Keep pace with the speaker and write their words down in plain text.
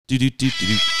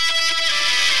Do-do-do-do-do.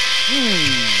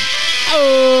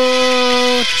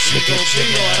 Oh, Chicka,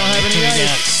 chicka. I don't have any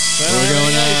ice. We're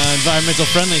going environmental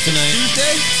friendly tonight.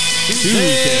 Tuesday.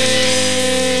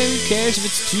 Who cares if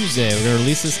it's Tuesday? We're going to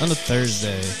release this on a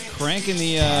Thursday. Cranking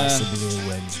the Possibly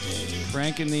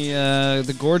Wednesday.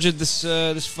 the gorge of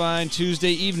this fine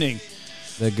Tuesday evening.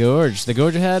 The Gorge. The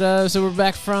Gorge had, so we're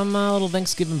back from a little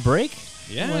Thanksgiving break.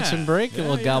 Yeah. Went some break, a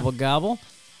little gobble.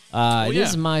 It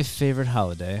is my favorite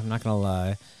holiday. I'm not going to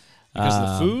lie. Because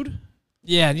of the food?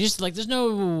 Yeah, you just there's no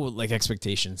like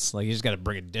expectations. Like you just got to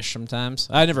bring a dish sometimes.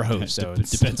 I never host, so it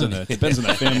depends on the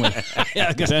family.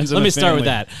 Yeah, depends on let the me start with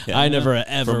family. that. Yeah. I never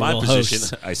ever From my will position,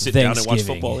 host I sit down and watch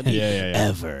football. And Yeah.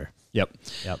 ever. Yep.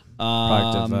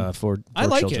 Product of four I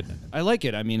like children. it. I like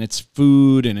it. I mean, it's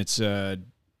food and it's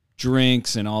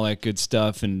drinks and all that good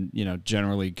stuff, and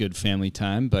generally good family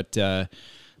time. But I'm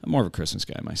more of a Christmas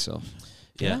guy myself.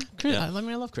 Yeah. I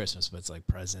love Christmas, but it's like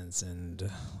presents and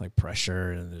like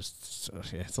pressure, and it's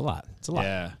a lot. It's a lot.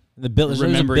 Yeah. And there's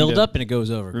a build up and it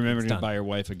goes over. Remember It's to done. buy your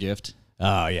wife a gift.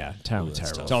 Oh yeah, terrible.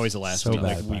 It's always the last So week,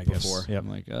 bad week by gifts. before. Yep. I'm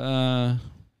like,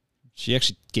 she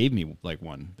actually gave me like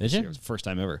one. Did you? It was the first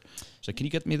time ever. She's like, "Can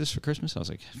you get me this for Christmas?" I was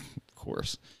like, "Of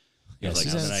course." Yeah, Like,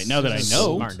 Susan's- now that I Susan's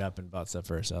know, smartened up and bought stuff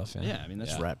for herself. Yeah, Yeah, I mean,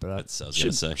 that's wrap it up. That's what I was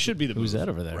going to say. should be the Who's move. that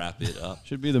over there? Wrap it up.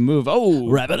 Should be the move. Oh,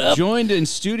 Wrap it up. Joined in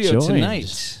studio Joined.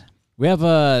 tonight. We have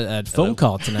a phone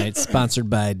call tonight, sponsored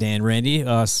by Dan Randy.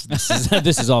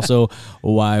 This is also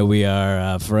why we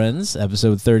are friends.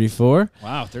 Episode 34.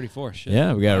 Wow, 34. Shit.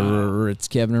 Yeah, we got it's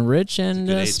Kevin and Rich and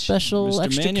good age. special Mr.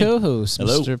 extra Mannion. co-host,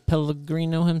 Hello. Mr.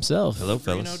 Pellegrino himself. Hello,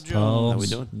 fellas. Jones. How we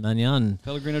doing? Mannion.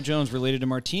 Pellegrino Jones, related to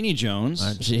Martini Jones.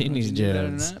 Martini Did you know that or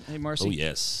Jones. not? Hey, Marcy. Oh,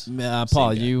 yes.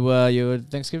 Paul, guy. you a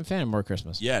Thanksgiving fan or more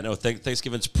Christmas? Yeah, no,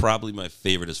 Thanksgiving's probably my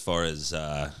favorite as far as You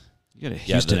got a Yeah,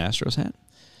 Houston the- Astros hat?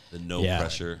 the no Yeah.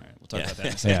 pressure. We'll talk about that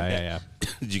in a second. Yeah.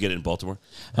 Did you get it in Baltimore?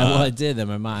 Well, I did. Then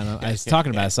my mom, I was talking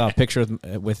about it. I saw a picture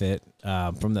with it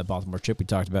from that Baltimore trip we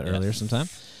talked about earlier sometime.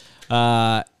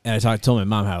 And I told my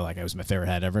mom how it was my favorite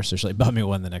hat ever. So she bought me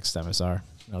one the next time I saw her.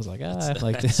 And I was like, I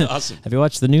like this. That's awesome. Have you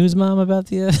watched the news, Mom, about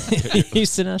the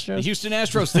Houston Astros? The Houston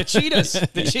Astros, the Cheetahs.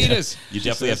 The Cheetahs. You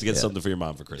definitely have to get something for your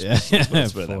mom for Christmas.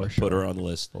 Let's put it that way. For Put her on the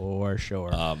list. For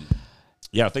sure.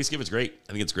 Yeah, Thanksgiving's great.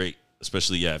 I think it's great,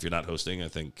 especially if you're not hosting. I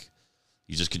think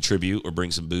you just contribute or bring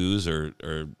some booze or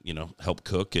help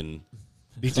cook and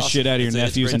Beat the shit out of your It's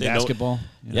nephews in great. basketball.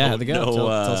 yeah, how'd they go? no, tell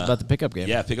us about the pickup game.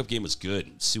 Yeah, pickup game was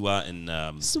good. Suat and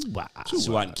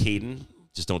Caden.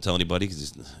 Just don't tell anybody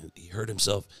because he hurt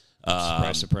himself.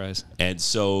 Surprise. And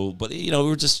so, but we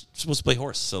were just supposed to play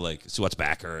horse. So Suat's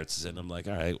back hurts, and I'm like,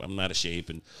 all right, I'm out of shape.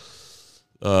 And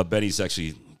Benny's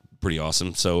actually pretty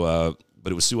awesome. So,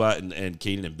 but it was Suat and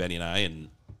Caden and Benny and I, and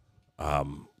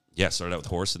started out with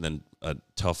horse, and then a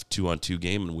tough 2-on-2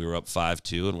 game, and we were up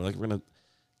 5-2, and we're like, we're gonna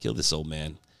kill this old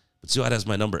man. But Suat has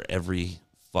my number every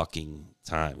fucking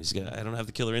time. I don't have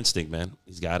the killer instinct, man.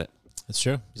 He's got it. That's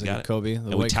true. He's got like it. Kobe, the And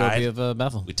we white tied. Kobe of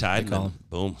Bethel. We tied, They call and him.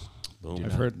 then boom.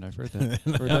 I've heard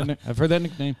that. I've heard that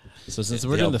nickname. So since Yeah,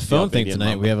 we're doing the the phone old thing baby and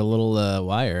tonight, mama. we have a little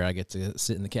wire. I get to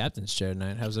sit in the captain's chair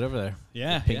tonight. How's it over there?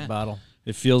 Yeah, The pink yeah. bottle.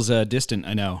 It feels distant.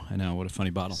 I know. What a funny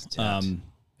bottle.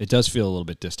 It does feel a little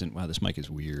bit distant. Wow, this mic is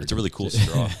weird. It's a really cool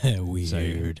straw.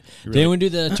 Weird. Did anyone do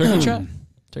the turkey trot?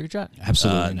 Turkey trot?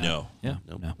 Absolutely not. No. Yeah.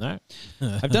 Nope. No. All right.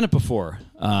 I've done it before.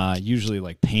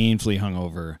 Usually painfully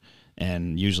hungover,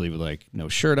 and usually with no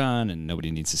shirt on, and nobody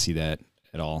needs to see that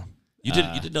at all. You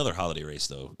did another holiday race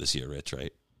though this year, Rich,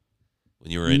 right? When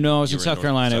you were in No, I was in South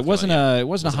Carolina. It wasn't a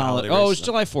Was it a holiday. holiday Oh, it was race?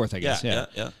 July 4th, I guess.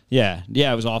 Yeah.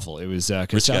 Yeah. It was awful. It was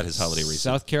Rich got his holiday race.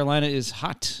 South Carolina is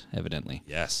hot, evidently,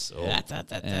 Yes. Oh.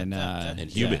 and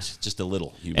humid, just a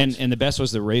little humid. And the best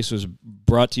was the race was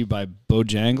brought to you by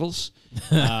Bojangles.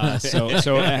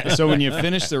 So when you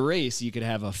finish the race, you could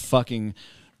have a fucking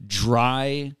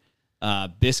dry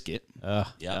biscuit,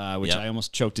 which I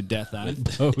almost choked to death on.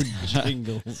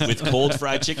 with cold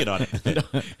fried chicken on it.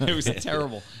 It was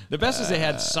terrible. The best was they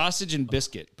had sausage and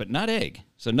biscuit, but not egg.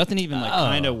 So nothing even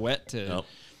kind of wet to Nope.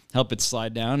 help it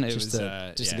slide down. It Just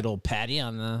was a good old patty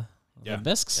on the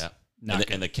bisques. Yeah.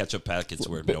 Not And the ketchup packets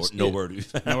were nowhere to be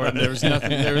found. There was nothing.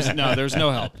 There was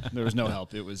no help. There was no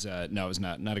help. It was it was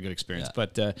not a good experience.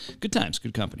 But good times,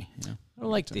 good company. I don't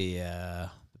like the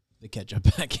ketchup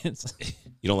packets.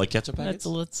 You don't like ketchup packets?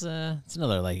 It's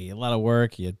another a lot of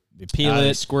work. You peel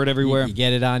They it, squirt everywhere. You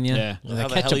get it on you. Yeah. The How the hell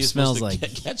are ketchup you smells supposed to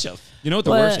like get ketchup? You know what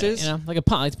the worst is? like a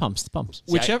pump. It's pumps. The pumps.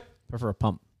 Whichever Prefer a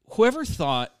pump. whoever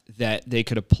thought that they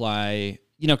could apply,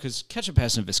 because ketchup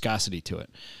has some viscosity to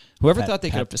it. Whoever thought they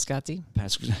could Piscotti?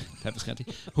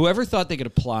 Whoever thought they could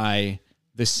apply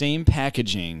the same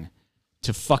packaging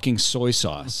to fucking soy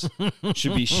sauce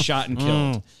should be shot and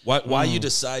killed. Why you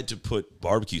decide to put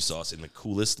barbecue sauce in the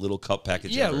coolest little cup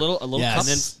package Yeah, ever? a little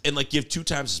Yes. cup. and like give 2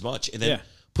 times as much, and then Yeah.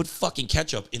 put fucking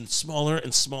ketchup in smaller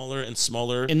and smaller and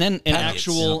smaller, And then an packets.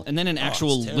 actual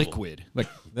it's terrible. liquid, like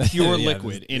pure Yeah,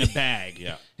 liquid in a bag.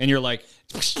 Yeah. And you're like,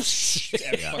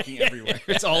 fucking everywhere.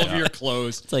 It's all over your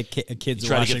clothes. It's like kids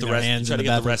Try to washing get the their rest. hands Try in to the get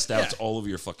the bathroom. rest out. It's all over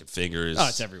your fucking fingers. Oh,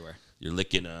 it's everywhere. You're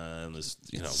licking on this,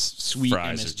 Sweet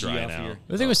fries MSG are drying off of out. your-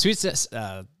 The thing with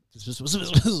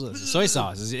soy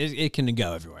sauce is it can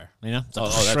go everywhere. You know, it's like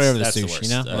that's- straight over the that's the sushi. worst. You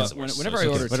know, That's the worst. Whenever I Okay,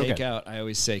 order but okay. takeout, I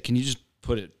always say, can you just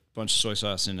put a bunch of soy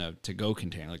sauce in a to-go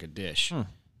container, like a dish?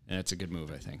 And it's a good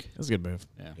move, I think. that's a good move.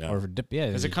 Yeah. Or dip, yeah,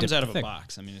 Because it dip comes out the of a thing.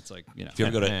 box. I mean, it's like, If you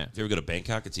ever go to Yeah. if you ever go to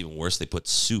Bangkok, it's even worse. They put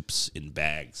soups in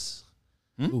bags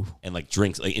Ooh. and like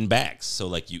drinks like in bags. So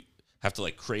like you have to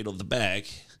like cradle the bag.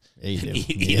 Yeah, you do. Eat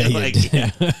Yeah, it, you like,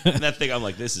 do. and that thing, I'm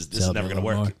like, this is Tell me never a gonna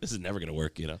little work. more. This is never gonna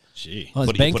work. You know. gee. Oh, is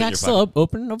Put it- you put it in Bangkok your still pocket.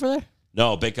 open over there?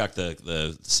 No, Bangkok,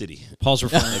 the city. Paul's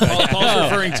referring, Paul's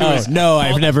referring to his... No,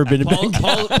 I've never been to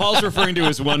Bangkok. Paul's referring to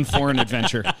his one foreign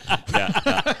adventure.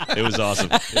 Yeah, it was awesome.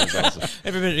 It was awesome.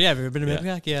 Have you ever been to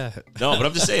Bangkok? Yeah. No, but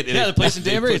I'm just saying. Yeah, the place in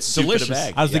they Danbury, put it's soup in a delicious.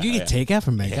 bag. I was like, Yeah, you can take out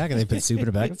from Bangkok and they put soup in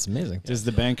a bag. That's amazing. Does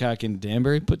the Bangkok in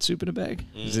Danbury put soup in a bag?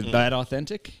 Is it that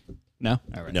authentic? No?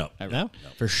 All right. No. All right. No,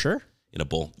 for sure. in a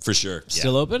bowl for sure.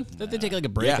 Still open? Did they take like a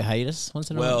break, Yeah. a hiatus once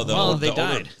in a Well, while? the they owner,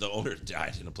 died. the owner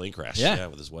died in a plane crash. Yeah.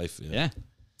 with his wife. Yeah.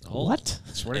 What?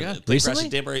 Swear to And God. the plane crash Recently? in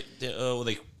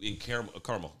Danbury. In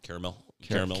Caramel,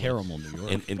 New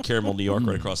York. in Caramel, New York,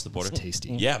 right across the border. Tasty.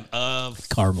 Yeah,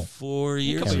 Caramel. 4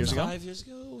 years, couple years ago. 5 years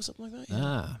ago, something like that. Yeah.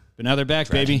 Ah. But now they're back,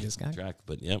 baby. This guy. Track,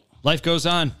 but yep. Life goes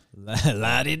on.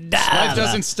 La-di-da. Life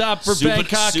doesn't stop for Soup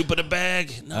Bangkok. soup in a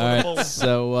bag. No, All right.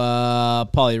 So,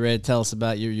 Paul, you ready to tell us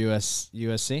about your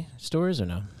USC stories or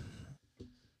no?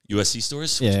 USC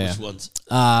stores. Yeah, Which yeah. ones?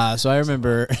 So I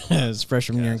remember as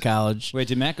freshman year in college. Wait,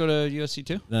 did Matt go to USC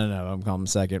too? No, I'm calling him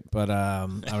second, but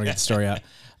I'm gonna get the story out.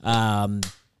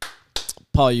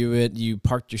 Paul, you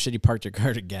parked your car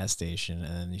at a gas station,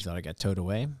 and then you thought it got towed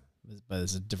away, but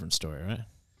it's a different story, right?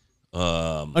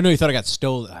 Oh no, you thought it got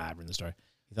stolen. I've read the story.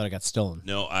 You thought it got stolen.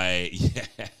 No,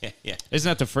 yeah. Isn't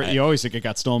that the first? You always think it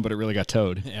got stolen, but it really got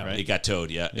towed. Yeah, right? It got towed.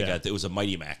 Yeah, Yeah. It was a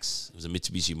Mighty Max. It was a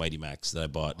Mitsubishi Mighty Max that I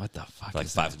bought. What the fuck For like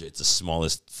is that? 500. It's the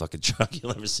smallest fucking truck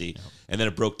you'll ever see. And then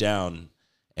it broke down,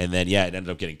 and then it ended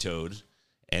up getting towed.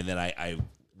 And then I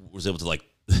was able to like.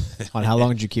 On how long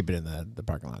did you keep it in the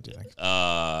parking lot? Do you think?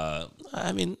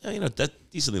 I mean, that's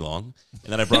decently long.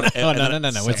 And then I brought it. Oh, and no,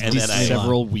 then no. What's and then decently long?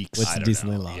 Several weeks. What's I don't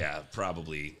decently know. long? Yeah,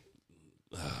 probably.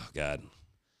 Oh God,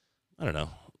 I don't know.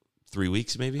 3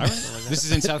 weeks maybe. This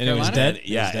is in South And it was Carolina. dead?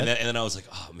 Yeah, It was and then I was like,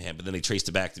 oh man, but then they traced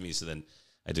it back to me, so then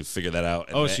I had to figure that out.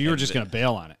 And Oh, then- so you were and just then- gonna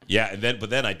bail on it? Yeah, but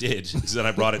then I did. So then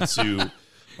I brought it to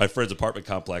my friend's apartment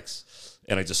complex,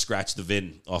 and I just scratched the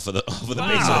VIN off of the base of the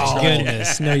Oh, truck.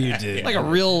 goodness, no, you did. Like a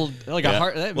real, like a Yeah.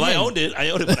 heart. Well, I owned it,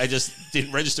 but I just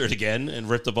didn't register it again and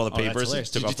ripped up all the Oh, that's papers. And hilarious.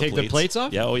 took Did you off take the plates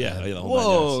off? Yeah, oh yeah. the whole nine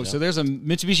Whoa! yards, So yeah. there's a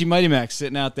Mitsubishi Mighty Max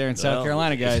sitting out there in South Well,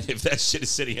 Carolina, guys. If that shit is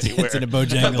sitting anywhere, It's in a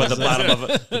Bojangles. but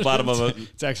the bottom of a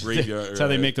It's actually graveyard. that's how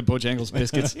they make the Bojangles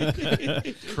biscuits.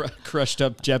 Crushed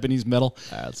up Japanese metal.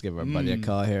 All right, let's give our buddy a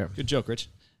call here. Good joke, Rich.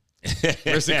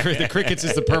 Where's the crickets?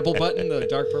 Is the purple button, the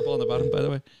dark purple on the bottom, by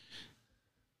the way.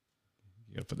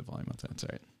 You gotta put the volume on. That's all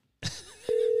right.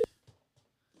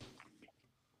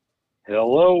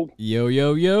 Hello.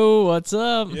 Yo, what's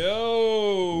up?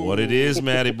 Yo, What it is,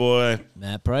 Matty boy?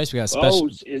 Matt Price, we got a special.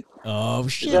 Oh,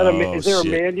 Shit! is, that Oh, is there a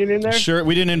shit. Mannion in there? Sure,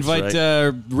 we didn't invite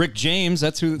right. Rick James.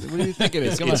 That's who. What do you think it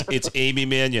is? Come on. It's Amy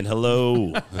Mannion.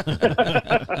 Hello.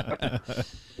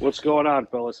 What's going on,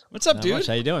 fellas? What's up, Not dude? much.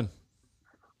 How you doing?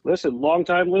 Listen,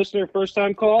 long-time listener,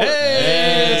 first-time caller.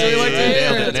 Hey, that's what we like to Nailed hear.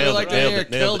 it, That's what we nailed like it, to nailed hear.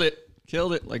 it, nailed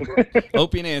Killed it. Like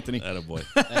Opie and Anthony. Attaboy.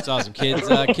 That's awesome. Kids,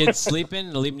 kids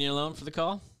sleeping, leaving you alone for the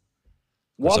call.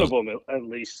 One So- of them, at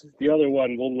least. The other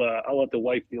one, I'll let the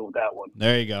wife deal with that one.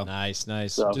 There you go. Nice.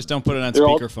 So, Just don't put it on They're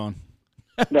all- speakerphone.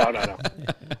 no.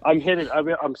 I'm hidden. I'm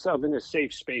in a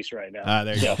safe space right now. Ah,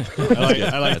 there you Yeah. go.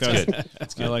 I like That's those. good.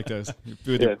 That's good. I like those.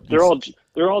 Yeah,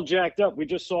 they're all jacked up. We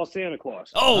just saw Santa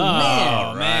Claus. Oh,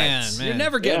 man, right. You're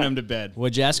never getting Yeah. them to bed.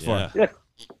 What'd you ask for? Yeah.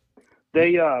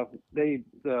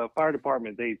 The fire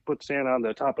department, they put Santa on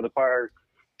the top of the fire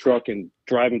truck and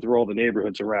driving through all the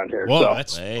neighborhoods around here. Whoa, So,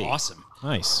 that's Hey. awesome.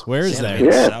 Nice. Where is Santa that? made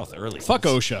it Yeah. South early. Fuck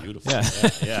It's OSHA. Beautiful.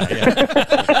 Yeah.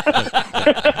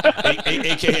 Yeah.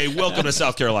 AKA welcome to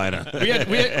South Carolina.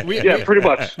 Yeah, pretty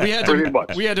much.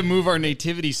 We had to move our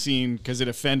nativity scene because it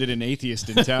offended an atheist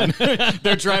in town.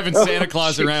 They're driving Santa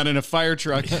Claus around in a fire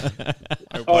truck.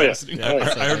 Oh, yeah.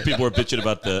 I heard people were bitching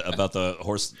about the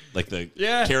horse, like the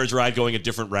carriage ride going a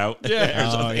different route. Yeah.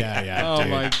 Oh yeah. Oh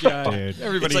dude. my god! Dude.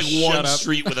 Everybody, It's like shut one up.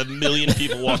 street with a million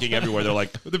people walking everywhere. They're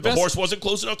like, the best- horse wasn't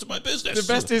close enough to my business.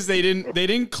 The best is they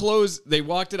didn't close. They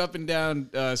walked it up and down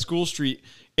School Street,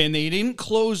 and they didn't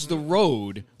close the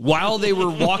road while they were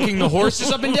walking the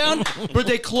horses up and down, but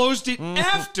they closed it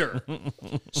after.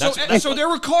 So there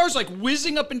were cars like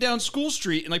whizzing up and down School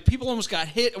Street, and like people almost got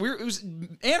hit. It was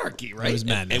anarchy, right? It was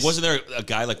madness. And wasn't there a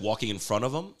guy like walking in front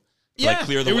of him? Yeah, Like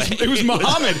clear the way. It was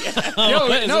Muhammad.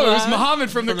 It was Muhammad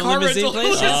from the car limousine rental.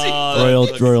 place?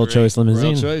 Limousine. Royal Choice Limousine.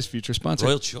 Royal Choice, future sponsor.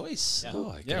 Royal Choice. Yeah.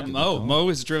 Oh, Yeah, Mo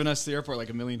has driven us to the airport like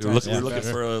a million We were times. looking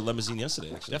for a limousine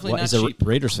yesterday. Actually. Definitely What, not he's a cheap.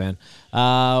 Raiders fan.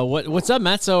 What's up,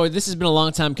 Matt? So this has been a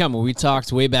long time coming. We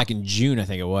talked way back in June, I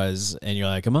think it was, and you're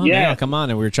like, "Come on, Yeah. man, come on!"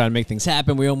 And we were trying to make things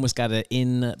happen. We almost got an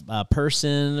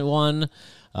in-person one,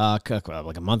 like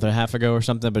a month and a half ago or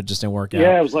something, but it just didn't work out.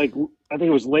 Yeah, it was like, I think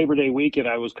it was Labor Day weekend.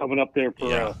 I was coming up there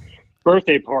for a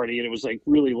birthday party, and it was like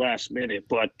really last minute.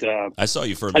 But I saw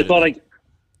you for a I minute. thought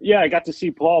I got to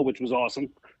see Paul, which was awesome.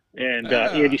 And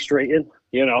Andy Strayton,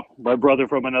 my brother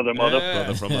from another mother.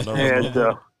 Brother from another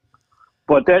And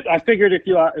but that I figured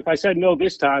if I said no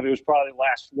this time, it was probably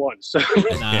last one. So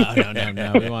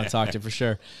No. We want to talk to you for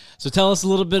sure. So tell us a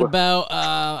little bit about.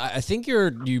 I think you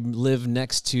live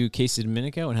next to Casey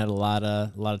Domenico and had a lot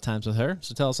of times with her.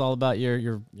 So tell us all about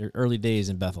your early days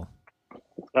in Bethel.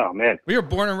 oh man, We were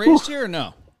born and raised here or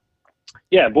no?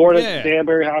 yeah, born Yeah. at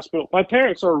Danbury Hospital. My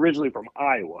parents are originally from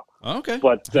Iowa, Okay.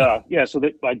 but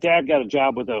my dad got a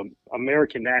job with the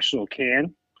American National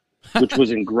Can, which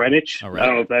was in Greenwich. All right. I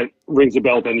don't know if that rings a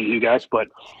bell to any of you guys, but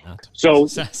so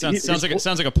Sounds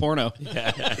like a porno.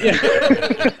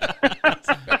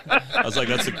 I was like,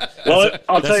 that's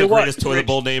I'll tell the you what, greatest toilet Rich,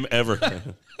 bowl name ever.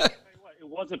 it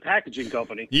was a packaging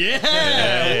company. Yeah.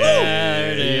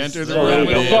 Hey, Enter the So, room wrap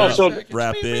with it well, up. so-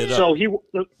 Wrap it up. So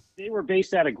they were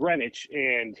based out of Greenwich,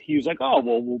 and he was like, "Oh,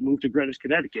 well, we'll move to Greenwich,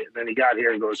 Connecticut." And then he got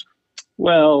here and goes,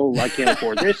 "Well, I can't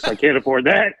afford this. I can't afford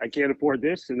that. I can't afford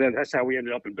this." And then that's how we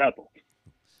ended up in Bethel.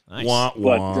 Nice. Wah,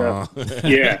 wah.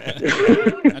 Yeah,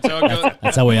 That's how it goes.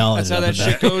 That's how we all. That's how ended that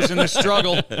up shit goes in the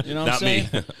struggle. You know what I'm Not saying?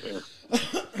 me.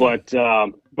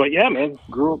 but yeah, man,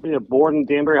 grew up, born in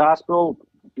Danbury Hospital,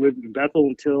 lived in Bethel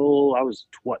until I was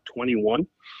 21.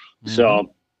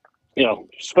 So,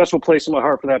 special place in my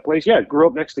heart for that place. Yeah, grew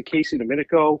up next to Casey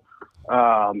Domenico.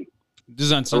 This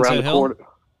is on Around Sunset the Hill. corner.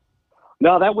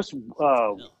 No, that was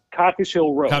Codfish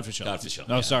Hill Road. Codfish Hill. Codfish Hill.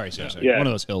 Oh, sorry. Yeah. One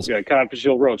of those hills. Yeah, Codfish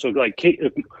Hill Road. So like,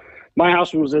 if my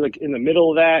house was in the middle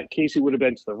of that. Casey would have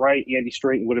been to the right. Andy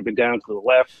Strayton would have been down to the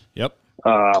left. Yep.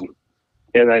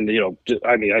 And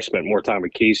then I spent more time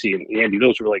with Casey and Andy.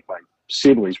 Those were like my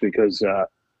siblings because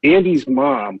Andy's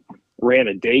mom ran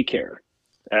a daycare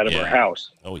out of her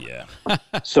house. Oh yeah.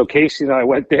 So Casey and I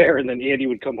went there, and then Andy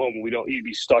would come home, and he'd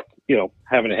be stuck,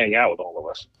 having to hang out with all of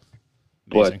us.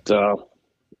 Amazing.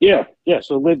 But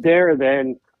so lived there, and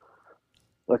then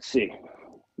let's see,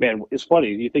 man, it's funny.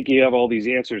 You think you have all these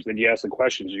answers, then you ask the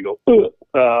questions, you go,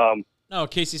 No,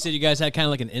 Casey said you guys had kind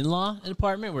of like an in-law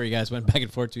apartment where you guys went back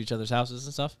and forth to each other's houses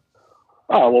and stuff.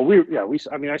 oh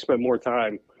well, I spent more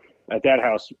time at that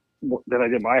house than I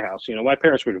did my house. My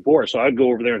parents were divorced, so I'd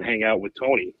go over there and hang out with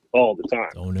Tony all the time.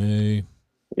 Tony.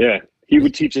 Yeah, he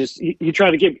would teach us.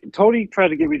 Tony tried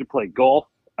to get me to play golf.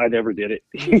 I never did it.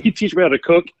 He'd teach me how to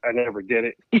cook. I never did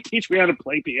it. He'd teach me how to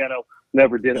play piano.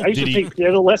 Never did it. I used to take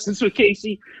piano lessons with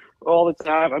Casey all the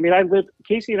time.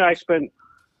 Casey and I spent,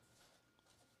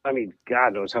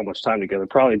 God knows how much time together,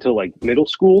 probably until like middle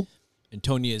school. And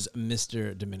Tony is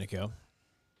Mr. Domenico.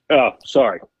 Oh,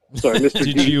 sorry, Mr.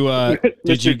 Did D. you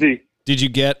Mr. D. did you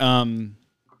get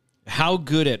how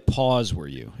good at pause were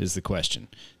you is the question.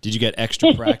 Did you get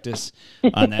extra practice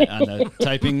on the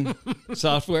typing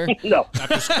software? No,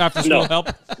 After school help?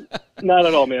 not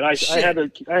at all, man. I had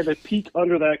to peek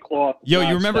under that cloth. Yo,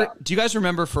 you remember? nonstop. Do you guys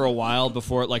remember for a while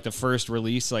before like the first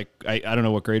release? Like I don't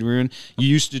know what grade we were in. You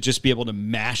used to just be able to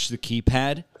mash the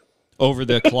keypad over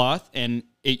the cloth, and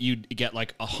you'd get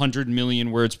like 100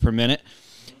 million words per minute.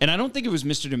 And I don't think it was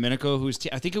Mr. Domenico who was.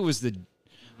 I think it was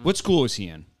what school was he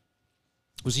in?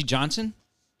 Was he Johnson?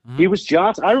 He was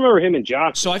Johnson. I remember him in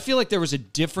Johnson. So I feel like there was a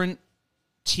different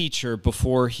teacher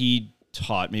before he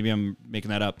taught. Maybe I'm making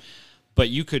that up. But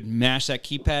you could mash that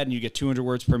keypad and you get 200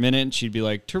 words per minute, and she'd be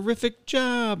like, "Terrific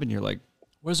job," and you're like,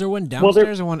 Was there one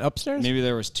downstairs and one upstairs? maybe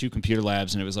there was 2 computer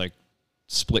labs and it was like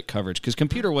split coverage because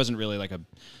computer wasn't really like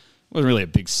Wasn't really a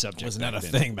big subject. Was not back a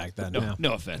then. thing back then. No.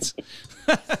 No offense.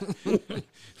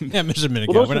 Yeah, just a minute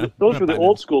Well, ago. those were the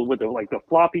old school with the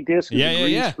floppy disk and Yeah, the yeah,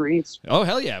 green yeah. screens. Oh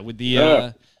hell yeah! With the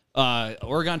Yeah.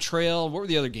 Oregon Trail. What were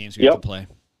the other games we had to play?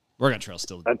 Oregon Trail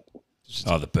still.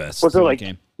 Oh, the best. Was it Great like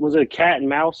game. was it a cat and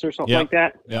mouse or something Yep. like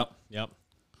that? Yep.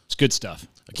 It's good stuff.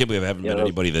 I can't believe I haven't met those-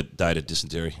 anybody that died of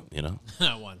dysentery.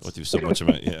 Not once. Went through so much of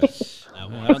it. Yeah.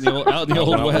 Out in the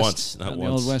old Not west. once, not Out in the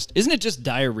once. old west. Isn't it just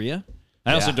diarrhea?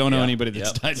 I also don't know yeah, anybody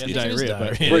that's yep. died of Yeah, it is diarrhea. But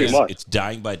diarrhea. Pretty much. It's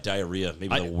dying by diarrhea.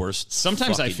 Maybe the worst.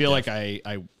 sometimes I fucking feel death.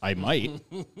 like I might.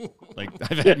 Like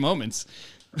I've had moments.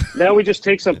 Now we just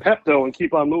take some Pepto and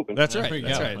keep on moving. That's There right. we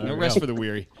That's go. right. There No we rest go. for the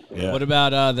weary. Yeah. What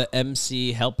about the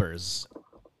MC helpers?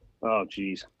 Oh,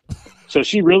 jeez. So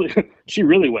she really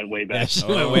went way Yeah, back. she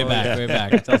went way back, way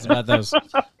back. Tell us about those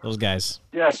guys.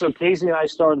 Yeah, so Casey and I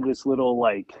started this little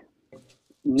like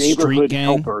neighborhood gang?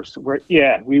 helpers where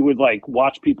we would like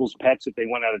watch people's pets if they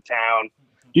went out of town.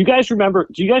 Do you guys remember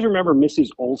Mrs.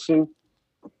 Olson?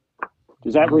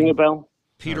 Does that ring a bell?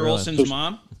 Peter really. Olson's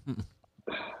mom.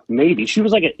 Maybe. She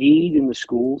was like an aide in the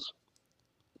schools.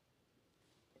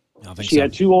 I don't think She so.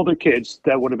 had two older kids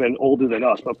that would have been older than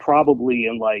us, but probably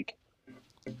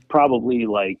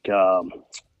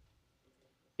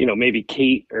maybe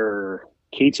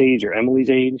Kate's age or Emily's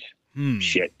age.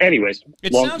 Shit. Anyways,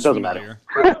 It sounds doesn't familiar.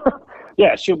 matter.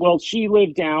 Yeah, she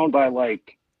lived down by all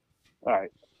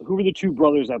right, who were the two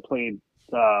brothers that played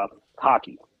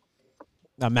hockey?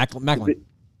 Macklin.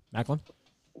 Macklin?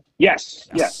 Yes.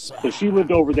 So she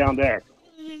lived over down there.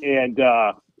 And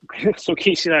so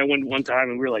Casey and I went one time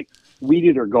and we were like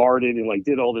weeded or guarded and like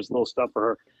did all this little stuff for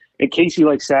her. And Casey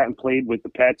like sat and played with the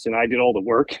pets and I did all the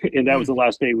work. And that was the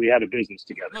last day we had a business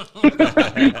together.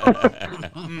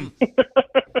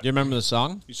 Do you remember the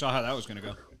song? You saw how that was going to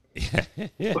go.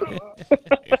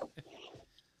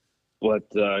 But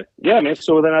man.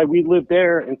 So then we lived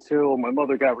there until my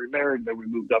mother got remarried. Then we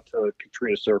moved up to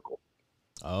Katrina Circle.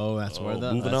 Oh, that's where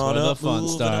the moving that's on where up, the fun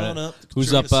moving started. on up.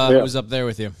 Who's up? Yeah. Who's up there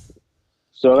with you?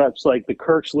 So that's like the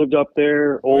Kirks lived up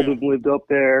there. Oldham lived up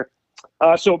there.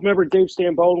 So remember Dave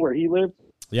Stambone where he lived?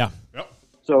 Yeah.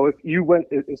 So if you went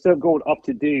instead of going up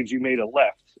to Dave's, you made a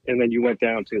left, and then you went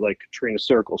down to like Katrina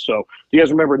Circle. So do you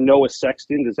guys remember Noah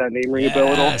Sexton? Does that name ring a bell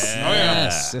at all?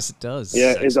 Yes, it does.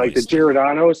 Yeah, Sex it's like the waste.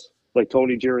 Giordano's, like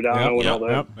Tony Giordano and all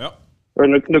that. Yep. Or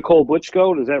Nicole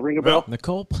Butchko. Does that ring a bell?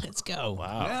 Nicole, let's go.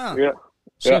 Wow. Yeah.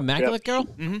 She Yeah, immaculate girl?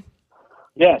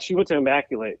 Yeah, she went to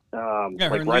Immaculate, her like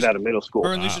and right Lisa- out of middle school.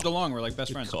 Her and Lucia DeLong were like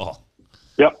best friends. Call.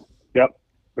 Yep,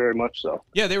 very much so.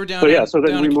 Yeah, they were down. So, yeah, so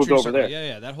then down we in moved Katrina over Circle. there.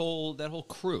 Yeah, that whole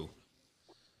crew.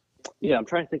 Yeah, I'm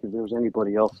trying to think if there was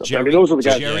anybody else. I Jerry- mean, those were the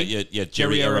guys. Jerry- Jerry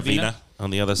Jerry Aravina on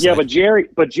the other side. Yeah,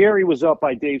 but Jerry was up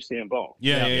by Dave Stambone.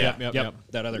 Yeah. Yep.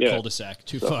 That other Yeah. cul-de-sac.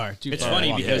 Too far. Too It's far. funny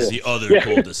Walk because the other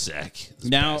cul-de-sac. Those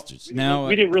now bastards.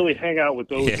 We didn't really hang out with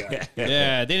those guys.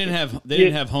 yeah, they didn't have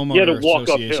You had homeowner to walk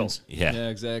uphill. associations. Yeah.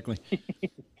 Exactly.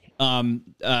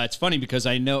 It's funny because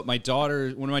I know one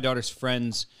of my daughter's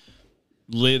friends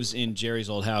lives in Jerry's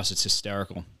old house. It's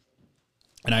hysterical.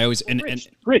 And I always and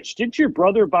Rich, didn't your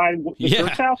brother buy the Yeah.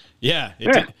 church house? yeah,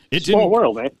 Yeah, it small didn't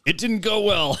world, man. it didn't go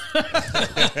well.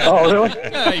 Oh,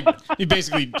 really? he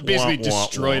basically Wah,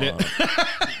 destroyed wah, it.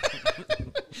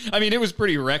 I mean, it was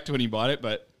pretty wrecked when he bought it,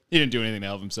 but he didn't do anything to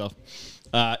help himself.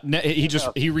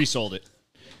 He resold it.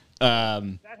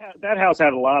 That house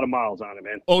had a lot of miles on it,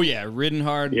 man. Oh yeah, ridden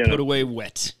hard, Yeah. put away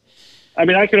wet. I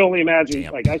mean, I could only imagine.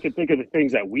 Damn. Like, I could think of the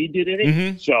things that we did in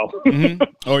it. So,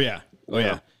 Oh yeah.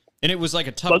 And it was like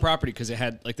a tough But- property because it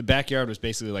had like the backyard was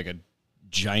basically like a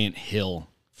giant hill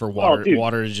for water dude.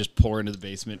 water to just pour into the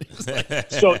basement. It was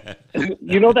like, so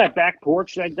you know that back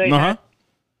porch that they Uh-huh. had?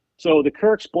 So the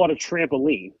Kirks bought a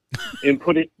trampoline and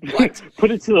put it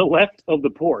to the left of the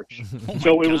porch.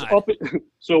 So it was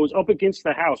God. up against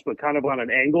the house, but kind of on an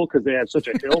angle because they had such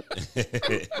a hill.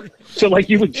 So like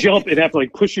you would jump and have to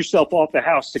like push yourself off the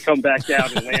house to come back down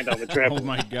and land on the oh trampoline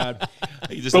my god,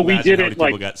 You just But we imagine did how it, many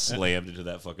people like- got slammed into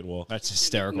that fucking wall. that's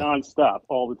hysterical. nonstop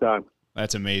all the time.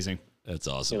 That's amazing. That's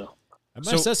awesome. You know. I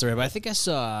might have said sorry, but I think I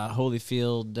saw a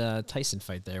Holyfield Tyson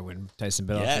fight there when Tyson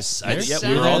bit off Yes, his yeah,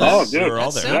 hair. we were all Oh, there. dude, We were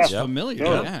all That there. sounds Yeah. familiar.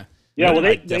 Yeah. Yeah. Yeah, well, I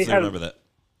they definitely had remember that.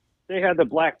 they had the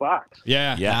black box.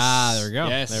 Yeah. Yes. Ah, there we go.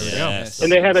 Yes. There we Yes. go.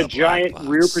 And they had a The black giant box.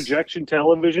 rear projection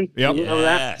television. Yep. You remember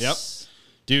that? Yes.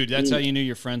 Dude, that's how you knew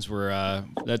your friends were.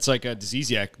 That's like a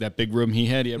Ziziak, that big room he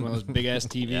had. He had one of those big ass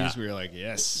TVs. Yeah. We were like,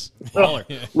 yes. Oh,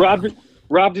 Roger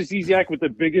Rob Zizek with the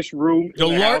biggest room in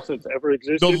the house that's ever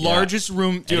existed. The largest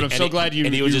room, dude. I'm so glad you,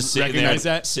 and he was just recognize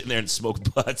that. Sitting there and smoke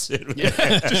butts.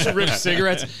 Just rip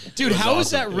cigarettes. Dude, how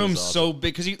is that room awesome. so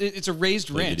big? Because it's a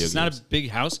raised ranch. It's not a big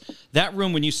house. That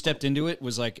room, when you stepped into it,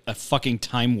 was like a fucking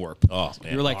time warp. Oh,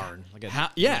 man. You were like, Barn. Like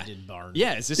a yeah. barn.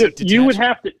 Yeah, is this Dude, a detached? you would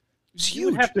have to. It's You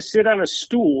would huge. have to sit on a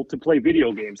stool to play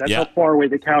video games. That's Yeah. how far away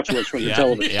the couch was from the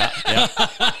television. Yeah.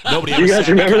 Nobody You ever guys sat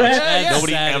on the remember couch. that? Yes,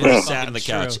 Nobody that ever is sat on the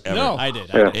fucking couch true. ever. No. I did.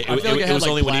 Yeah. I feel like it It had, was like,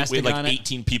 only when plastic like on it.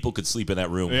 18 people could sleep in that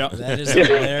room. Yeah. That is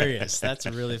hilarious. That's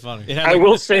really funny. It had, I like,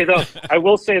 will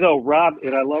say though, Rob,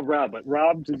 and I love Rob, but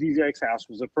Rob Zizek's house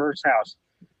was the first house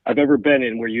I've ever been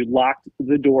in where you locked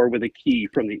the door with a key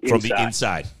from the inside. From the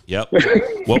inside. Yep.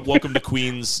 Welcome to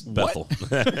Queens, Bethel.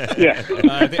 Yeah.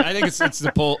 I think it's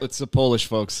the Polish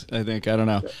folks. I think, I don't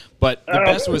know, but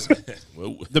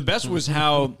the best was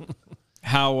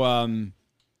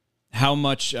how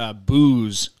much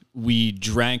booze we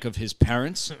drank of his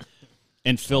parents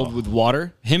and filled with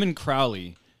water. Him and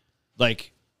Crowley,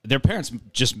 like, their parents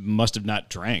just must have not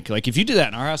drank. Like, if you did that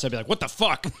in our house, I'd be like, what the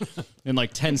fuck? In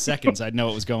like 10 seconds, I'd know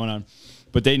what was going on.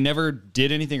 But they never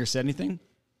did anything or said anything.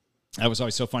 That was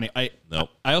always so funny. I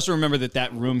also remember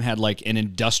that room had like an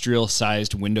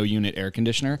industrial-sized window unit air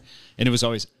conditioner, and it was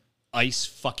always ice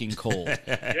fucking cold.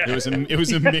 It was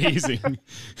amazing.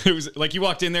 It was like you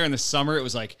walked in there in the summer, it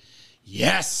was like,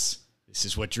 yes, this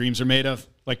is what dreams are made of.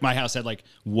 Like, my house had like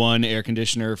one air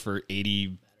conditioner for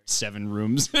 87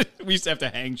 rooms. We used to have to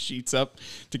hang sheets up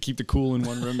to keep the cool in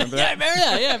one room. Remember that? Remember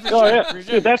that? Yeah. Oh yeah,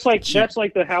 dude, that's like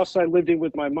the house I lived in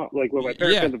with my mom. Like when my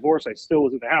parents got divorced, I still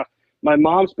was in the house. My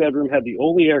mom's bedroom had the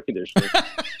only air conditioner,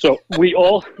 so we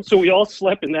all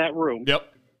slept in that room.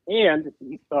 Yep. And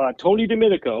Tony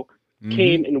Domenico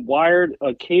came and wired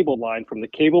a cable line from the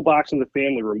cable box in the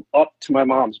family room up to my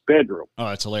mom's bedroom. Oh,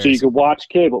 that's hilarious. So you could watch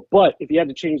cable. But if you had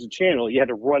to change the channel, you had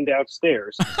to run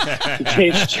downstairs to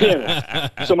change the channel.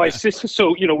 So my sister,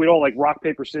 we'd all like rock,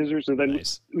 paper, scissors, and then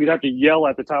we'd have to yell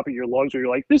at the top of your lungs where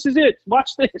you're like, this is it.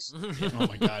 Watch this. Oh,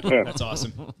 my God. That's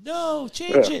awesome. No,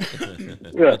 change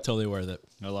it. Yeah. Totally worth it.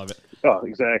 I love it. Oh,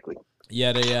 exactly. You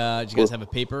had did you guys have a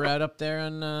paper route up there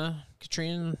on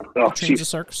Katrina's jeez.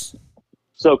 Circus?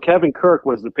 So Kevin Kirk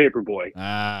was the paper boy.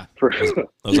 Ah. That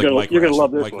was you're like gonna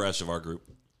love this Mike one. Rash of our group.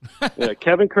 Yeah,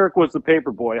 Kevin Kirk was the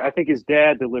paper boy. I think his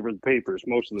dad delivered the papers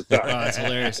most of the Oh, time. that's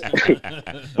hilarious.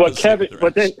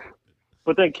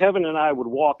 But then Kevin and I would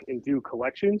walk and do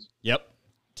collections. Yep.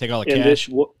 Take all the And cash.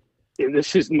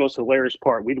 this is the most hilarious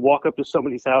part. We'd walk up to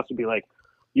somebody's house and be like,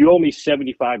 "You owe me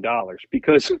 $75,"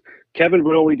 because Kevin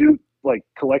would only do like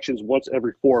collections once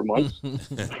every 4 months.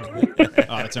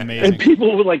 Oh, that's amazing. And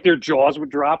people would like their jaws would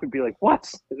drop and be like,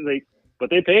 "What?" But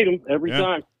they paid him every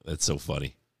time. That's so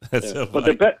funny. That's so But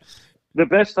funny. the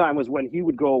best time was when he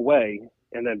would go away,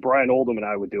 and then Brian Oldham and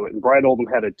I would do it. And Brian Oldham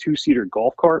had a 2-seater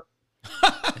golf cart,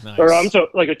 Nice. or I'm sorry,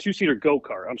 like a 2-seater go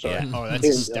kart. I'm sorry. Oh, that's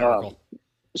And, hysterical.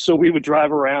 So we would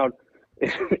drive around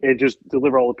and just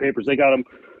deliver all the papers. They got them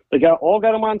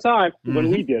on time when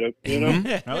we did it. You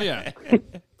know. Hell yeah.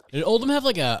 Did Oldham have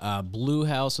like a blue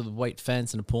house with a white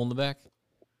fence and a pool in the back?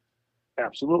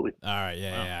 Absolutely. All right,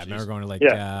 yeah. I remember going to like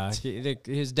Yeah.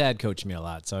 his dad coached me a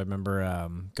lot, so I remember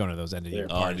going to those end of year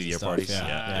Oh, parties. end of year and stuff. parties.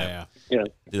 Yeah. Yeah.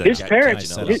 Did that His Jack- parents,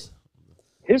 Jack Nellis.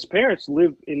 his parents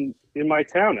live in my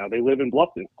town now. They live in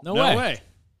Bluffton. No, No way. way.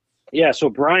 Yeah. So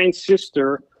Brian's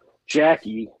sister,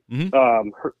 Jackie, Mhm.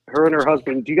 her and her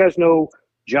husband. Do you guys know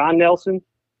John Nelson?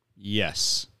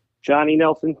 Yes. Johnny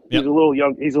Nelson. Yep. He's a little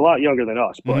young. He's a lot younger than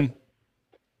us, but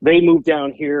they moved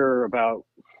down here about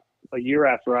a year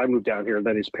after I moved down here. And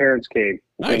then his parents came,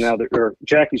 Nice. and now or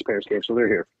Jackie's parents came, so they're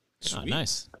here. Oh,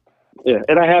 nice. Yeah,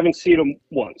 and I haven't seen them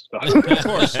once. Of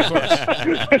course.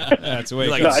 That's the way.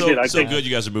 You're like, it goes. it's so, I did, I so think- good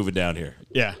you guys are moving down here.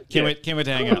 Yeah. Can't wait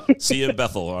to hang out. See you in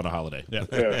Bethel on a holiday. Yeah.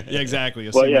 Yeah. Yeah, exactly.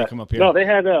 You'll But see when yeah, I come up here. no, they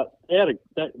had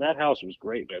that house was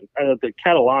great, man. The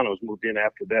Catalanos moved in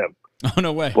after them, Oh,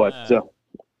 no way. but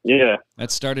yeah,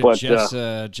 That started But,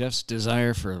 Jeff's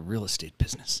desire for a real estate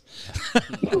business.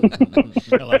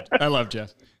 I love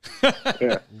Jeff.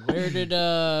 Where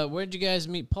did you guys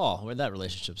meet Paul? Where'd that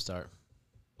relationship start?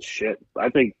 shit. I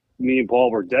think me and Paul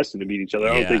were destined to meet each other.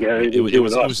 I don't think it had anything to it do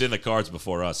with us. was in the cards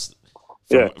before us.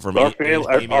 Yeah, From our Amy-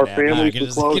 family, Amy our and Abby. families Get were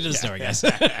to close. the story, guys.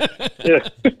 Yeah.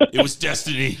 It was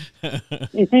destiny.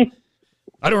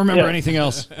 I don't remember Yeah. anything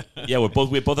else. Yeah, we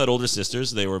both had older sisters.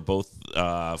 They were both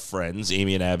friends.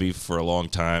 Amy and Abby for a long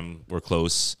time were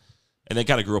close, and they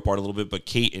kind of grew apart a little bit. But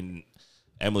Kate and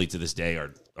Emily to this day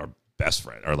are best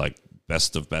friend, are like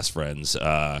best of best friends.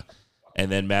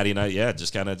 And then Maddie and I,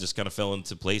 just kind of fell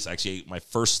into place. Actually, my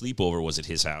first sleepover was at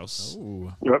his house.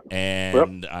 Ooh. Yep.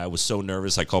 And I was so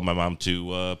nervous, I called my mom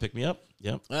to pick me up.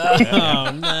 Yep.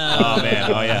 Oh no! Oh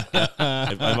man! Oh yeah!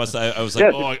 I was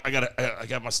like, I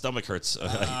got my stomach hurts. Did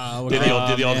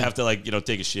the old have to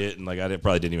take a shit, and I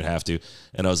probably didn't even have to.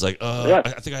 And I was like, I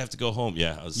think I have to go home.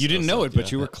 Yeah. You didn't know it,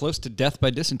 but you were close to death by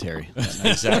dysentery.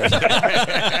 Exactly.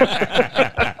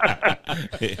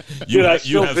 Dude,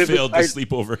 you have failed the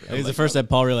sleepover. It was the first time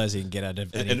Paul realized he can get out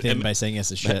of anything by saying yes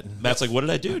to shit. Matt's like, what did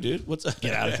I do, dude? What's up?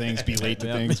 Get out of things, be late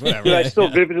to things, whatever. Dude, I still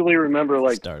vividly remember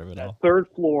Start of it all. third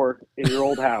floor in your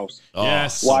old house. Oh,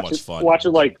 Yes. so much fun.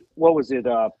 Watching what was it,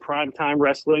 primetime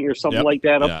wrestling or something like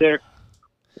that up there.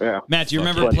 Yeah. Matt, do you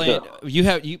remember playing?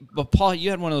 Paul, you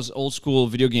had one of those old school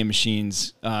video game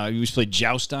machines. You used to play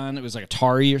Joust on. It was like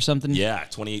Atari or something. Yeah,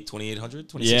 2800,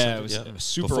 2600. Yeah, it was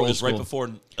super old It was school. right before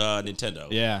Nintendo.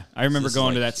 Yeah, I remember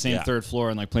going to that same third floor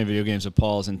and playing video games with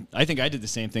Paul's, and I think I did the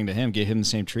same thing to him. Gave him the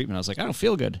same treatment. I was like, I don't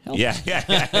feel good. Help. Yeah.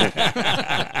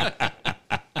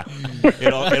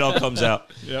 It all comes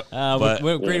out. Yep.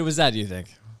 What grade was that? Do you think?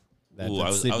 I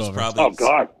was probably. Oh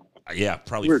God. Yeah,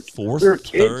 probably we were fourth,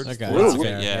 kids. third. Okay, fourth, that's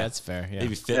fair. yeah, That's fair. Yeah.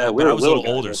 maybe fifth. Yeah, but we were I was a little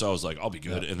little older, guys, so I was like, I'll be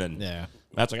good. And then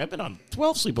Matt's like, I've been on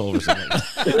 12 sleepovers.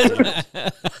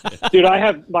 Dude, I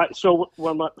have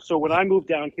when I moved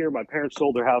down here, my parents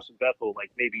sold their house in Bethel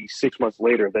like maybe 6 months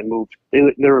later, then moved. They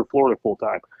were in Florida full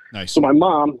time. Nice. So my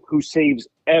mom, who saves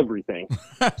everything,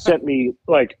 sent me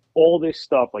like all this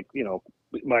stuff, like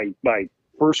my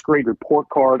first grade report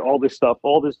card, all this stuff,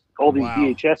 all these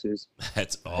VHSs.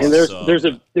 That's awesome. And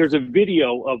there's a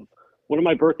video of one of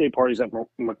my birthday parties at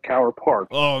McCower Park.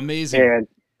 Oh, amazing. And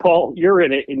Paul, you're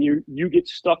in it, and you get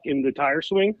stuck in the tire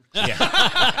swing.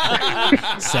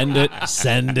 Yeah. Send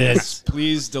it.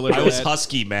 Please deliver I was that.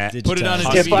 husky, Matt. Put it on a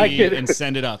If I DVD could- and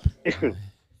send it up.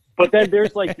 But then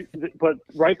there's but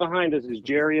right behind us is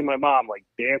Jerry and my mom, like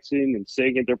dancing and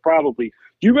singing. They're probably.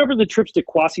 Do you remember the trips to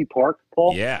Quasi Park,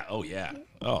 Paul? Yeah. Oh yeah.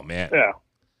 Oh man. Yeah.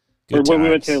 Good Or when times. we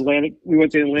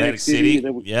went to Atlantic City. And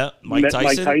then Yeah. we met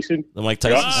Mike Tyson. The Mike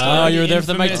Tyson Yeah. story. Oh, you were there for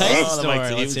the Mike Infamous. Tyson Oh, the story. Mike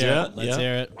Tyson, Let's hear yeah, it. Let's yeah.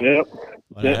 hear it. Yep.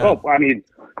 What Yeah. happened?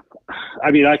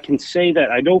 I mean, I can say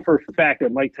that I know for a fact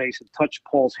that Mike Tyson touched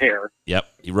Paul's hair. Yep.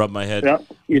 You rubbed my head. Yep.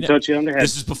 You touch it on the head.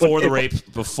 This is before But the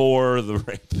rape. Before the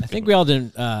rape. I think we all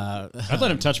didn't. I'd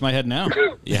let him touch my head now.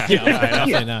 Yeah.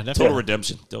 Yeah, no, definitely. Total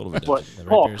redemption. Total But redemption.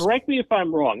 Paul, Raptors. correct me if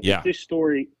I'm wrong. Yeah. If this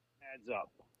story adds up.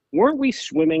 Weren't we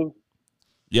swimming?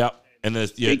 Yep. And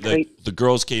Big fight. the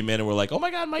girls came in and were like, "Oh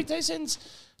my God, Mike Tyson's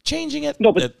changing it."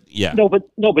 No, but yeah. No, but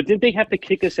didn't they have to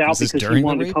kick us out Was this because he during the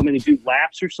wanted to rape? come in and do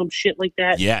laps or some shit like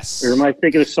that? Yes. Or am I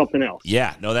thinking of something else?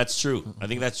 Yeah, no, that's true. I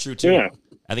think that's true too. Yeah.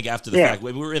 I think after the Yeah. fact,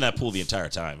 we were in that pool the entire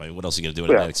time. I mean, what else are you gonna do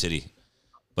in Yeah. Atlantic City?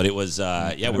 But it was, we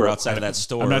were outside of that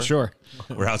store. I'm not sure.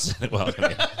 We're outside. Well, I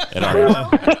mean, in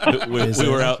our,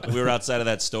 we were outside of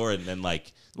that store, and then like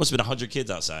there must have been 100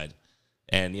 kids outside,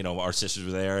 and our sisters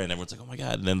were there, and everyone's like, "Oh my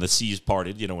God!" And then the seas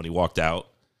parted, when he walked out,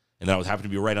 and then I happened to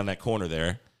be right on that corner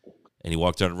there. And he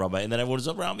walked out and rubbed my, and then everyone was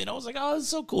around me, and I was like, "Oh, this is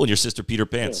so cool!" And your sister peed her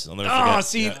pants. I'll never forget. Oh,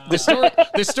 see,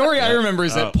 the story I remember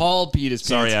is that Paul peed his pants.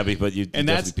 Sorry, Abby, but you And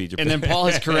definitely peed your and pants. then Paul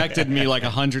has corrected me like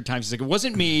 100 times. He's like, it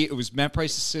wasn't me. It was Matt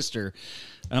Price's sister.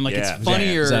 And I'm like, Yeah. it's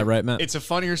funnier. Is that right, Matt? It's a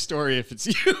funnier story if it's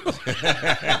you.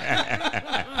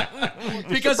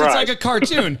 Because it's like a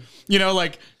cartoon.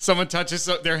 Like someone touches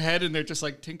their head and they're just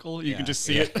like tinkle. You can just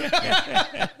see it.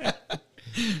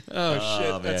 Oh, shit.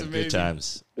 Oh, man, That's amazing. good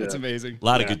times. That's amazing. A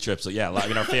lot of good trips. So yeah, I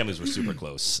mean, our families were super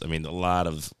close. I mean, a lot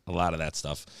of that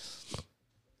stuff.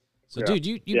 So, Yeah. dude,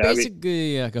 you Yeah, I mean-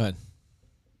 basically go ahead.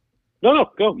 No,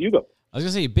 go. You go. I was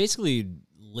gonna say you basically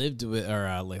lived with,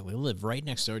 or live right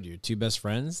next door to your two best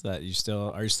friends. That you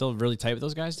still really tight with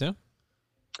those guys too?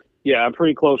 Yeah, I'm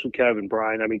pretty close with Kevin,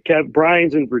 Brian. I mean,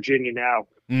 Brian's in Virginia now.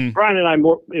 Mm. Brian and I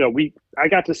I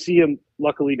got to see him.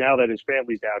 Luckily, now that his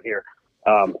family's down here,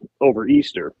 over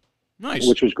Easter, Nice.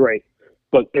 which was great.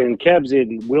 And Kev's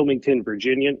in Wilmington,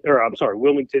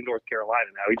 Wilmington, North Carolina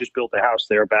now. He just built a house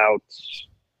there about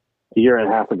a year and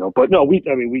a half ago. But no, we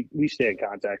stay in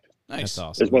contact Nice. That's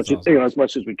awesome. as much That's awesome. as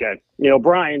much as we can.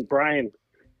 Brian,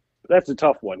 that's a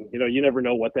tough one. You never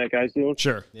know what that guy's doing.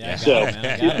 Sure. Yeah, I So- got it,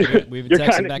 man. I got it. We've been You're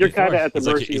texting kind back of and forth. at the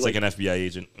mercy. He's like an FBI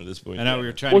agent at this point. I know we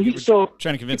were trying Well,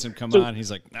 trying to convince him to come on. He's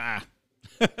like, nah.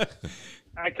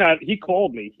 he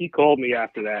called me. He called me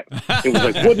after that. It was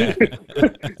like, what is,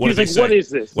 What he's did he like, say? what is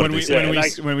this? What When did we they say? when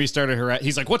we when we started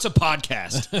he's like, what's a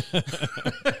podcast?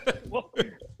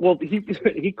 Well,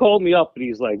 he called me up and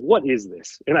he's like, "What is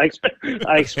this?" And I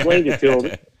explained it to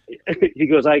him. He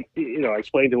goes, I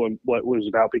explained to him what it was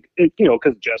about,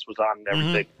 because Jess was on and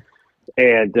everything.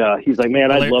 And he's like,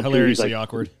 "Man, I'd love to." He's Hilariously like,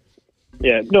 awkward.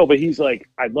 Yeah, no, but he's like,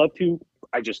 I'd love to,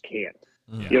 I just can't.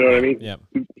 You know what I mean? Yeah.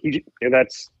 And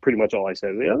that's pretty much all I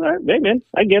said. Yeah, all right, hey, man,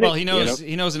 I get Well, it.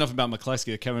 he knows enough about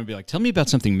McCluskey that Kevin would be like, tell me about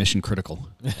something mission critical.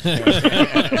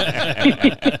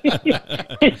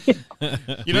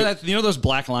 You know those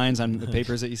black lines on the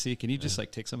papers that you see? Can you just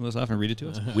like take some of those off and read it to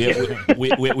us?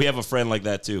 We have a friend like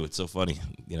that too. It's so funny,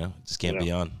 just can't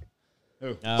be on.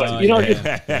 But, you know,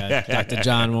 Dr.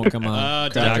 John won't come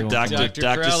on. Crowley won't come on.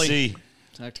 Dr. C.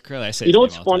 Dr. Crowley, I say You know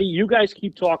his what's name all the funny? You guys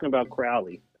keep talking about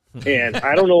Crowley, and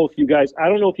I don't know if you guys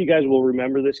will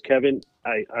remember this, Kevin.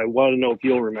 I want to know if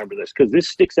you'll remember this because this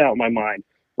sticks out in my mind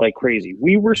like crazy.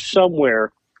 We were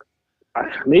somewhere,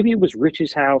 maybe it was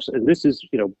Rich's house, and this is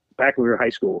back when we were in high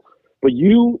school. But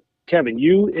you, Kevin,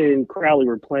 you and Crowley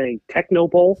were playing Techno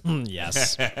Bowl,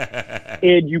 Yes.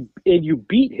 and you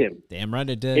beat him, Damn right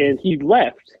it did. and he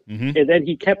left, Mhm. and then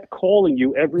he kept calling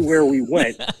you everywhere we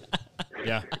went.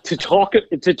 Yeah, to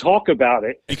talk about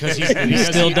it. because He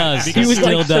still does. He was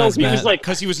Still like, does, he was Matt. like,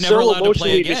 because he was never so allowed to play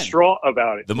emotionally again. distraught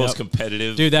about it. The most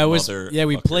competitive Dude, that was mother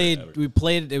we fucker played. ever. We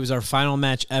played. It was our final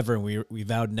match ever, and we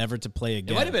vowed never to play It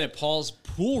again. might have been at Paul's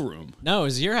pool room. No, it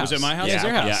was your house. Was it my house? Yeah, It was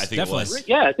your yeah, house. Yeah, I think Definitely. it was.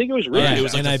 Yeah, I think it was really. Yeah, It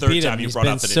was like and the I third beat time him. you He's brought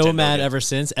been up the so Nintendo mad game. ever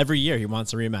since. Every year he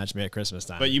wants a rematch me at Christmas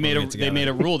time. But you when made we a get they made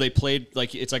a together. rule. They played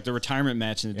like it's like the retirement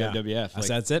match in the Yeah. WWF. Like,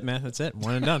 That's it, man. That's it.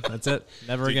 One and done. That's it.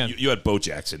 Never Dude, again. You had Bo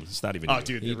Jackson. It's not even. oh, you.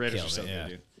 dude, the He Raiders killed are so it, good, yeah.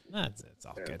 dude. That's it's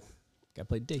all good. Got to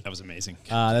play D. That was amazing.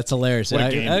 That's hilarious. What a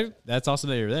game. That's awesome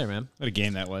that you're there, man. What a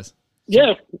game that was.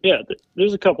 Yeah.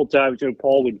 There's a couple times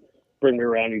Paul would bring me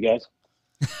around, you guys.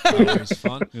 It was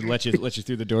fun. We'd let you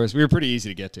through the doors. We were pretty easy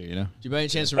to get to, Do you by any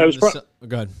chance I remember was this?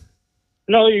 Go ahead.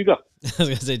 No, there you go. I was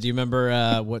gonna say, do you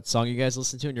remember what song you guys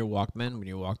listened to in your Walkman when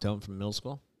you walked home from middle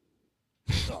school?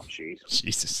 Oh, jeez.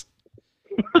 Jesus.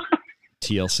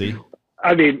 TLC.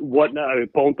 I mean, what now?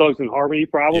 Bone Thugs and Harmony,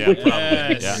 probably. Yeah, probably.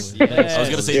 Yes. Yeah. Yes. I was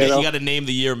gonna say You that know? you got to name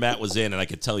the year Matt was in, and I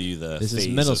could tell you the. This is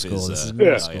phase middle of school. his, This is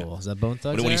middle yeah. school. Is that Bone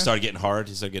Thugs? When he era? started getting hard,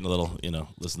 he started getting a little,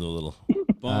 listen to a little.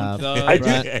 Bone Thugs. I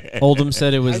do- Oldham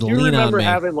said it I was do Lean on remember Me.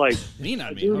 having like. Lean on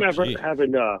I me. do remember Oh, gee.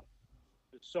 having the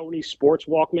Sony Sports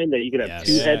Walkman that you could have Yes.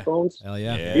 two Yeah. headphones. Hell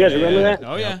yeah. Yeah. You guys remember that?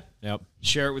 Oh yeah. Yep.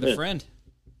 Share it with a friend.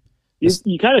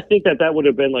 You kind of think that would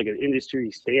have been like an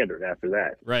industry standard after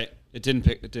that. Right. It didn't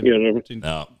pick. It didn't. You know, didn't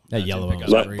No, That it yellow didn't one pick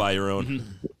was up. great. buy your own.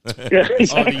 Yeah,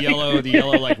 Oh, the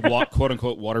yellow, like quote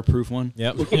unquote waterproof one.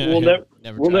 Yep. we'll tried.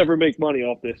 never make money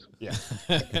off this.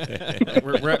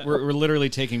 We're literally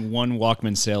taking one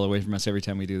Walkman sale away from us every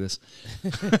time we do this.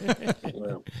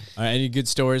 Well, All right, any good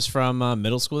stories from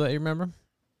middle school that you remember?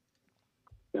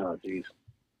 oh, geez.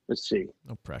 Let's see.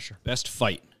 No pressure. Best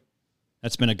fight.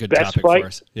 That's been a good Best topic fight? for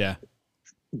us. Yeah.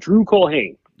 Drew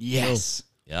Colhane. Yes.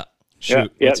 Yeah,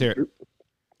 Shoot. Yeah, Let's hear it.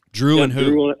 Drew and who?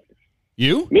 Drew,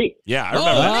 You? me. yeah, I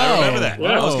remember that. I remember that.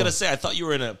 Wow. I was gonna say I thought you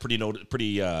were in a pretty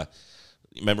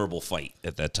memorable fight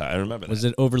at that time. I remember that. Was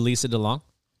it over Lisa DeLong?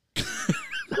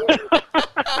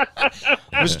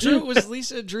 Was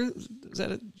Lisa Drew? Was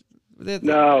that it?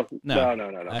 No.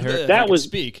 No. I heard That was-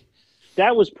 speak.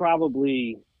 That was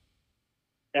probably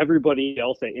everybody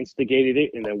else that instigated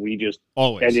it, and then we just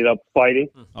Always. ended up fighting.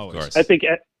 Always. Of course. I think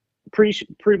pretty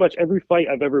much every fight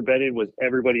I've ever been in was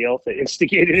everybody else that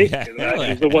instigated it, and I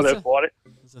was the one that fought it.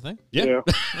 That's the thing. Yeah. You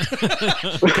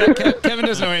know? Kevin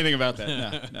doesn't know anything about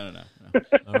that. No.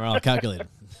 We're all calculated.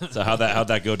 So how'd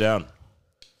that go down?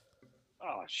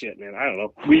 Oh shit, man! I don't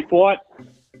know. We fought.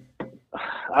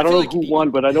 I don't feel know like who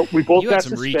won, but I know we both you had got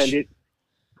some reach. suspended.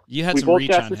 You had We some both reach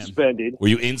got on him. suspended. Were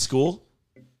you in school?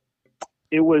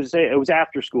 It was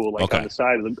after school, like Okay. on the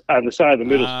side of the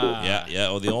middle school. Yeah, yeah.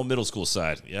 Oh, the old middle school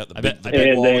side. Yeah, the I big, bet- the I big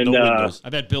bet- wall And with no then, windows. I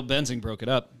bet Bill Benzing broke it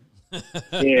up.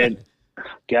 And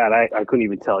God, I couldn't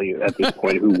even tell you at this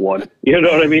point who won. You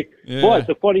know what I mean? Yeah. But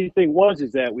the funny thing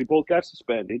is that we both got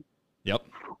suspended. Yep.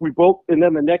 And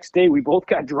then the next day we both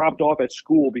got dropped off at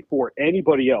school before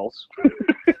anybody else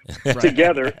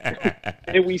together.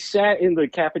 And we sat in the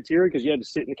cafeteria because you had to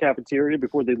sit in the cafeteria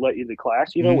before they let you into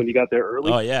class, you know, when you got there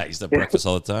early. Oh yeah, he used to have breakfast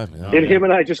all the time. Yeah. And him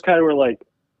and I just kind of were like,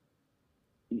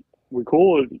 we're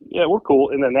cool. Yeah, we're cool.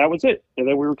 And then that was it. And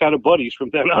then we were kind of buddies from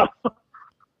then on.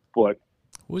 But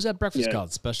What was that breakfast Yeah.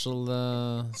 called?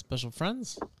 Special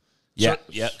friends? Yeah,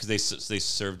 yeah, because they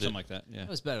served it. Something like that. Yeah. That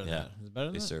was better than Yeah. that. Was it better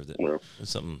than They that? served it. Yeah. It was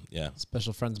something. Yeah,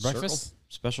 Special friends breakfast?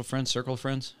 Special friends, circle of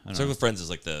friends. I don't Circle know. of Friends is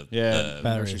like the Yeah, the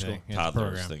Battery nursery thing. school. Yeah, it's a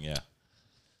toddlers program. thing. Yeah.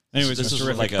 Anyways, this it was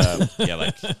was terrific. like a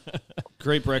like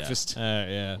Great breakfast.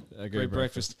 Yeah. A Great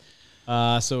breakfast.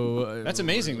 So That's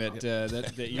amazing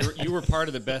that you were part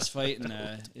of the best fight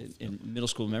in middle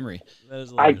school memory. that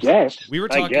is I hilarious. guess. We were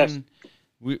I guess. talking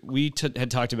We had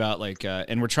talked about like,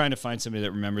 and we're trying to find somebody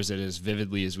that remembers it as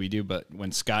vividly as we do. But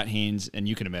when Scott Haynes, and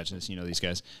you can imagine this, you know these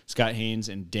guys, Scott Haynes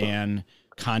and Dan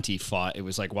Conti fought. It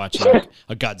was like watching like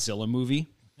a Godzilla movie.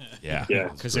 Yeah,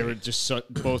 Because they were just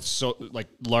both so like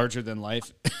larger than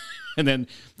life. And then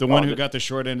the one who got the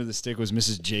short end of the stick was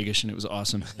Mrs. Jagish, and it was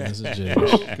awesome. Mrs.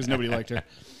 Jagish. Because nobody liked her.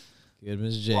 Good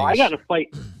Mrs. Jagish. Well, I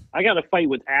got a fight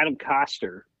with Adam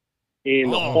Coster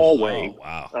in the hallway. Oh,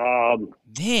 wow.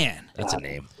 Man. That's a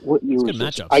name. What year Good was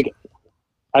this? matchups.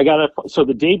 I got so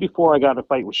the day before I got a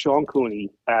fight with Sean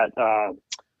Cooney at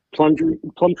Plum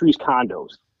Tree's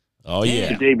condos. Oh, yeah.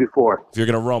 The day before. If you're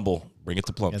going to rumble, bring it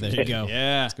to Plum. Yeah, there you go.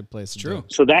 Yeah. That's a good place. True.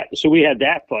 So we had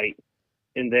that fight,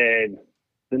 and then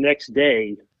the next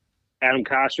day, Adam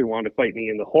Coster wanted to fight me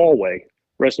in the hallway.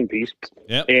 Rest in peace.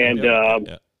 Yep.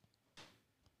 And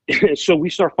so we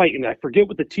start fighting. I forget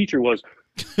what the teacher was,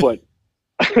 but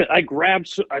I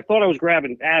thought I was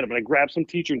grabbing Adam, and I grabbed some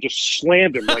teacher and just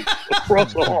slammed him like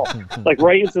across the hall, like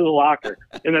right into the locker.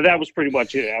 And then that was pretty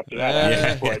much it after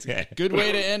that. Yeah. Good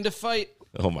way to end a fight.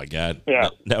 Oh, my God. Yeah.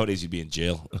 Nowadays, you'd be in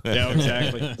jail. Yeah,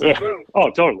 exactly. Oh,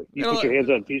 totally. You Got a put your lot- hands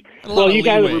on teacher. A lot Well, of you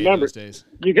got to leeway in remember. those days.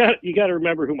 You got to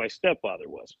remember who my stepfather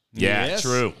was. Yeah, Yes.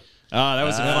 true. Oh, that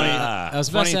was a funny. I was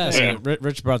about to Funny ask thing. you,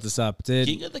 Rich brought this up.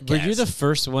 King of the Were you Cats. the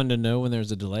first one to know when there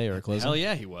was a delay or a closing? Hell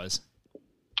yeah, he was.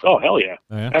 Oh, hell yeah.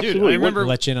 Oh, yeah? Dude, Absolutely. I remember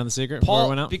Let you in on the secret before it Paul,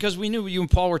 went out? because we knew you and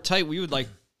Paul were tight, we would like,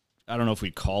 I don't know if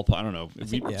we'd call Paul, I don't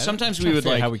know. Sometimes we would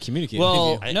like. how we communicate.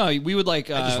 Well, no, we would like.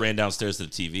 I just ran downstairs to the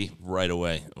TV right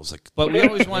away. I was like, But we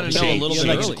always wanted to know a little You're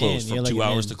bit like to an early. close, in, from you're like 2 an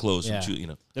hours in. to close. Yeah. From 2, you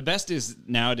know. The best is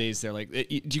nowadays they're like, do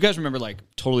you guys remember like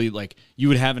totally like you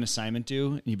would have an assignment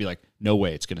due and you'd be like, no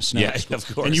way, it's gonna snow. Yeah,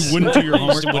 of course. And you wouldn't do your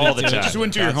homework All the time. Just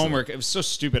wouldn't do your Constantly. homework. It was so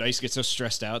stupid. I used to get so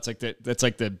stressed out. It's like that's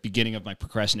like the beginning of my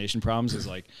procrastination problems. Is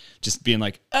like just being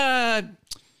like, I'm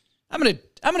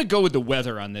gonna go with the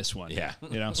weather on this one. Yeah.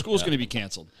 you know, school's gonna be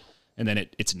canceled, and then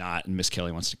it's not, and Miss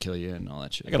Kelly wants to kill you and all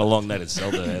that shit. I got a long night at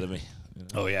Zelda ahead of me.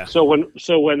 Oh yeah. So when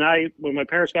my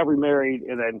parents got remarried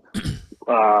and then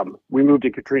we moved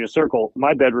to Katrina Circle,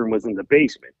 my bedroom was in the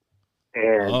basement.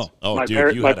 And Oh, my dude,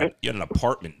 parents- you my had an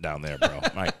apartment down there, bro.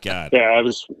 My God. yeah,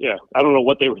 I don't know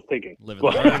what they were thinking. Living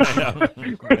But- large.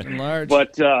 Living large.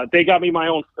 But they got me my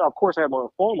own. Of course, I had my own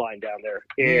phone line down there.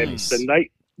 And Nice.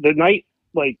 the night,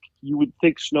 like you would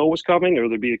think snow was coming, or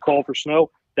there'd be a call for snow.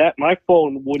 That my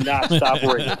phone would not stop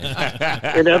ringing,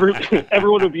 and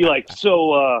everyone would be like,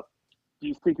 "So, do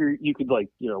you think you could like,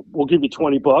 we'll give you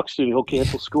 $20 and he'll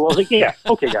cancel school?" I was like, "Yeah,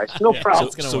 okay, guys, no problem."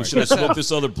 gonna So work. should I smoke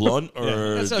this other blunt,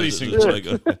 or That's how these things work?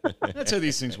 That's how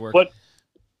these things work.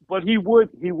 But he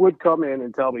would come in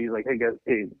and tell me, he's like, "Hey guys,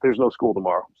 there's no school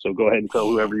tomorrow, so go ahead and tell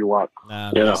whoever you want."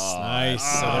 Nice. Yeah.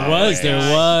 Nice. So Oh,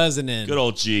 there was an end. Good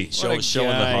old G, showing the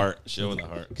guy. heart, showing the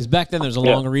heart. Because back then there was a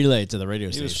long relay to the radio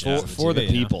It was station. for the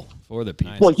people. For the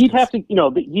people. Nice. Well, he'd have to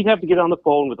get on the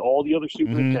phone with all the other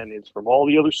superintendents from all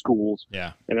the other schools,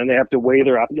 Yeah. and then they have to weigh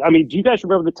their. I mean, do you guys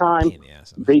remember the time Pain in the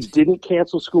ass. they didn't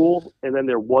cancel school, and then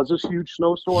there was this huge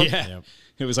snowstorm? Yeah. Yep.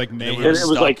 It was like And May. we were it was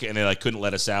stuck, like- and they like couldn't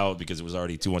let us out because it was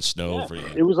already too much snow for you.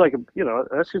 It was like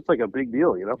that's just like a big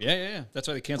deal, Yeah. That's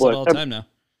why they cancel it But, all the time now.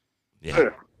 Yeah,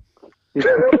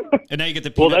 And now you get the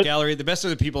Well, peanut that's- gallery. The best are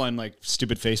the people on like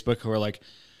stupid Facebook who are like,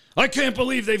 I can't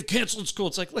believe they've canceled school.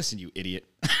 It's like, listen, you idiot.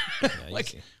 Like,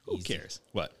 easy. who cares?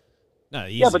 What? No,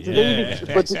 easy. Yeah, but do they even,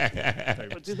 but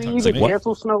do they even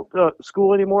cancel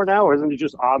school anymore now, or isn't it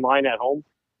just online at home?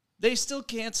 They still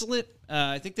cancel it.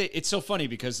 I think it's so funny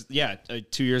because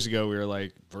 2 years ago we were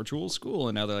like virtual school,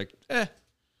 and now they're like,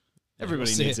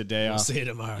 everybody needs a day We'll off. see you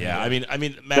tomorrow. yeah. I mean,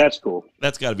 Matt, That's cool.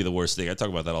 that's got to be the worst thing. I talk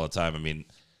about that all the time. I mean,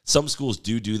 some schools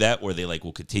do that where they like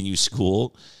will continue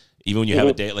school even when you have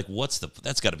a day. Like,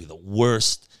 that's got to be the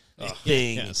worst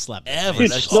thing yeah, slap in the ever. face.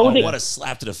 That's, Snow day- what a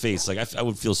slap to the face. Like, I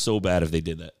would feel so bad if they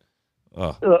did that.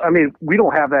 Oh, I mean, we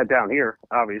don't have that down here,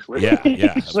 obviously.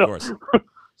 yeah, of So- course.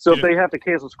 So if they have to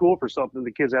cancel school for something,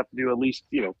 the kids have to do at least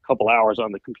a couple hours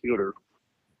on the computer,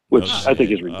 which I think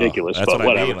is ridiculous. That's but what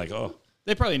whatever. I mean. Like,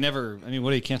 They probably never. I mean,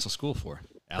 what do you cancel school for?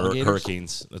 Alligators.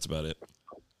 hurricanes. That's about it.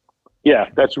 Yeah,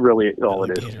 that's really all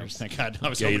it is. Alligators. Thank God. I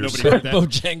was Gators. hoping nobody heard that.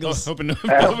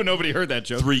 Bojangles. hoping nobody heard that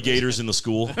joke. 3 gators in the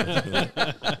school.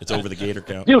 It's over the gator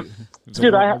count. Dude, It was a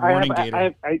dude, warning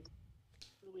gator.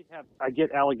 I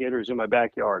get alligators in my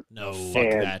backyard. No, fuck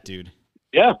And- that, dude.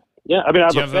 Yeah. I mean, I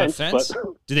have, Do you have a fence? but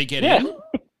Do they get Yeah. in?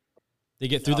 They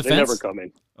get through the they fence? never come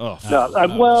in. Oh,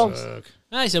 No, well, fuck.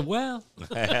 I said, well.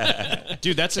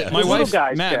 Dude, that's it. The My little wife,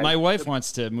 guys Matt. can. My wife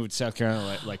wants to move to South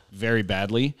Carolina like very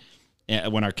badly.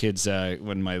 When our kids,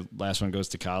 when my last one goes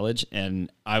to college,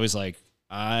 and I was like,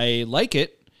 I like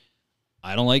it.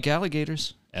 I don't like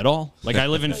alligators. at all. Like I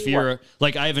live in fear.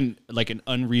 Like I have an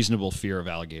unreasonable fear of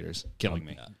alligators killing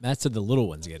me. Matt said the little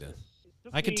ones get in.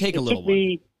 I could take a It little took one.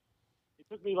 me- It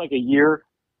took me like a year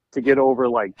to get over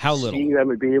like How little? seeing them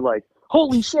and being like,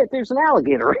 "Holy shit, there's an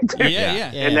alligator right there."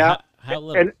 Yeah. And now, how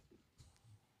little? and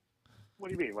what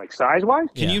do you mean, like size wise?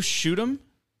 Can Yeah. you shoot them?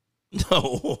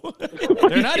 No,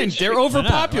 They're not in. They're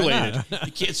overpopulated.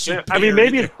 you can't shoot. I mean, bear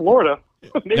maybe in either. Florida.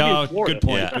 Maybe No, in Florida. good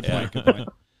point. Yeah, Good yeah. point. Good point.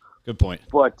 Good point.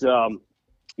 But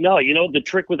no, the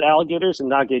trick with alligators and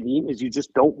not getting eaten is you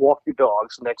just don't walk your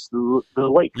dogs next to the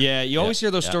lake. Yeah, you always hear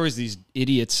those yeah. stories. These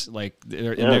idiots, like,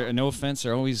 Yeah. no offense,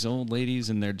 they're always old ladies,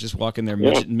 and they're just walking their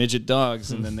Yeah. midget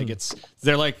dogs, and then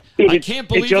they're like, Dude, I it- can't it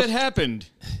believe just- it happened.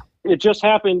 It just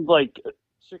happened like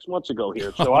 6 months ago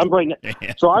here. So I'm right now.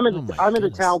 So I'm in Oh my I'm in a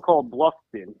goodness. town called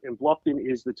Bluffton, and Bluffton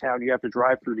is the town you have to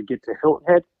drive through to get to Hilton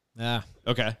Head. Yeah.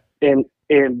 Okay, And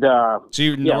so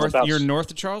you're Yeah, north. about- You're north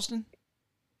of Charleston.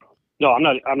 no, I'm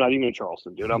not even in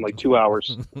Charleston, dude. I'm like 2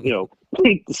 hours,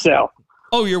 south.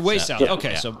 Oh, you're way south. Yeah.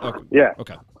 Okay, Yeah. so okay. Yeah.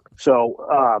 Okay. So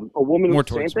a woman, More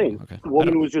same towards thing. okay. A woman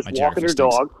I don't- was just my walking her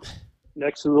geography dog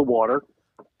next to the water.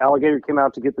 Alligator came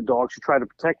out to get the dog. She tried to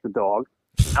protect the dog.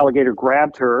 Alligator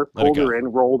grabbed her, Let it pulled go. her in,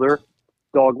 rolled her.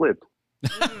 Dog lived.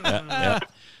 Yeah.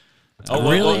 Oh,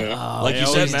 well, Really? well, like They you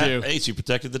said, always Matt. do. Hey, she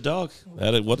protected the dog.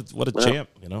 What a champ.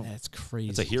 That's crazy.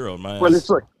 It's a hero in my But eyes. it's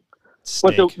like,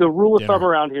 but Steak. the rule of dinner. thumb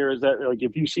around here is that like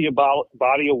if you see a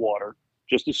body of water,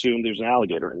 just assume there's an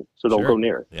alligator in it, so don't Sure. go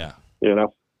near it. Yeah.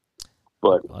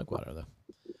 But I like water though.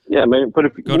 yeah, man. But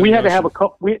if Go to we the had to have a ocean.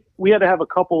 couple, we had to have a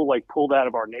couple like pulled out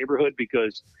of our neighborhood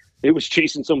because it was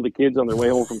chasing some of the kids on their way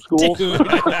home from school. Dude,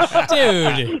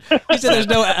 he said there's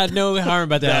no harm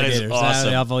about the That is alligators. awesome.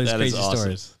 They have all these That is crazy awesome.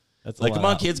 stories. That's a Like, lot come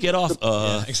on, out. kids, get off.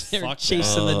 They're fuck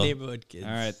chasing the that. neighborhood kids.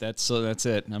 All right, that's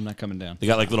it. I'm not coming down. They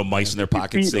got like little mice in their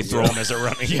pockets. They throw them as they're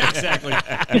running. Yeah, exactly.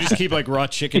 You just keep like raw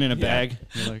chicken in a bag.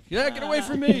 You're like, yeah, get away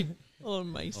from me. Oh,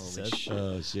 mice.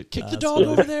 Oh shit! Kick the That's dog good.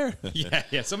 over there.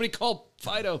 Yeah. Somebody call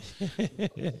Fido.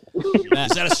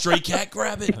 Is that a stray cat?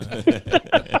 Grab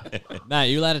it. Matt,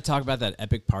 you allowed to talk about that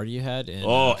epic party you had in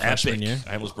Oh, freshman epic! year?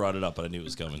 I almost brought it up, but I knew it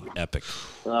was coming. Epic.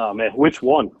 Oh man, which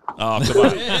one? Oh, come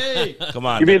on, Hey, come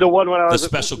on. You mean the one when I The was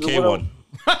special the K one. one.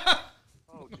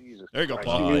 Oh Jesus! there you go, Christ.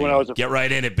 Paul. You mean when I was a Get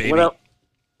right in it, baby. when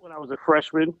I was a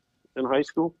freshman in high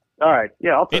school? All right,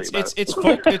 yeah, I'll tell you about it.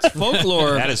 It's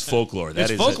folklore. That is folklore. That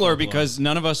It's is folklore because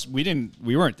none of us we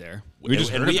weren't there. We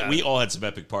just and heard about we it. all had some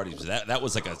epic parties. That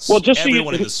was like a Well, just so you,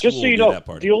 everyone in the school just so you did know, that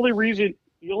party. the only reason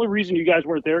you guys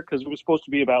weren't there because it was supposed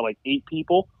to be about like 8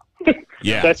 people.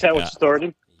 Yeah, That's how yeah. it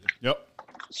started. Yep.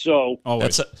 So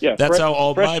Always. That's Yeah, that's fresh- how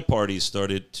all fresh- my parties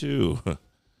started too.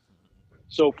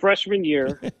 So freshman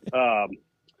year,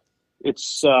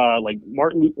 it's like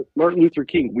Martin Luther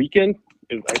King weekend,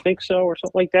 I think so, or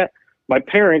something like that. My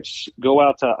parents go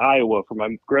out to Iowa for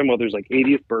my grandmother's like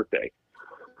 80th birthday,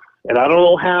 and I don't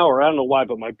know how or I don't know why,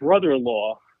 but my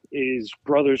brother-in-law is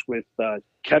brothers with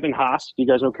Kevin Haas. Do you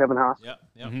guys know Kevin Haas? Yep.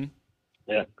 Mhm.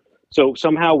 So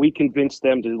somehow we convinced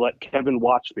them to let Kevin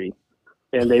watch me,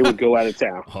 and they would go out of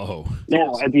town. Oh.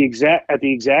 Now at the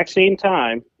exact same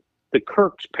time, the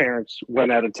Kirk's parents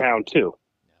went out of town too.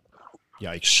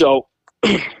 Yikes. So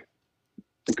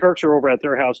the Kirks are over at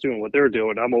their house doing what they're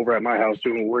doing. I'm over at my house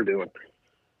doing what we're doing.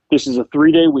 This is a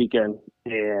 3-day weekend,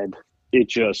 and it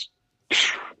just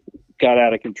got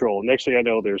out of control. Next thing I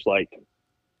know, there's like,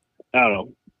 I don't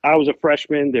know. I was a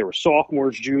freshman. There were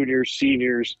sophomores, juniors,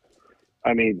 seniors.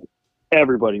 I mean,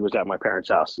 everybody was at my parents'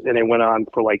 house, and it went on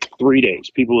for like 3 days.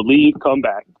 People would leave, come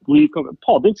back, leave, come back.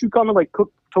 Paul, didn't you come and like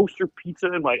cook toaster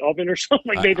pizza in my oven or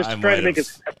something? Like they just tried to make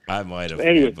it. I might have.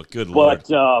 Anyway, but good lord.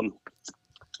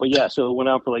 But yeah, so it went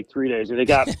on for like 3 days, and it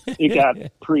got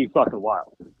pretty fucking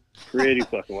wild, pretty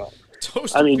fucking wild.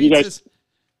 Toasted I mean, you guys-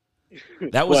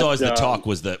 pizzas. That was but, always the talk.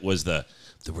 Was the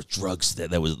there were drugs that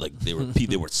was like they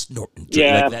were snorting.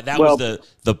 Yeah, like that well- was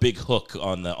the big hook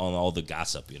on all the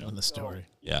gossip. On the story.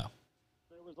 Yeah.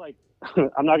 There was like,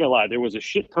 I'm not gonna lie, there was a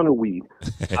shit ton of weed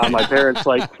on my parents'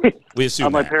 like We assume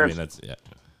On my that. parents- I mean, that's yeah.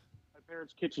 my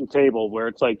parents' kitchen table, where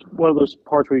it's like one of those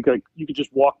parts where you could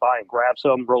just walk by and grab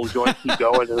some, roll a joint, keep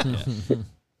going. And,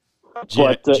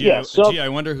 But, yeah, so- gee, I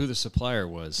wonder who the supplier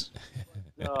was.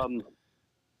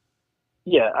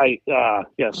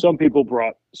 some people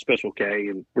brought Special K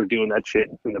and were doing that shit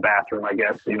in the bathroom, I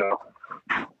guess,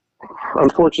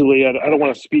 Unfortunately, I don't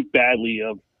want to speak badly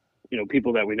of,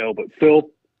 people that we know, but Phil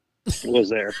was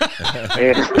there.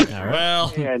 And,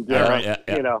 Well, and All right,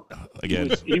 yeah.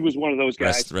 Again, he was one of those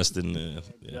guys. rest in.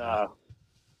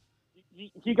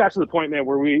 He got to the point, man,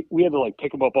 where we had to like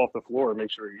pick him up off the floor and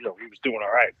make sure, he was doing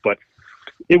all right. But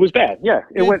It was bad. Yeah,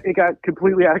 it got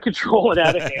completely out of control and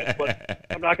out of hand. But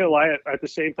I'm not gonna lie. At the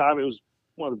same time, it was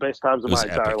one of the best times of my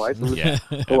entire life. It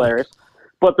was hilarious.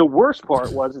 But the worst part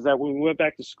is that when we went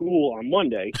back to school on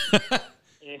Monday,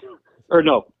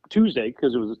 Tuesday,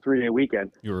 because it was a 3-day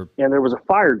weekend, and there was a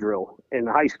fire drill in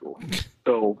high school.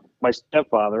 So my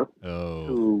stepfather,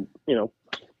 who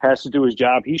has to do his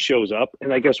job, he shows up,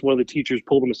 and I guess one of the teachers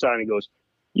pulled him aside and goes,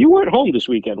 "You weren't home this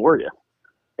weekend, were you?"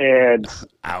 And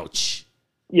ouch.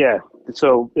 Yeah,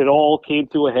 so it all came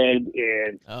to a head,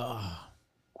 and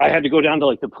I had to go down to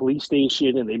like the police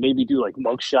station, and they made me do like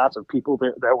mug shots of people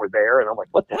that were there, and I'm like,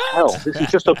 "What the hell? This is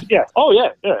just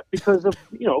because of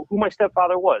who my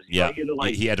stepfather was." He had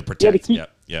to protect. He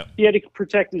had to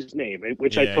protect his name,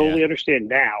 which I totally understand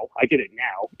now. I get it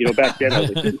now. Back then I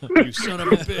was like, "You son of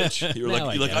a bitch!" You're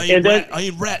like, I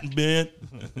ain't ratting, man.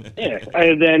 Yeah,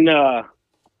 and then I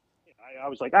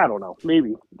was like, I don't know,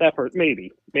 maybe that person,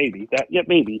 maybe that,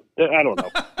 maybe I don't know.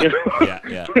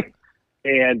 Yeah.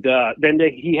 And then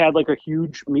he had like a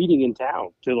huge meeting in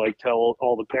town to like tell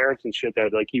all the parents and shit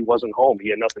that like he wasn't home. He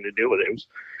had nothing to do with it.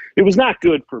 It was not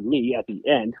good for me at the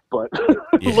end, but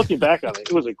looking back on it,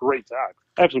 it was a great time.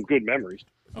 I have some good memories.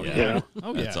 Oh yeah,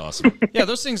 that's awesome. Yeah,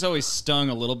 those things always stung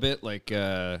a little bit. Like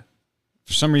for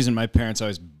some reason, my parents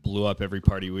always blew up every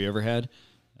party we ever had.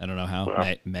 I don't know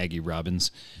how. Maggie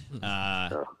Robbins.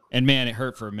 And man, it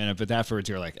hurt for a minute, but afterwards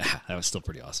you're like, that was still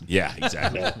pretty awesome. Yeah,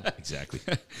 exactly. Exactly.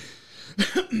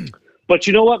 But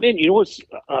you know what, man? You know what's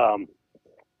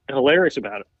hilarious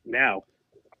about it now?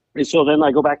 And so then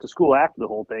I go back to school after the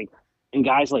whole thing, and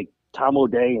guys like Tom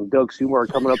O'Day and Doug Seymour are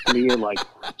coming up to me and like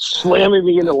slamming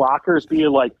me in the lockers,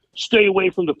 being like, "Stay away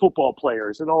from the football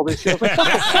players," and all this shit. I was like, "What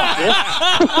the fuck, man?"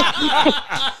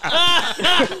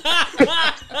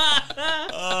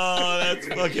 Oh, that's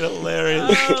fucking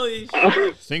hilarious. Holy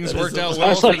shit. Things worked out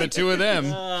well for the two of them.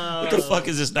 What the fuck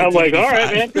is this? I'm like, all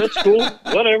right, man, that's cool.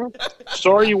 Whatever.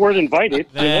 Sorry you weren't invited.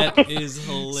 That is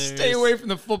hilarious. Stay away from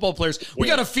the football players. We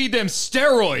got to feed them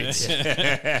steroids.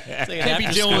 It's like can't be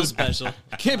dealing with special.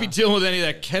 Can't be dealing with any of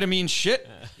that ketamine shit.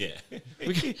 Yeah.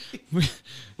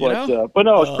 But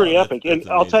no, it's pretty epic. And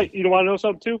I'll tell you, you want to know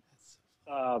something too?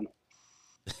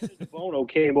 Bono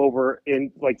came over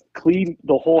and like cleaned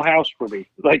the whole house for me,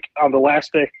 like on the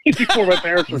last day before my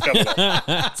parents were coming up.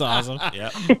 That's awesome.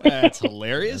 Yeah. That's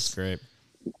hilarious. That's great.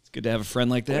 It's good to have a friend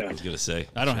like that. I was gonna say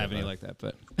I don't have any like that,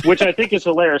 but which I think is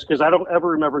hilarious because I don't ever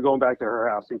remember going back to her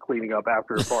house and cleaning up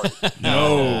after a party.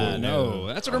 No.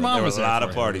 That's what her mom there was. A lot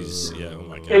of parties. Yeah. Oh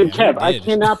my god. And Kev, I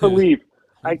cannot believe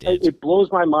it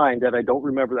blows my mind that I don't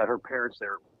remember that her parents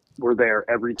were there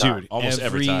every time. Dude, almost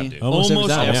every time, dude. Almost every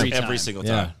time. Every single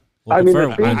time. We'll I mean,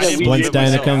 confirm. the thing that we Once did Dinah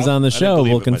myself, comes on the I didn't show,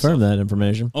 believe we'll it confirm myself. that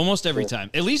information. Almost every time.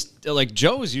 At least like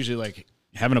Joe was usually like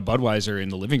having a Budweiser in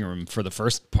the living room for the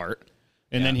first part.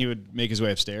 And then he would make his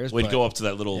way upstairs. We'd go up to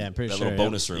that little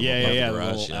bonus room. Yeah, above the the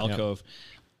garage. little alcove.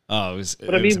 Oh, it was.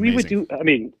 But I mean, we would do. I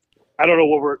mean, I don't know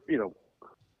what we're.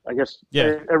 I guess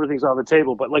everything's on the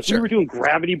table, but like we were doing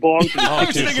gravity bongs.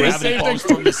 Oh, dude, gravity bongs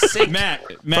from the sink. Matt.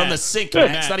 From the sink,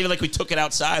 man. It's not even like we took it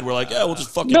outside. We're like, we'll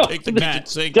just fucking take the kitchen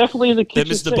sink. Definitely in the kitchen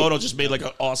Then Mr. sink. Bono just made like an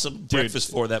awesome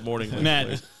breakfast for that morning.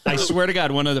 Matt, I swear to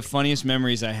God, one of the funniest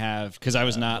memories I have, because I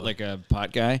was not like a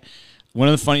pot guy, one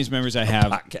of the funniest memories I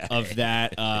have of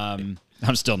that, I'm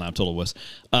still not, I'm total wuss.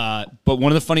 But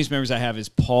one of the funniest memories I have is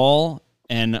Paul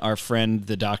and our friend,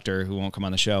 the doctor, who won't come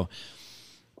on the show,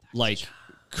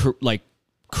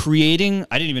 creating,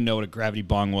 I didn't even know what a gravity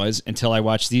bong was until I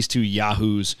watched these two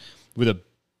yahoos with a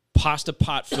pasta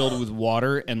pot filled with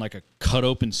water and like a cut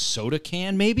open soda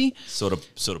can, maybe? Soda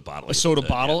bottle. A soda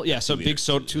bottle. Yeah, so 2 big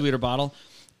soda, 2-liter bottle.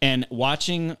 And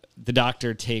watching the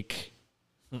doctor take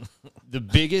the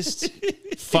biggest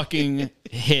fucking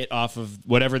hit off of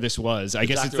whatever this was. I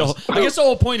guess the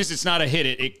whole point is it's not a hit.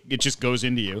 It just goes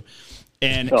into you.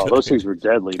 And those things were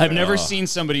deadly. I've never seen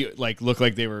somebody like look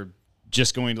like they were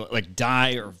just going to like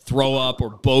die or throw up or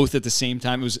both at the same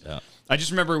time. It was. I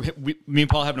just remember me and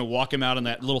Paul having to walk him out on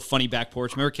that little funny back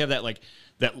porch. Remember, Kev,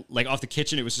 that off the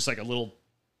kitchen. It was just like a little.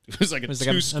 It was like a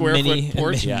 2 square foot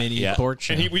porch. Mini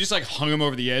porch. And we just like hung him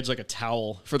over the edge like a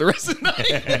towel for the rest of the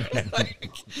night.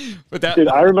 But that, dude,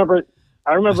 I remember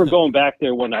going back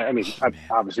there one night. I mean,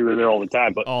 obviously we were there all the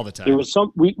time, but all the time. There was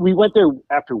we went there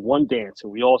after one dance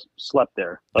and we all slept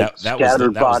there. Like that was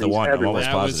the one. Everywhere.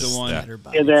 That was the one.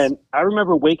 And then I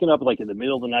remember waking up like in the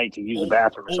middle of the night to use the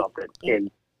bathroom or something,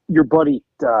 and your buddy.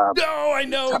 No, I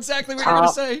know exactly what you're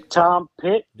gonna say. Tom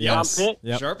Pitt. Yes. Tom Pitt.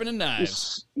 Yep. Sharpening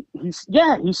knives. He's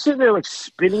sitting there like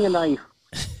spinning a knife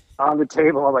on the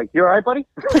table. I'm like, "You all right, buddy?"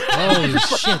 Holy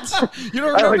shit! You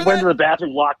don't I remember like went to that? the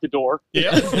bathroom, locked the door.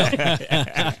 Yeah.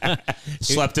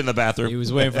 Slept in the bathroom. He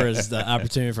was waiting for his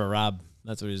opportunity for Rob.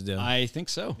 That's what he was doing. I think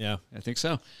so. Yeah. I think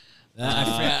so. I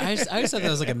forgot. I just thought that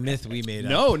was like a myth we made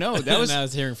up. No, that was. And I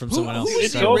was hearing from someone else. who was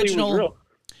It the totally original? was real.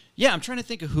 Yeah, I'm trying to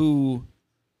think of who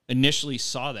initially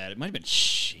saw that. It might have been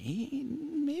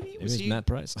Shane. Maybe It was he? Matt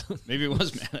Price. Maybe it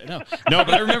was Matt. No,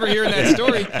 but I remember hearing that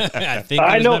story. I think.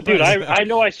 I it was know, Matt dude. Price. I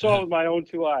know. I saw it with my own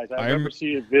 2 eyes. I remember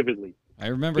seeing it vividly. I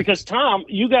remember Because Tom,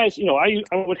 you guys, I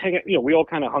would hang out. We all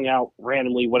kind of hung out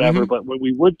randomly, whatever. Mhm. But when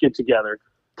we would get together,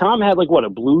 Tom had like a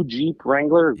blue Jeep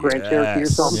Wrangler, or Grand Cherokee or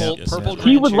something. purple.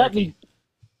 He would Grand let Cherokee. me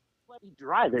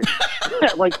drive it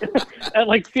at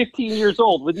like 15 years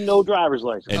old with no driver's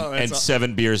license. and, Oh, that's and all-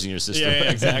 7 beers in your system. Yeah,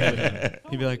 exactly.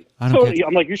 He'd be like, I So don't care.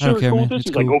 I'm like, "You sure it's care, cool man. with this?" It's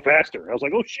He's like, cool. "Go faster." I was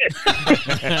like, "Oh shit."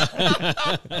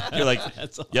 You're like,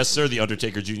 yes, sir, the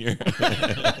Undertaker Jr.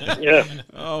 Yeah.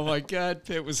 Oh my God,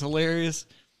 Pitt was hilarious,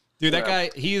 dude. That guy,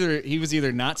 he was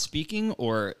either not speaking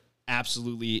or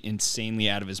absolutely insanely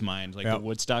out of his mind, like the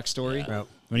Woodstock story Yep.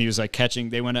 when he was like catching.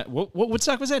 They went at what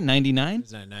Woodstock was that? 99.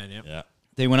 It's 99, yep. Yeah.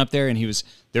 They went up there and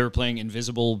they were playing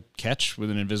invisible catch with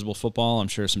an invisible football. I'm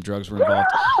sure some drugs were involved,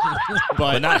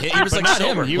 but not him. He was, but like, not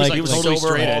sober. him. He was Like, like, he was totally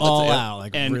sober straight edge. all Yeah. out,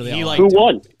 like And really he all like out. Who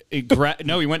won?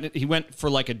 no, he went for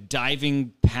like a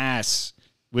diving pass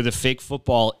with a fake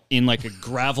football in like a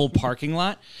gravel parking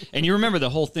lot. And you remember the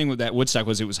whole thing with that Woodstock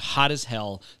was it was hot as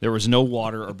hell. There was no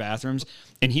water or bathrooms,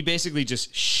 and he basically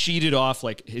just sheeted off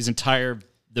like his entire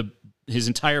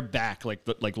back, like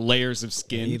layers of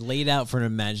skin. He laid out for an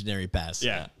imaginary pass.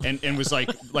 Yeah, and was like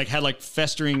had like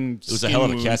festering. It was a hell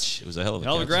of a catch. It was a hell of a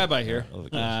Hell of a catch. grab, I hear. Hell of a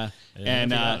catch.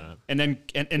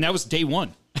 And that was day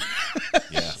one.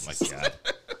 Yeah, my God.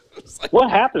 What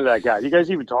happened to that guy? You guys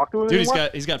even talk to him Dude, anymore?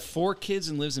 he's got 4 kids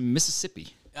and lives in Mississippi.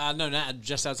 No, not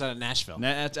just outside of Nashville.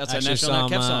 Outside Actually, Nashville, I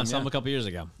kept saw some. him a couple years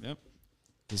ago. Yep.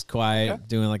 He's quiet,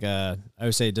 doing like I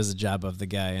would say he does a job of the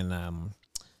guy in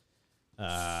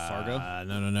Fargo?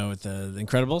 No, with the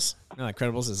Incredibles. No,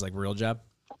 Incredibles is like real job.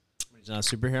 He's not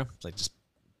a superhero. It's like just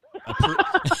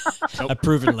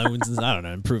approving loans and I don't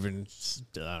know, improving.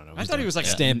 I don't know. I thought he was like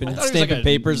stamping, I thought he was stamping like a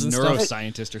papers and stuff.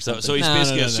 neuroscientist or So, something. so he's No,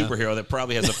 basically no, a no. superhero that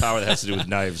probably has a power that has to do with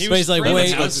knives. He But he's like Framing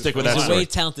way, houses stick with for that he's a story. way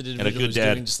talented a individual good who's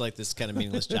dad. doing just like this kind of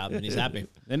meaningless job, and he's happy.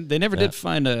 They never did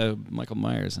find Michael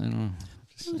Myers. I don't know.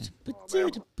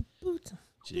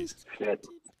 Jeez, Shit.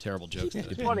 terrible jokes.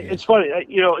 It's funny. It's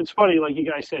funny. Like you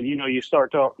guys said, you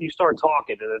start talking,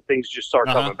 and then things just start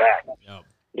coming back. Yep.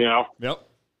 You know, Yep,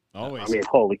 always. I mean,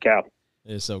 holy cow.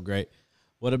 It is so great.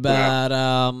 What about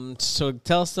so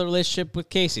tell us the relationship with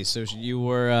Casey. So you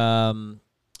were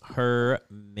her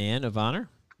man of honor,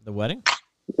 the wedding?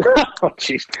 Oh,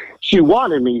 jeez. She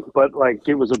wanted me, but like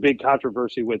it was a big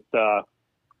controversy with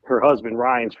her husband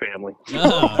Ryan's family.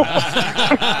 Oh.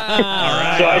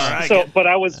 But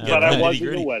I was in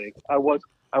nitty-gritty. the wedding. I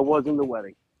was in the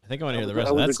wedding. I think I want to hear the I rest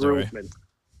of was that a story. groomsman.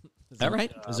 Is that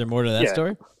right? Is there more to that yeah.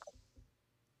 story?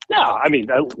 No, I mean,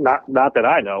 not that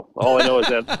I know. All I know is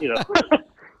that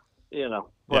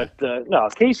But no,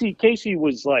 Casey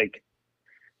was like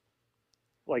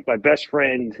my best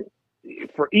friend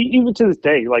for even to this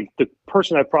day. Like the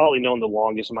person I've probably known the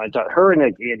longest in my time. Her and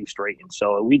Andy Strayton.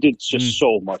 So we did just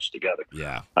so much together.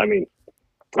 Yeah. I mean,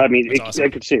 awesome. I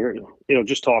could sit here,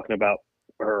 just talking about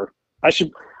her. I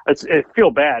feel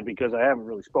bad because I haven't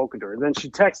really spoken to her. And then she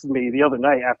texted me the other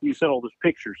night after you sent all those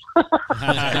pictures. And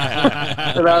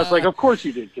I was like, of course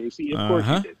you did, Casey. Of course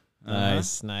you did.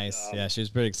 Nice. Yeah, she was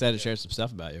pretty excited to share some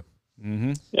stuff about you.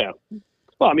 Mm-hmm. Yeah.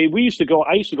 Well, I mean, I used to go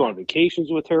on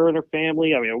vacations with her and her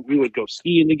family. I mean, we would go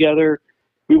skiing together.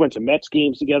 We went to Mets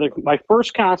games together. My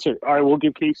first concert, all right, we'll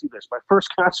give Casey this. My first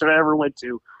concert I ever went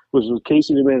to was with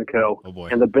Casey Domenico. Oh, boy.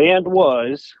 And the band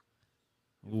was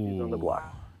Kids on the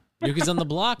Block. New Kids on the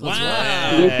Block. Let's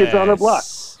Wow. rock. New Kids on the Block.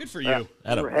 Good for you. Yeah.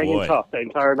 Atta We were hanging boy. tough the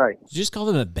entire night. Did you just call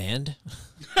them a band?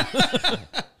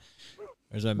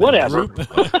 Or is that a Whatever. group?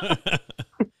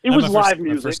 It was live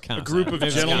music. A group of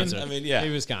gentlemen. I mean, yeah.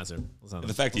 Maybe Wisconsin. And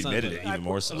the fact he admitted it even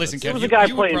more so. Listen, That's- Kev, was a guy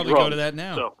you would playing probably go drums, to that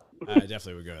now. So. I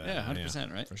definitely would go to that. Yeah,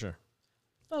 100%, right? For sure.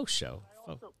 Oh, show.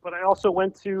 Oh. But I also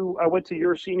went to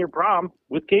your senior prom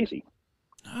with Casey.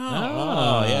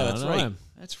 Oh, yeah, that's I know right. him.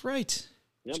 That's right.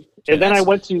 Yep. And then we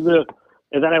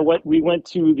went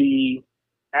to the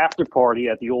after party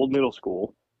at the old middle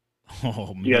school.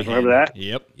 Oh, You guys remember that?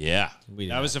 Yep. Yeah.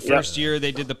 That was the first year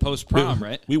they did the post prom,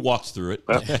 right? We walked through it.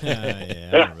 Yeah,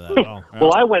 I remember that all.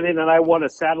 Well, I went in and I won a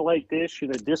satellite dish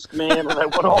and a Discman, and I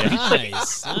won all these things.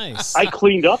 Nice, nice. I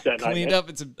cleaned up that night. Cleaned man. up.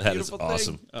 It's a That is beautiful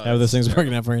awesome. thing. How are those things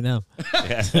working out for you now?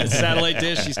 Satellite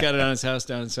dish. He's got it on his house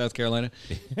down in South Carolina.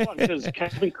 Because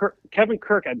Kevin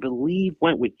Kirk, I believe,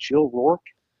 went with Jill Rourke.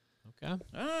 Okay.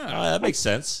 That makes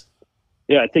sense.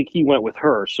 Yeah, I think he went with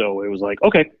her. So it was like,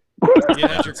 okay,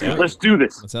 Yeah, let's do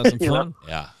this. Let's have some You know? fun.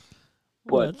 Yeah.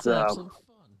 But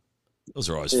Those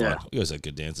are always Yeah. fun. You guys had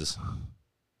good dances.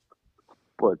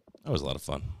 but That was a lot of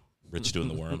fun. Rich doing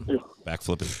the worm,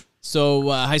 backflipping. So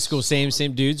high school, same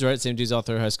dudes, right? Same dudes all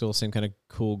through high school, same kind of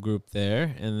cool group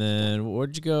there. And then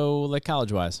where'd you go, like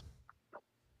college wise?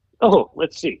 oh,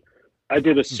 let's see. I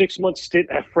did a 6-month stint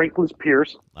at Franklin's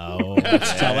Pierce. Oh,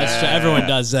 let's try. Everyone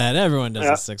does that. Everyone does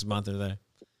Yeah. a 6-monther there.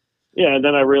 Yeah, and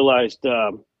then I realized,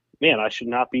 man, I should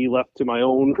not be left to my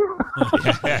own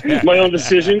my own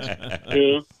decisions. You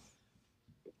know?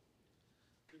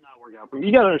 Did not work out for me.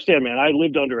 You got to understand, man. I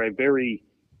lived under a very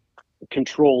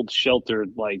controlled,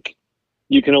 sheltered. Like,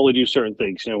 you can only do certain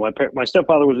things. You know, my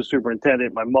stepfather was a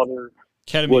superintendent. My mother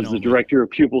Ketamine was the only. director of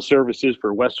pupil services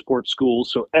for Westport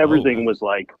Schools. So everything was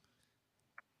like,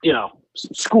 you know,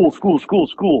 school.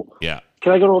 Yeah.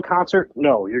 Can I go to a concert?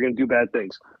 No, you're going to do bad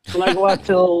things. Can I go out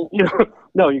till, you know,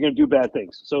 no, you're going to do bad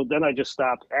things. So then I just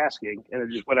stopped asking and I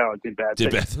just went out and did bad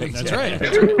Did things. bad things. That's Yeah.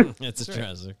 right. It's a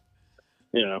tragic.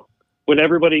 You know, when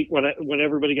everybody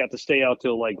got to stay out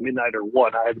till like midnight or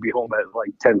 1, I had to be home at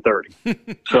like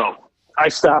 10:30. So I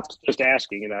stopped just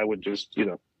asking and I would just, you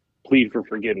know, plead for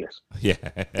forgiveness. Yeah.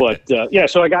 But yeah,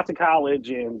 so I got to college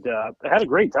and I had a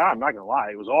great time. Not gonna lie,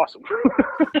 it was awesome.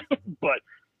 But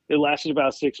it lasted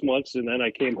about 6 months, and then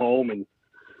I came home, and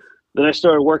then I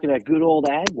started working at good old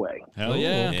Agway. Hell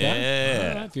yeah.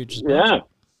 Yeah. All right, future Yeah, sponsor.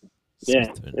 yeah.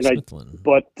 Smithman, And I, Smithland.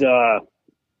 but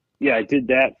yeah, I did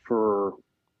that for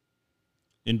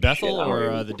In Bethel Shit,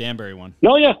 or the Danbury one?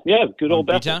 good old On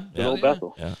Bethel, B-Town? good Yeah, old yeah.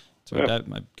 Bethel, Yeah. That's where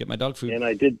I get my dog food.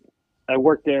 and I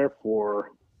worked there for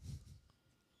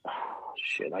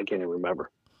shit, I can't even remember.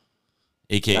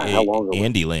 AKA how long ago?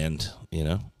 Andyland, you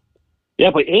know?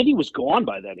 Yeah, but Andy was gone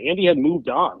by then. Andy had moved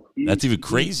on. That's even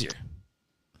crazier.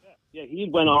 Yeah, he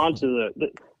went on to the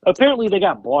apparently they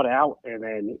got bought out, and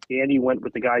then Andy went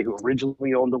with the guy who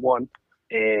originally owned the one,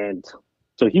 and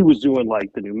so he was doing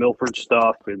like the New Milford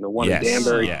stuff and the one Yes. in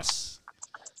Danbury. Yes.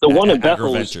 The one in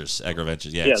Bethel was,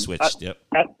 Agroventures. Yeah, Yeah, it switched. Yep.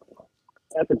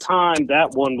 at the time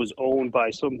that one was owned by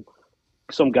some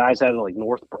guys out of like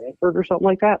North Branford or something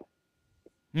like that.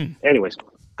 Anyways,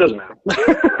 doesn't matter.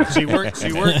 So you worked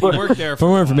there For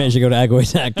more information, go to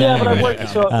agway.com. Yeah, but I worked,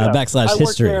 so, /history. I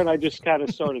worked there, and I just kind of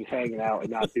started hanging out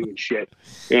and not doing shit.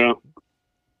 You know,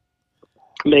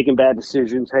 making bad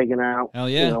decisions, hanging out. Hell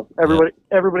yeah. You know,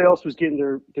 everybody else was getting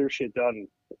their shit done,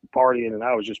 partying, and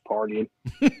I was just partying.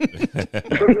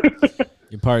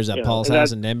 Your party's at Yeah, Paul's and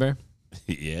house in Danbury?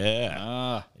 Yeah.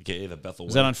 Ah, AKA the Bethel.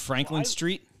 was that on Franklin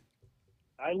Street?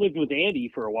 I lived with Andy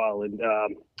for a while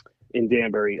in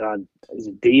Danbury on is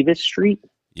it Davis Street?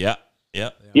 Yeah.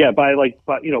 Yeah. Yeah, by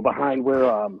behind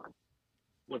where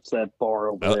what's that bar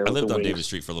over I there? with lived the on wings? Davis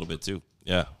Street for a little bit too.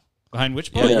 Yeah. Behind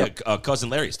which Yeah. bar? Yeah. Cousin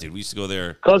Larry's, dude. We used to go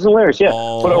there. Cousin Larry's, yeah.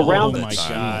 all But around the my time.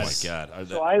 God.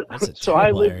 Oh my God. so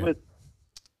I lived area. with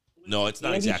No, it's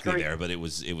not Andy exactly Street. there, but it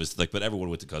was like. But everyone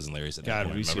went to Cousin Larry's. At that God,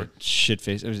 point, we used to remember? get shit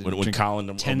faced. When Colin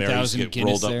and Mary used 10,000 to get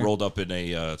Guinness there. rolled up in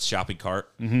a shopping cart.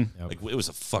 Mm-hmm. Like it was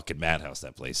a fucking madhouse.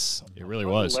 That place. It really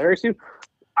was. Larry's, dude.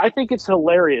 I think it's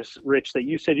hilarious, Rich, that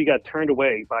you said you got turned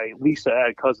away by Lisa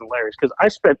at Cousin Larry's because I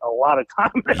spent a lot of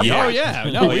time there. Yeah. Oh yeah,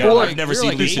 no, Oh, we yeah. were I've never we were seen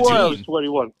like Lisa Before I 18. was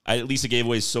 21. I Lisa gave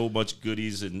away so much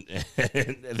goodies and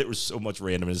there was so much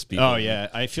randomness. People. Oh yeah,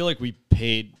 I feel like we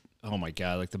paid. Oh my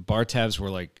God, like the bar tabs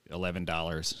were like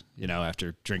 $11. You know,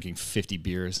 after drinking 50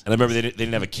 beers. And I remember they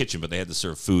didn't have a kitchen, but they had to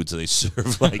serve food, so they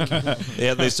served like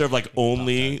they served like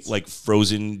only like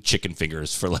frozen chicken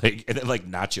fingers for like and then like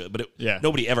nacho, but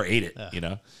nobody ever ate it. You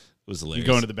know, it was hilarious.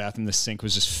 You go into the bathroom, the sink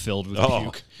was just filled with oh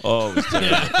puke. oh, it was terrible.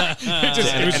 It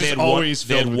was And just always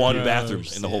they had filled with one gross. bathroom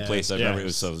in the whole place. I Yeah. remember it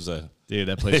was Dude,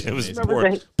 that place. it was amazing.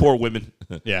 Remember poor women.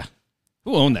 Yeah.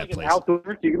 Who owned that Like an place?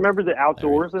 outdoor. Do you remember the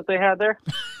outdoors that they had there?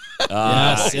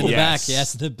 Yes, in the back. yes.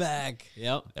 Yes, in the back.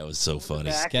 Yep. That was so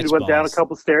funny. Back, Sketch you went down a balls.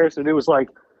 couple stairs, and it was like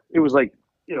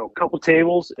a couple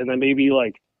tables, and then maybe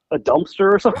like a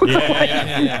dumpster or something.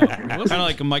 Kind of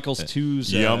like a Michael's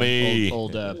 2's Yummy.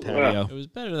 old patio. It was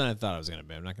better than I thought it was going to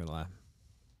be. I'm not going to lie.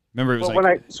 Remember, it was But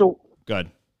like, when good.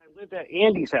 I lived at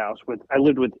Andy's house I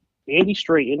lived with Andy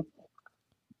Strayton,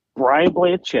 Brian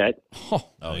Blanchett, Oh,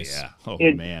 Oh yeah. Oh,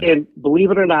 and, man. and believe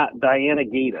it or not, Diana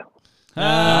Gata.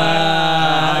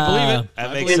 I believe it.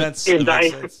 That makes In- sense. in That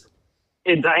makes Di- sense.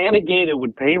 And Diana Gaeta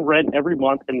would pay rent every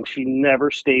month, and she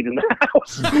never stayed in the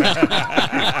house.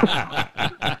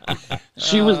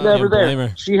 She was never Can't blame there.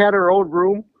 her. She had her own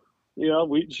room.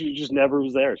 She just never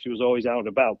was there. She was always out and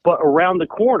about. But around the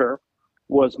corner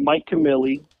was Mike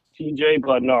Camilli, TJ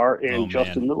Budnar, and Oh, man.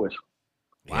 Justin Lewis.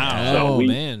 Wow. So Oh, we-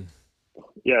 man.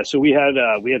 Yeah, so we had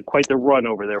quite the run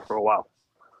over there for a while.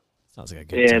 Sounds like a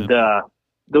good And time.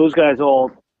 those guys all,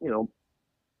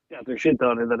 got their shit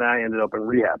done, and then I ended up in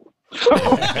rehab.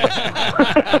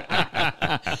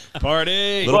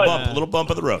 Party. Little bump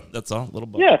of the road. That's all. Little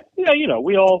bump. Yeah,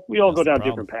 we all go the down problem.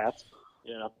 different paths.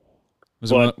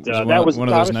 Was it one, But, was it that one, was one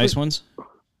of those honestly- nice ones?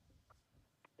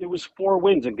 It was Four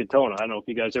Winds in Katona. I don't know if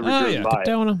you guys ever Oh, driven yeah. by it.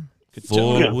 Dona.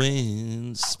 Four Yeah.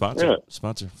 wins. Sponsor. Yeah.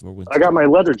 Sponsor. Four wins. I got my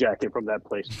leather jacket from that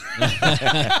place.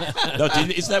 No,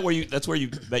 is that where you? That's where you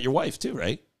met your wife too,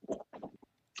 right?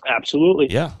 Absolutely.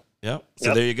 Yeah. Yeah. So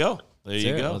Yep. there you go. There you Let's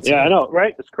hear it. go. Let's Yeah, I know,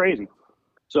 right? It's crazy.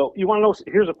 So you want to know?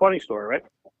 Here's a funny story, right?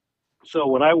 So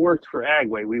when I worked for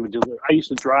Agway, we would I used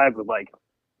to drive with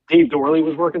Dave Dorley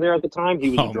was working there at the time. He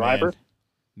was Oh, a driver.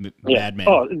 man. Yeah. Madman.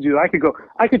 Oh, dude, I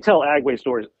could tell Agway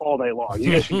stories all day long.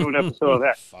 You guys should do an episode of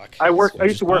that. Fuck. I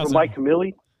used to work with Awesome. Mike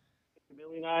Camilli.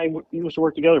 Camilli and I used to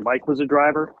work together. Mike was a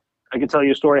driver. I can tell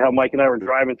you a story how Mike and I were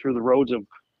driving through the roads of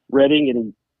Reading,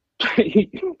 and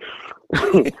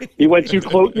he went too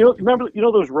close. Remember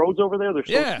those roads over there? They're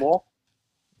so Yeah. small.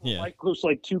 Yeah. Mike goes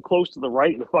too close to the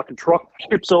right, and the fucking truck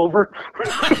tips over.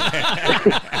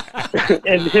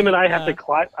 And him and I have to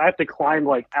climb. I have to climb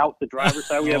out the driver's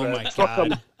side. We have Oh, a my truck God.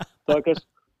 come tuck us.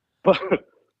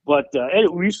 But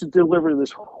anyway, we used to deliver to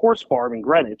this horse farm in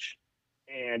Greenwich,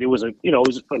 and it was a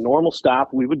normal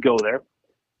stop. We would go there.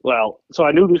 Well, so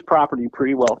I knew this property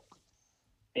pretty well,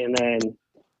 and then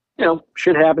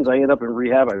shit happens. I end up in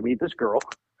rehab. I meet this girl,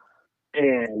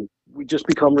 and we just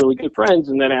become really good friends.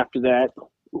 And then after that,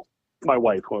 my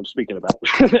wife, who I'm speaking about,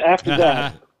 after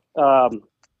that,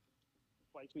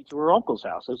 invites me to her uncle's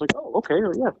house. I was like, oh, okay,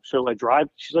 yeah. So I drive.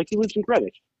 She's like, he lives in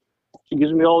Greenwich. She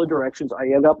gives me all the directions. I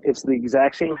end up. It's the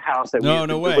exact same house that we No, had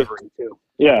no been way. delivering to.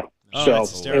 Yeah. Oh, so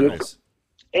that's hysterical.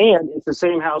 and it's the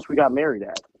same house we got married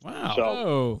at. Wow. So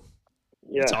Oh.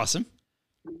 yeah, That's awesome.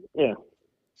 yeah.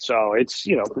 So it's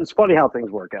it's funny how things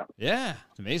work out. Yeah.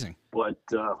 It's amazing. But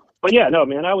yeah, no,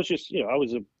 man, I was just I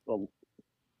was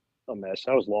a mess.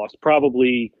 I was lost.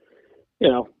 Probably,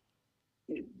 I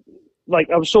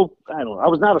was I don't know. I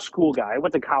was not a school guy. I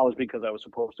went to college because I was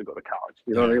supposed to go to college.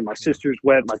 You know what I mean? My sisters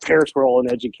went. My parents were all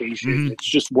in education. Mhm. It's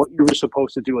just what you were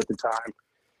supposed to do at the time.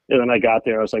 And then I got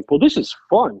there. I was like, well, this is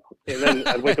fun. And then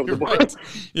I'd wake up the morning.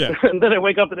 Yeah. And then I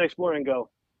wake up the next morning and go,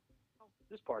 oh,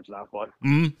 this part's not fun.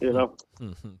 Mhm. Yeah.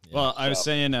 Well, I was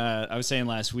So- saying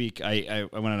last week, I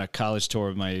went on a college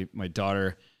tour with my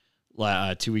daughter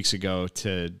 2 weeks ago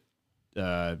to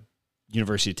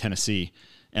University of Tennessee,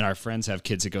 and our friends have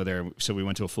kids that go there. So we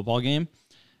went to a football game,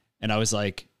 and I was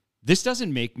like, this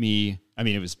doesn't make me, I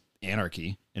mean, it was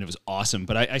anarchy and it was awesome,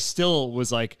 but I still was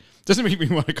like, doesn't make me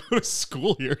want to go to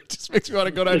school here. It just makes me want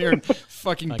to go down here and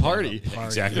fucking party.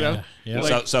 Exactly. You know?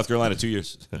 Yeah. South Carolina, 2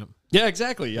 years. Yeah,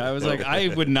 exactly. I was like, I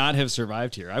would not have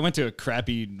survived here. I went to a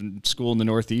crappy school in the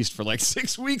Northeast for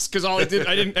 6 weeks because I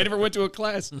never went to a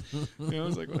class. I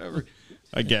was like, whatever.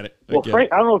 I get it. Well, I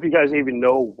don't know if you guys even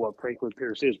know what Franklin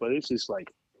Pierce is, but it's just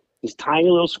this tiny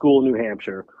little school in New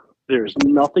Hampshire. There's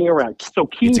nothing around. So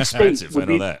Keene It's State expensive. I would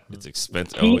know be that. It's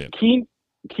expensive. Oh, yeah.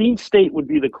 Keene State would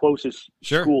be the closest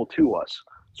Sure. school to us.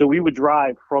 So we would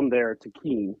drive from there to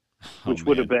Keene, which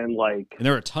would have been And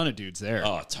there were a ton of dudes there.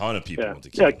 Oh, a ton of people yeah, went to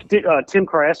yeah. Keene. Tim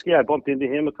Kraske, I bumped into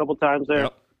him a couple times there.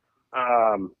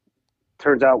 Yep.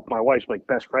 Turns out my wife's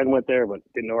best friend went there, but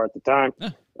didn't know her at the time. Huh.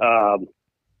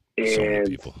 So many And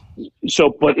people.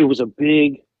 so, but it was a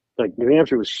big, New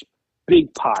Hampshire was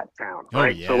big pot town, Oh,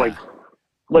 right? yeah. So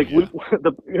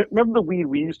remember the weed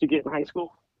we used to get in high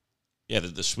school? Yeah, the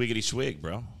swiggity swig,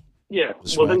 bro. Yeah.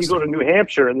 The Well, then you swag go to New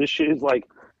Hampshire, and this shit is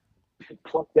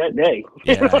pluck that day.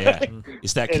 Yeah, yeah.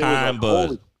 It's that And it was kind like, bud.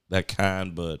 holy- That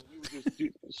kind bud.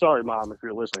 Sorry, Mom, if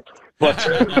you're listening.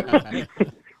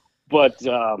 But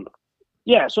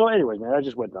yeah. So anyway, man, I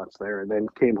just went nuts there, and then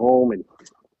came home and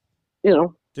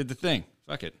Did the thing.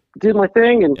 Fuck it. did my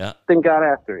thing, and Yeah. then got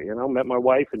after it. Met my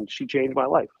wife, and she changed my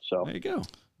life. So There you go.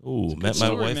 Ooh, met my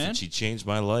story, wife man. and she changed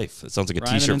my life. That sounds like a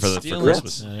Rhyming T-shirt and for stealing.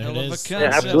 Christmas. There Hell it of a is. concept.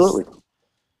 yeah, absolutely.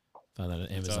 Found that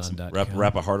at awesome. Amazon.com.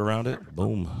 Wrap a heart around it.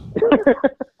 Boom.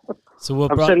 So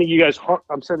what I'm brought sending you guys.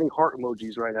 I'm sending heart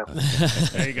emojis right now.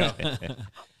 There you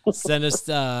go. send us?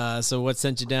 So what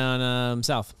sent you down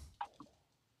south?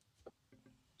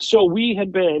 So we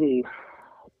had been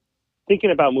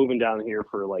thinking about moving down here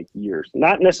for like years.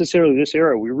 Not necessarily this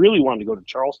area. We really wanted to go to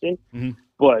Charleston,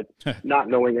 but not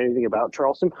knowing anything about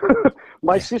Charleston.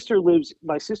 My sister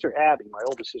Abby, my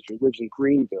oldest sister, lives in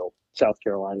Greenville, South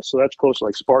Carolina. So that's close to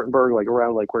like Spartanburg, like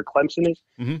around like where Clemson is.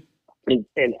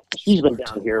 And she's been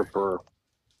down here for,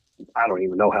 I don't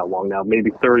even know how long now, maybe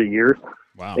 30 years.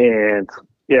 Wow. And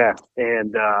yeah.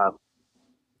 And,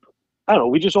 I don't know.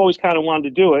 We just always kind of wanted to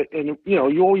do it. And, you know,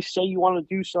 you always say you want to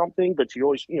do something, but you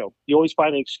always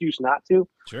find an excuse not to.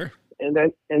 Sure. And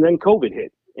then COVID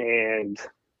hit, and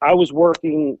I was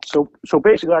working. So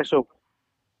basically, I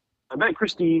met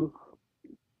Christine.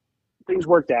 Things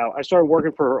worked out. I started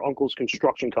working for her uncle's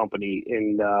construction company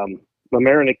in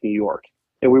Mamaroneck, New York,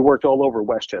 and we worked all over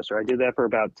Westchester. I did that for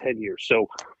about 10 years. So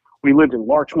we lived in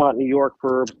Larchmont, New York,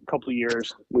 for a couple of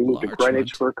years. We moved to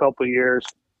Greenwich for a couple of years.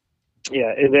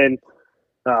 Yeah, and then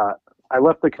I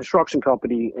left the construction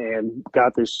company and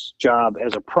got this job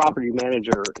as a property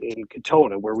manager in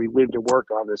Katona, where we lived and worked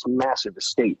on this massive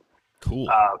estate. Cool.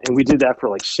 And we did that for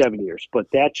like 7 years. But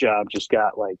that job just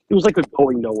got like, it was like a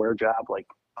going nowhere job. Like,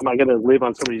 am I going to live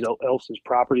on somebody else's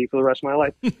property for the rest of my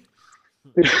life?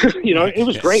 You know, it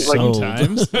was great. Like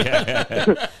Sometimes.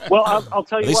 Well, I'll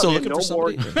tell you They what, still man, looking for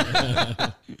somebody?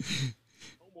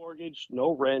 no mortgage,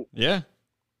 no rent. Yeah.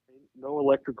 No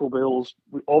electrical bills.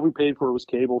 All we paid for was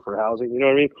cable for housing. You know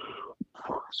what I mean?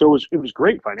 So it was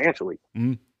great financially,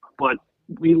 but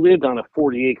we lived on a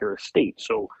 40-acre estate.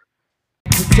 So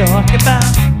Talk about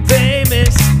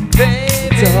famous.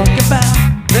 Talk about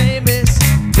famous.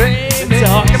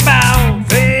 Talk about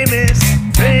famous.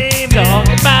 Talk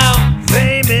about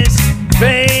famous.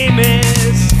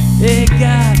 It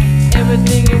got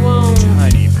everything you want.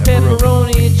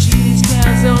 Pepperoni and cheese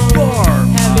calzone.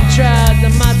 Have you tried the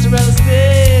mozzarella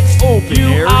sticks? Open You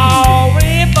air all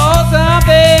in for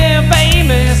something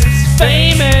famous.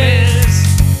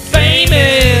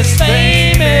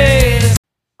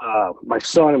 my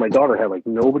son and my daughter had like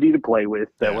nobody to play with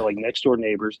that were like next door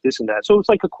neighbors, this and that. So it's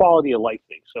like a quality of life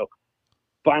thing. So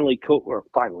finally,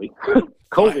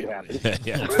 COVID happened.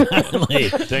 Yeah.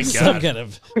 Thank Some God. kind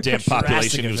of Damn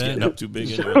population drastic was event. getting up too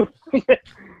big. Anyway.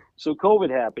 So COVID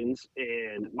happens,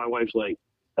 and my wife's like,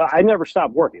 I never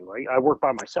stopped working, right? I work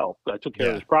by myself. I took care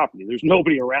of this property. There's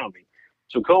nobody around me.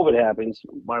 So COVID happens.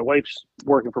 My wife's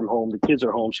working from home. The kids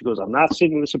are home. She goes, I'm not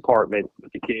sitting in this apartment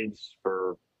with the kids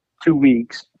for 2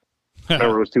 weeks.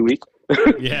 Remember, it was 2 weeks?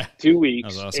 Yeah. 2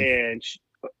 weeks. That was awesome. And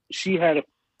she had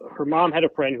her mom had a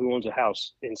friend who owns a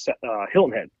house in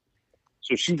Hilton Head.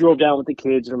 So she drove down with the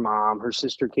kids, her mom, her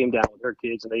sister came down with her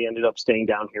kids, and they ended up staying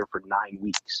down here for 9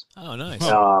 weeks. Oh, nice.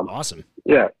 Awesome.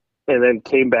 Yeah. And then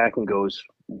came back and goes,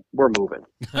 we're moving.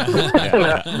 Pack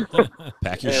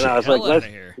your And shit. I was Hell like, outta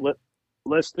here.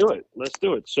 let's do it. Let's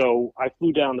do it. So I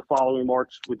flew down the following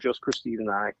March with just Christine and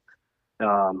I.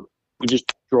 We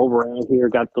just drove around here,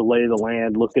 got the lay of the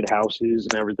land, looked at houses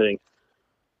and everything.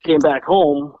 Came back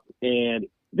home, and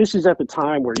this is at the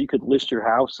time where you could list your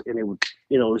house and it would,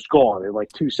 it was gone in like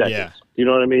 2 seconds. Yeah. You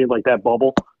know what I mean? Like that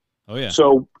bubble. Oh, yeah.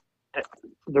 So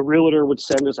the realtor would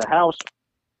send us a house,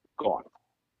 gone.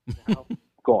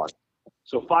 Gone.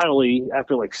 So finally,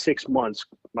 after like 6 months,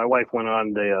 my wife went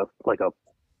on a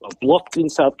Bluffton,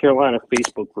 South Carolina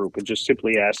Facebook group and just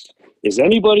simply asked, is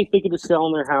anybody thinking of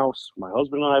selling their house? My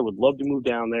husband and I would love to move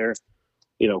down there.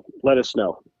 Let us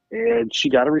know. And she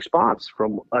got a response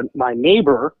from my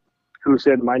neighbor who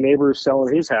said, my neighbor is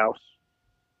selling his house.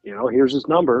 Here's his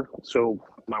number. So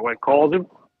my wife called him.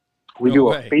 We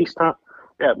do a FaceTime.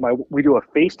 Yeah, we do a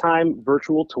FaceTime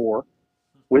virtual tour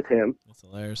with him. That's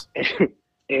hilarious.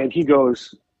 And he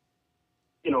goes,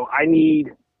 I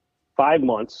need 5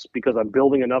 months because I'm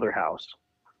building another house.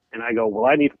 And I go, well,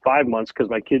 I need 5 months because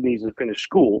my kid needs to finish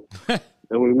school.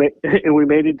 And we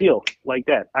made a deal like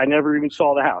that. I never even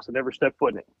saw the house. I never stepped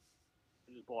foot in it.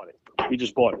 We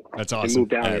just bought it. That's And awesome.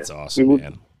 moved down That's here. awesome,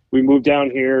 man. We moved down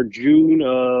here June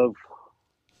of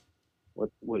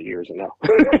what year is it now?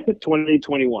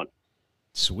 2021.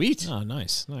 Sweet. Oh,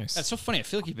 nice. That's so funny. I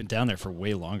feel like you've been down there for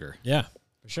way longer. Yeah,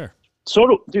 for sure. So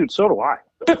do I.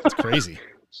 It's crazy.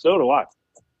 So do I.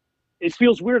 It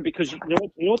feels weird because you know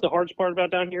what the hardest part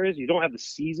about down here is? You don't have the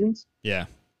seasons. Yeah.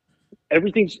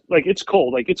 Everything's like, it's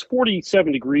cold. Like it's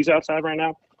 47 degrees outside right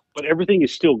now, but everything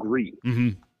is still green. Mm-hmm.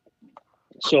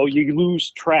 So you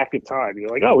lose track of time. You're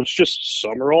like, oh, it's just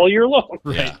summer all year long.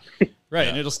 Right. Right.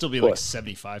 And it'll still be like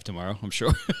 75 tomorrow, I'm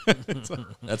sure.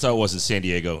 That's how it was in San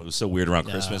Diego. It was so weird around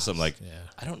Christmas. I'm like,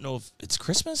 I don't know if it's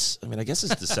Christmas. I mean, I guess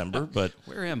it's December, but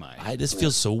Where am I? this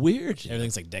feels so weird.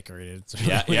 Everything's like decorated. It's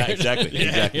Yeah, weird. exactly.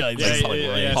 Exactly. You're like, Yeah, this is yeah, like yeah,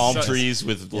 rain. yeah. Palm So- trees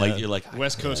with like, you're like,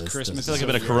 West Coast this- Christmas. it's like a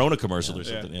bit of Corona commercial or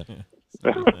something.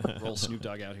 Yeah. Roll Snoop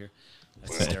Dogg out here.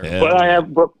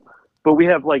 But we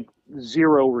have like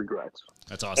zero regrets.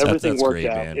 That's awesome. Everything That's worked great,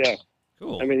 out. man. Yeah.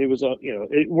 Cool. I mean, it was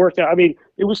it worked out. I mean,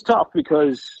 it was tough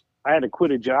because I had to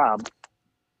quit a job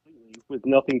with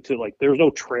nothing to like. There was no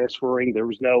transferring. There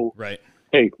was no right.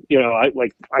 Hey,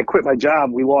 I quit my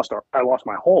job. I lost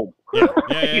my home. Yeah.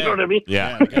 You know what I mean?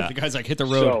 Yeah. The guy's like hit the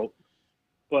road. So,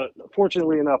 but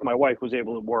fortunately enough, my wife was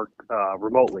able to work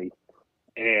remotely,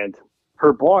 and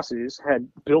her bosses had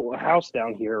built a house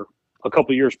down here a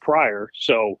couple years prior.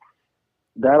 So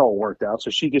that all worked out. So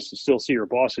she gets to still see her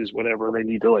bosses whenever they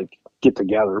need to like get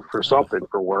together for something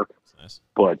for work. Nice.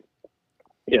 But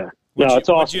yeah, What'd it's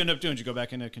you awesome. end up doing? Did you go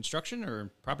back into construction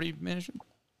or property management?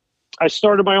 I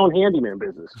started my own handyman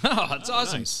business. Oh, that's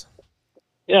awesome. Nice.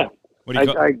 Yeah, What do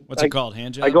you call? What's I- it called?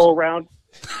 Hand jobs? I go around.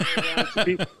 To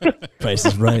people. Price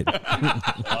is right.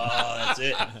 Oh, that's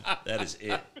it. That is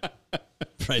it.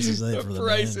 Price is right for the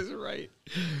Price man. is right.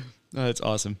 Oh, that's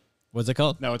awesome. What's it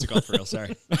called? No, what's it called for real?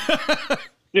 Sorry.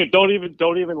 Dude, don't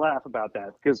even laugh about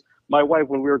that because my wife,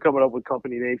 when we were coming up with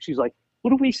company names, she's like,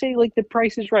 "What do we say? Like the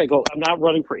Price is Right." I go, I'm not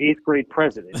running for 8th grade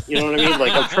president. You know what I mean?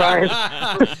 Like I'm trying.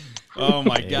 Oh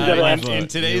my gotta God! have In vote.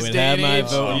 today's You would day have and my age,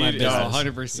 vote in my you'd- business.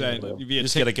 100%. You'd be a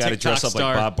Just get a guy to TikTok dress up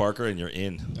star. like Bob Barker, and you're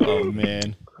in. Oh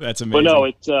man, that's amazing. But no,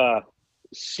 it's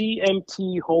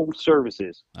CMT Home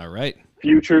Services, all right.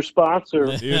 future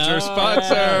sponsor. Future Oh,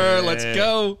 sponsor. yeah. Let's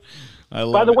go. I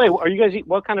love By the it. way, are you guys?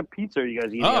 What kind of pizza are you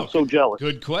guys eating? Oh, I'm so jealous.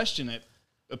 Good question. It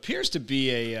appears to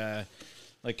be a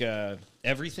like a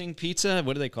everything pizza.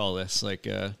 What do they call this? Like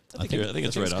I think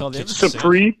it's right called on. the Kitchen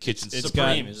Supreme. Kitchen It's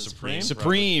Supreme. got- Supreme.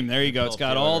 Supreme. There you go. It's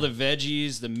got Called all the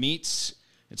veggies, the meats.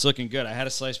 It's looking good. I had a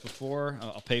slice before.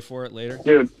 I'll pay for it later.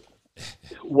 Dude,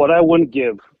 what I wouldn't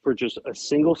give for just a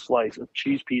single slice of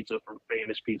cheese pizza from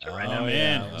Famous Pizza right now. Oh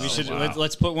man, yeah. we should wow.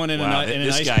 let's put one in Wow, in an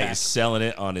this ice guy pack. is selling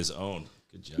it on his own.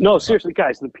 Good job. No, seriously,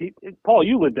 guys, Paul,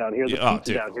 you live down here. The Yeah,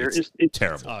 pizza dude, down here it's is it's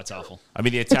terrible. Oh, it's awful. I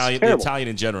mean, the terrible. Italian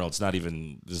in general, it's not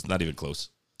even close.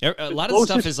 A lot of the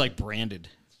stuff is like branded,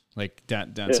 like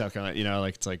down South Carolina. You know,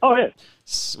 like it's like Oh yeah,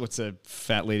 what's the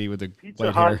fat lady with the Pizza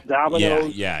white Hut, hair?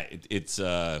 Domino's, Yeah. It's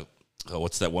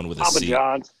what's that one with a Papa C?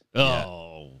 John's.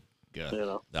 Oh, God. You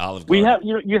know, The Olive we Garden.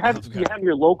 have you have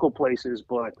your local places,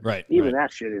 but Right, even right.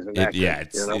 that shit isn't that good. Yeah,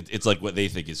 you know? it's like what they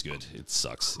think is good. It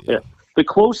sucks. Yeah. The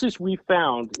closest we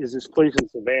found is this place in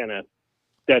Savannah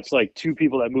that's like two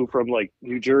people that moved from like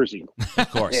New Jersey. Of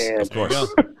course, And- of course.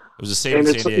 It was the same And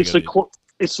in it's San Diego.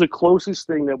 it's the closest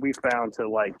thing that we found to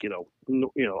like,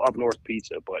 up north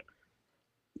pizza, but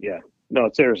yeah. No,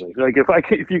 seriously. Like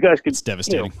if you guys could It's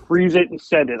devastating. freeze it and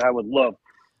send it, I would love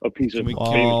a piece of we- Famous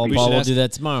Paul, we Pizza. should will ask- do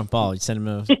that tomorrow. Paul, you send him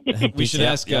a We should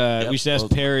ask. yeah. We should ask Well,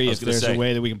 Perry I was if gonna there's say. a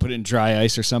way that we can put it in dry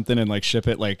ice or something and like ship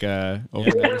it like over.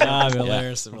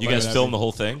 hilarious. You guys film the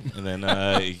whole thing and then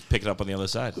you pick it up on the other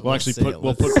side. We'll actually see.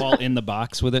 we'll put Paul in the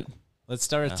box with it. Let's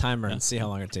start a timer and see how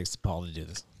long it takes Paul to do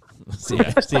this. See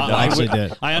if he'll actually do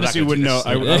it. I honestly gonna wouldn't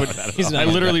do know. this. I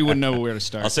literally wouldn't know where to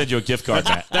start. I'll send you a gift card,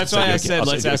 Matt. That's I'll why I send you a said I'll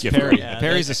let's send ask you a gift Perry. card.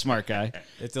 Perry's a smart guy.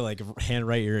 You have to like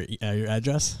handwrite your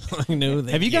address. I knew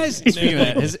that Have you guys? Speaking of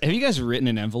that, have you guys written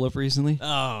an envelope recently?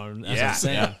 Oh, that's what Yeah, I'm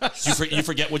saying. yeah. You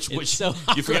forget which so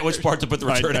you forget which part to put the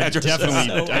return I address.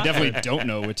 definitely don't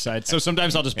know which side. So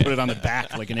sometimes I'll just put it on the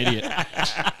back like an idiot,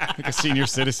 like a senior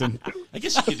citizen. I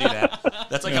guess you could do that.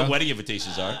 That's like how wedding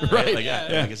invitations are, right? Like,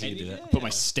 yeah, I guess you could do that. Put my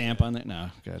stamp on it. No,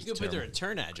 God, You could put the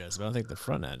return address, but I don't think the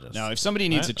front address. no, if somebody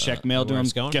needs a check mailed to where them,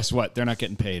 it's going? guess what? They're not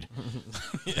getting paid.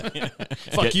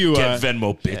 Fuck Get, you. get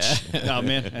Venmo, bitch. Oh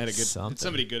man, I had a good Something.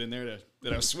 somebody good in there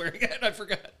that I was swearing at. I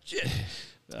forgot. Shit.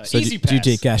 So Easy do you pass.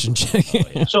 take cash and check?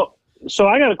 So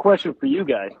I got a question for you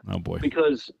guys Oh boy.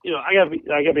 because I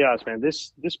gotta be honest, man.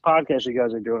 This podcast you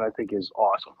guys are doing, I think, is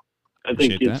awesome. I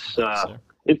think Appreciate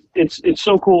it's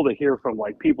so cool to hear from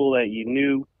like people that you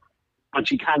knew, but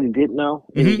you kind of didn't know,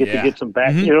 and you get Yeah. to get some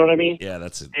back. Mhm. You know what I mean? Yeah,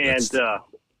 that's it. And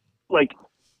like,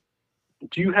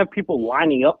 do you have people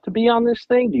lining up to be on this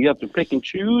thing? Do you have to pick and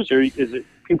choose, or is it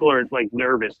people are like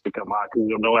nervous to come on because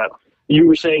you don't know how? You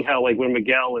were saying how like when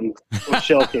Miguel and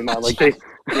Michelle came out, like they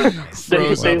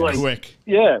Froze they up like quick.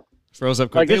 yeah, Froze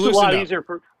up quick. like They this is a lot loosened up. easier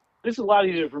for. This is a lot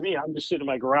easier for me. I'm just sitting in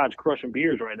my garage crushing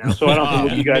beers right now, so I don't have to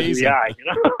look you guys in Amazing. the eye. You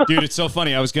know? Dude, it's so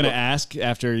funny. I was going to ask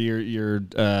after your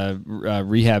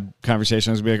rehab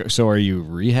conversation. I was gonna be like, so are you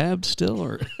rehabbed still?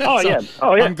 Or Oh So, yeah,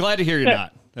 oh yeah. I'm glad to hear you're Yeah.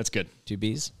 not. That's good. 2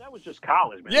 B's. That was just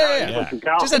college, man. Yeah, I yeah, just yeah. went through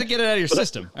college. Just had to get it out of your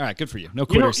system. All right, good for you. No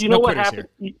You know, quitters. you know no what quitters happened?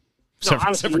 here. No, Except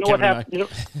honestly, for you know what Kevin and happened?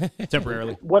 You know,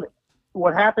 Temporarily.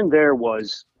 what happened there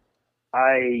was,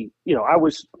 I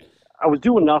was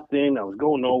doing nothing. I was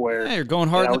going nowhere. Yeah, you're going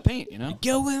hard in Yeah, the paint, you know?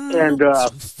 Going And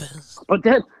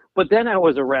but then I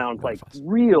was around like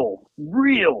real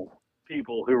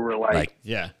people who were like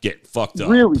Yeah. get fucked up.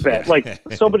 really bad. Like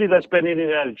somebody that's been in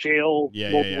and out of jail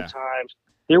Yeah, multiple times.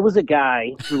 There was a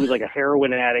guy who was like a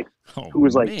heroin addict Oh, who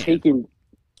was like man. taking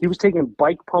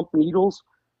bike pump needles,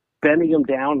 bending them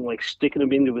down and like sticking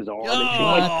them into his arm and shit.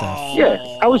 Like, Oh,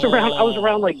 yeah, I was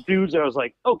around like dudes that I was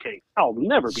like, okay, I'll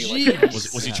never be like that.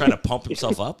 Was he trying to pump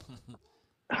himself up?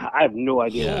 I have no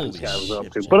idea what this Holy guy was up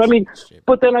shit. to. But I mean,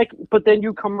 but then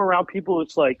you come around people,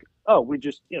 it's like, oh, we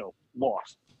just,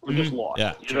 lost. We're just lost.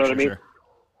 Yeah, You know what I mean?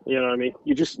 You know what I mean?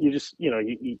 You just, you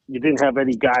didn't have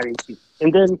any guidance.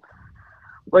 And then,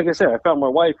 like I said, I found my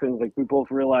wife and like we both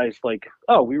realized like,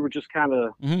 oh, we were just kind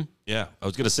of, Yeah, I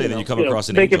was gonna say that you come you know, across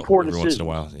an make angel poor every once in a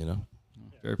decisions. while.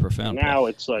 Very profound. now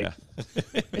it's like,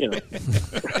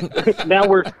 now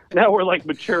we're like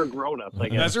mature grown-ups, I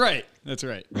guess. That's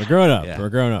right. We're growing up. Yeah. We're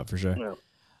growing up for sure.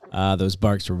 Those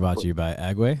barks were brought to you by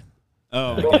Agway.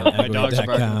 Oh, Again, my dogs are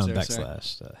barking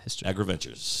upstairs, sorry. /history.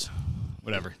 Agraventures.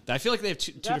 Whatever. I feel like they have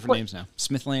two different names now.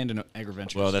 Smithland and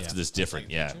Agraventures. Well, that's different.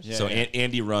 Yeah. So yeah.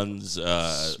 Andy runs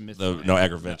Smithland.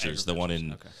 Agraventures, the one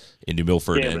in New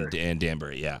Milford and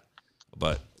Danbury. Yeah,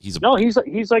 but he's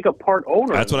He's like a part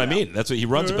owner. That's what I now. mean. That's what he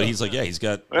runs. But he's like, he's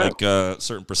got like a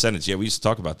certain percentage. Yeah, we used to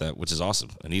talk about that, which is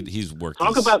awesome. And he's worked.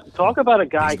 Talk about a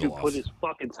guy he's who go put off. his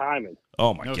fucking time in.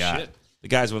 Oh my No god, shit. the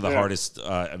guy's one of the hardest.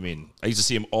 I used to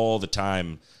see him all the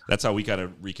time. That's how we kind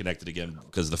of reconnected again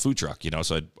because of the food truck.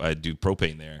 So I do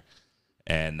propane there,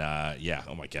 and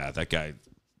oh my god, that guy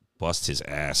bust his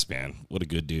ass, man. What a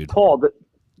good dude. Paul,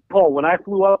 when I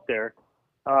flew up there,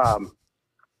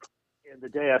 and the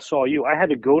day I saw you, I had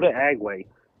to go to Agway,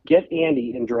 get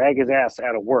Andy, and drag his ass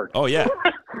out of work. Oh yeah,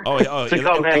 To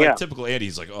come hang like out. typical Andy.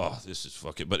 He's like, oh, this is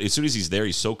fucking. But as soon as he's there,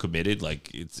 he's so committed.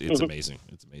 Like it's amazing.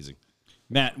 It's amazing.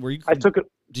 Matt, were you? I took it.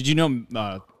 Did you know?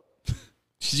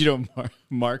 Did you know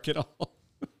Mark at all?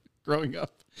 Growing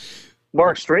up.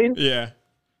 Mark Strayton? Yeah.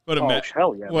 What a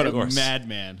hell yeah, What of a course.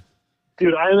 madman,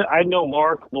 Dude, I know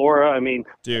Mark, Laura. I mean,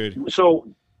 dude. so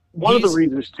one of the He's-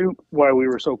 reasons too why we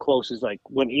were so close is like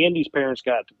when Andy's parents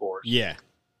got divorced. Yeah.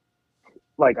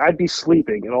 Like I'd be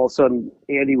sleeping, and all of a sudden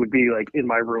Andy would be like in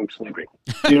my room sleeping.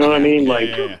 You know what I mean? Like,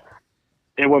 yeah.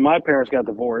 and when my parents got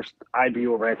divorced, I'd be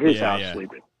over at his Yeah, house yeah.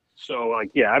 sleeping. So like,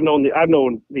 yeah, I've known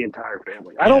the entire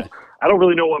family. I don't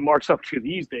really know what Mark's up to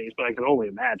these days, but I can only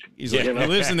imagine. He's Yeah. like, he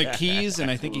lives in the Keys,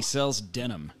 and I think he sells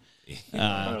denim.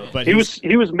 But He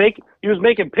was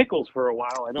making pickles for a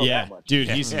while. I know yeah, that much. dude.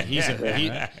 He's a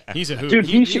hoot. Dude,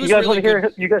 He you was guys really want to hear?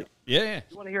 good. You guys Yeah.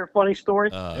 want to hear a funny story?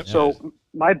 Yep. So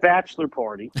my bachelor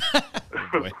party,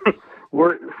 Boy.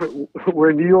 we're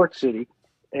in New York City,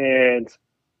 and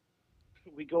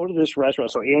we go to this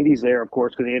restaurant. So Andy's there, of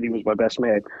course, because Andy was my best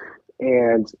man,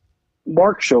 and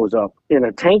Mark shows up in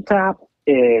a tank top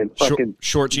and fucking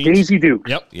Short jeans. Daisy Duke.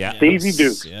 Yep. Yeah, Daisy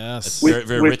Duke. Yes. With- very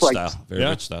very with, rich like- style. Very Yeah.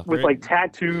 rich style. With like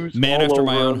tattoos, Man all after over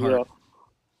my own him, heart.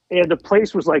 And the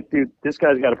place was like, dude, this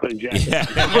guy's got to put a jacket. Yeah.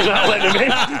 We're not letting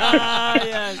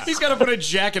him in. He's got to put a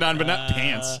jacket on, but not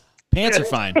pants. Pants are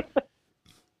fine.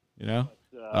 You know?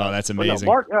 Oh, that's But no, amazing.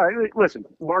 Mark, listen,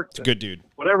 Mark, Good dude.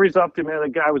 whatever he's up to, man, the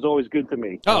guy was always good to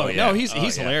me. Oh, yeah. no, he's Oh, yeah.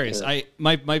 hilarious.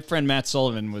 My friend Matt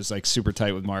Sullivan was like super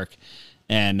tight with Mark,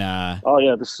 and Oh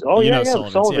yeah, the You know the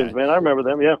Sullivan's, Sullivans, yeah. man, I remember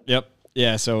them. Yeah, yep,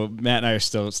 yeah. So Matt and I are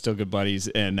still good buddies,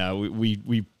 and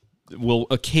we will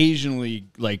occasionally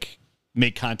like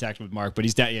make contact with Mark, but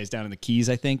he's down in the Keys,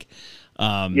 I think.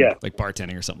 Yeah. like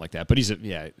bartending or something like that. But he's Do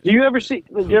you ever see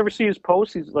his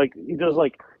posts? He's like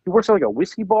he works at like a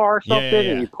whiskey bar or something,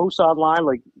 yeah. and he posts online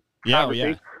like yeah,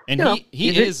 conversations. and You know, he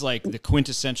he's is like the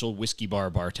quintessential whiskey bar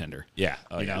bartender. Yeah.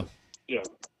 Oh, You yeah. know? Yeah.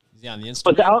 Is he on the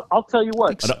Instagram? But I'll tell you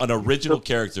what. An original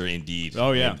character indeed.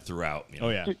 Oh, yeah. Throughout. Oh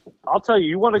yeah. I'll tell you.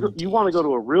 You want to go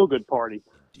to a real good party.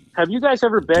 Have you guys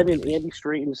ever been in Andy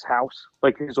Strayton's house,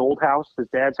 like his old house, his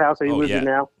dad's house that he Oh, lives yeah. in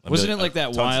now, Wasn't it like that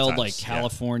tons of wild, times, like yeah.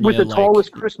 California, with the like,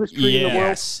 tallest Christmas tree in the world?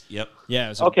 Yes. Yep. Yeah. It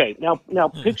was Okay, now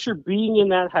picture being in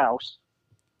that house,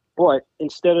 but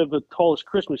instead of the tallest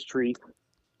Christmas tree,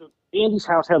 Andy's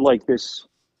house had like this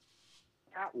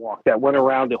catwalk that went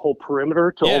around the whole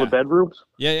perimeter to all Yeah. the bedrooms.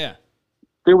 yeah.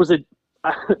 There was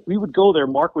we would go there.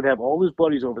 Mark would have all his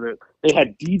buddies over there. They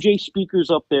had DJ speakers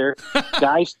up there,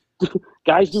 guys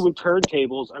doing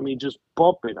turntables. I mean, just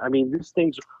bumping. I mean, these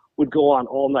things would go on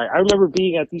all night. I remember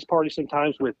being at these parties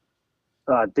sometimes with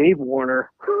Dave Warner,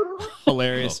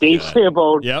 Hilarious. Dave God.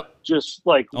 Sambone, Yep. just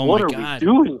like, Oh what my are God. we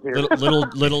doing here?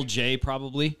 Little Jay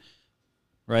probably,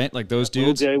 right? Like those Little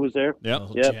dudes. Jay was there. Yep.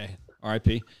 Little Yep. Jay.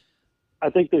 R.I.P. I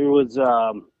think there was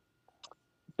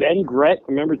Ben Gret.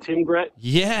 Remember Tim Gret?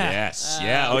 Yeah. Yes.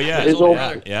 Yeah. Oh yeah. His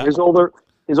Yeah. older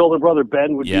His older brother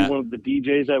Ben would Yeah. be one of the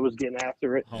DJs that was getting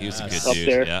after it. He was a good Up dude.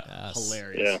 there. Yeah. Yes.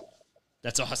 Hilarious.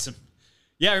 That's awesome.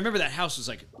 Yeah, I remember that house was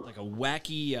like a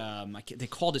wacky. They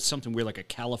called it something weird, like a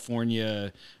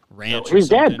California ranch. His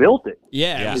dad built it.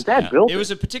 Yeah, His dad built it. It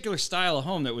was a particular style of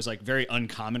home that was like very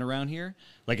uncommon around here.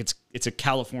 Like it's a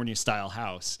California style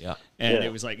house. Yeah. And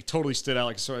it was like totally stood out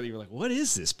like sort of. You were like, what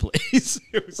is this place?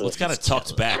 It was Well, it's kind of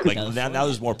tucked back. Like now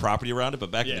there's more property around it,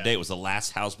 but back in the day, it was the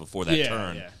last house before that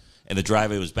turn. Yeah. And the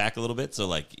driveway was back a little bit, so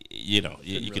like you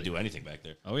could do anything back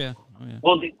there. Oh yeah.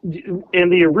 Well, in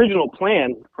the original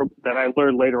plan that I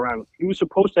learned later on, he was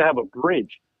supposed to have a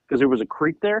bridge because there was a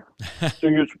creek there. So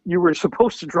you were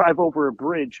supposed to drive over a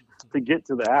bridge to get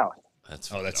to the house. That's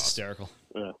hysterical.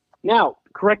 Now,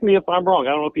 correct me if I'm wrong.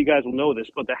 I don't know if you guys will know this,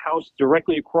 but the house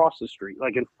directly across the street,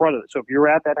 like in front of it. So if you're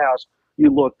at that house, you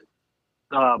looked.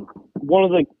 One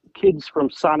of the kids from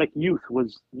Sonic Youth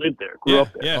lived there, grew up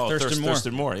there. Yeah,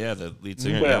 Thurston Moore. Yeah, the lead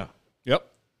singer. Yeah. Yep.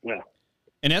 Yeah.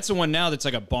 And that's the one now that's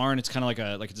like a barn. It's kind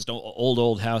of like it's an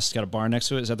old house. It's got a barn next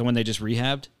to it. Is that the one they just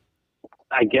rehabbed?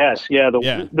 I guess. Yeah. The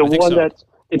I think one so.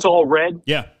 it's all red.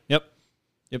 Yeah. Yep.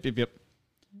 Yep.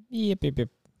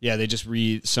 Yeah, they just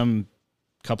some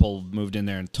couple moved in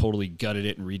there and totally gutted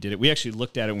it and redid it. We actually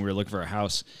looked at it when we were looking for a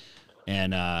house,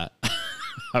 and I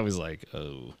was like,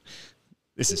 oh.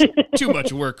 This is too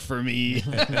much work for me.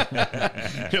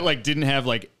 It like didn't have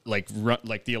like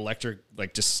the electric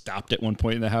like just stopped at one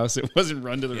point in the house. It wasn't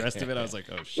run to the rest of it. I was like,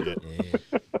 oh shit.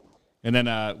 And then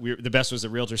the best was the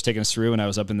realtors taking us through, and I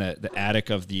was up in the attic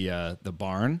of the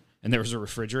barn, and there was a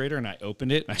refrigerator, and I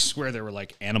opened it, and I swear there were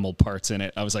like animal parts in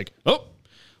it. I was like, oh,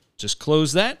 just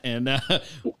close that, and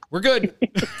we're good.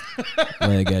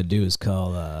 All you gotta do is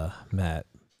call Matt.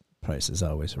 Price is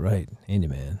always right, ain't you,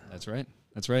 man? That's right.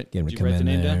 That's right. Get him Did to you come write the in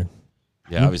name there. down?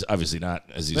 Yeah, obviously not,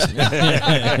 as you said.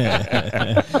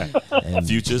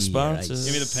 Future sponsors.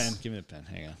 Give me the pen. Give me the pen.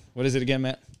 Hang on. What is it again,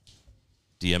 Matt?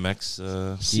 DMX.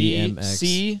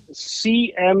 DMX.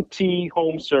 CMT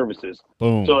Home Services.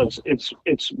 Boom. So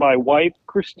it's my wife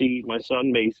Christine, my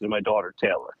son Mason, and my daughter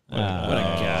Taylor. What a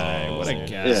guy. What a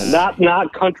guy. Yeah,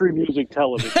 not country music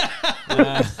televition.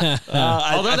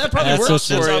 Although that probably That's works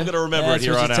what for I'm you. going to remember it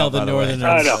here on tell out. the by the way.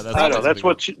 Northerners. I know.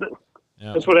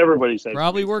 That's what everybody says.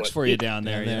 Probably works for you down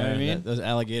there. You know what I mean? Those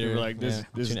alligators. You're like this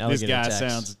alligator guy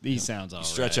attacks. sounds all right.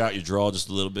 Stretch out your draw just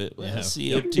a little bit. Well,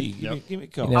 CMT. Give me a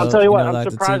call. You know, I'll tell you what. you're not I'm allowed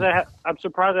to surprised. see- I'm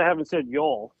surprised I haven't said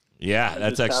y'all. Yeah, in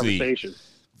that's this actually conversation.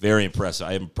 very impressive.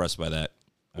 I am impressed by that.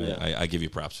 I give you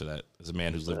props for that. As a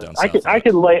man who's lived down I south.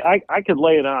 could lay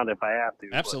it on if I have to.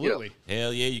 but, Absolutely.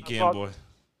 Hell yeah, you can, boy.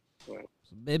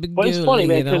 Baby But it's girl, funny,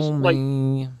 lay man, it 'cause, on like-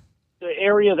 me. the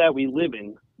area that we live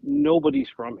in, nobody's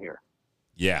from here.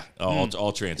 Yeah,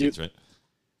 all transients, right?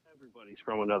 Everybody's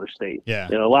from another state. Yeah.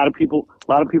 You know, a lot of people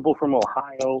from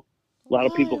Ohio, a lot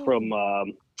of people from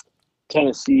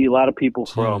Tennessee, a lot of people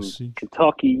from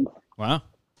Kentucky. Wow.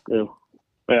 You know,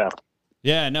 yeah.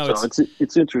 Yeah, no, So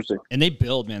it's interesting. and they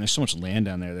build, man. There's so much land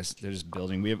down there. They're just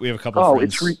building. We have a couple Oh, of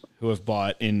it's friends who have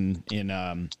bought in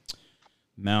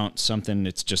Mount something.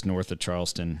 It's just north of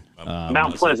Charleston.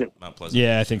 Mount Pleasant. Mount Pleasant.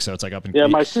 Yeah, I think so. It's like up in Yeah,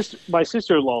 my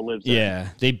sister-in-law lives there. Yeah,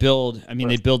 they build. I mean,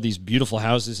 they build these beautiful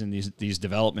houses in these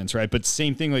developments, right? But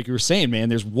same thing, like you were saying, man.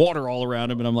 There's water all around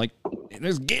them, and I'm like,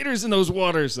 there's gators in those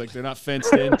waters. Like they're not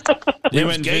fenced in.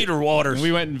 Gator waters. And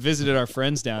we went and visited our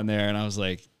friends down there, and I was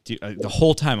like, dude, the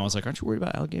whole time I was like, aren't you worried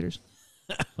about alligators?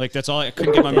 Like that's all I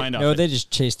couldn't get my mind off. No, it. they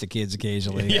just chase the kids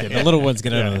occasionally. Yeah. The little ones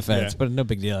get over Yeah, the fence, yeah. but no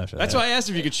big deal after That's that. why I asked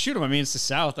if you could shoot them. I mean, it's the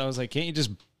South. I was like, can't you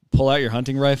just pull out your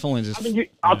hunting rifle and just? I mean,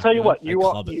 I'll tell you what.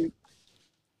 club it.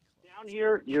 Down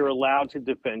here, you're allowed to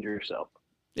defend yourself.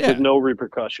 Yeah, There's no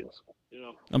repercussions. You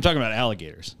know. I'm talking about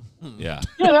alligators. Yeah.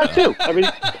 Yeah, that too. I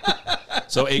mean,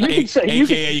 So,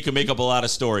 AKA, you can make up a lot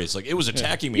of stories. Like, it was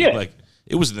attacking me. Yeah. Like,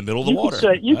 it was in the middle of the you water.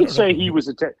 could say he was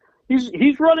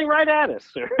he's running right at us,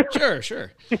 sir.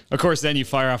 Sure. Of course, then you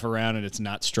fire off a round and it's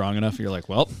not strong enough. You're like,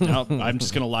 well, no, I'm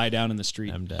just gonna lie down in the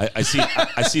street. I'm dead. I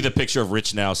see the picture of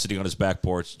Rich now sitting on his back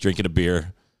porch, drinking a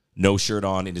beer, no shirt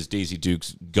on, in his Daisy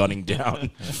Dukes, gunning down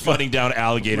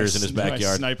alligators in his My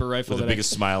backyard. sniper rifle with the that biggest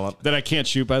smile on. that I can't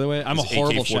shoot, by the way. I'm a It's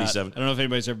horrible shot. I AK-47. don't know if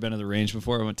anybody's ever been to the range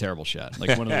before. I'm a terrible shot.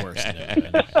 Like one of the worst.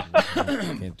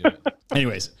 Can't do it.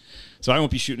 Anyways, so I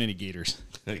won't be shooting any gators.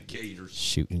 Gators.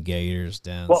 Shooting gators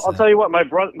down. Well, I'll tell you what. My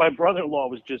brother-in-law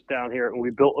was just down here, and we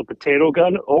built a potato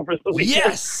gun over the weekend.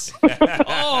 Yes.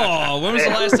 Oh, when was the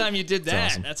last time you did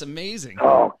that? awesome. That's amazing.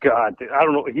 Oh God, dude, I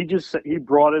don't know. He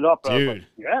brought it up. And I was Dude. like,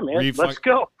 yeah, Were man, you let's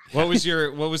go. What was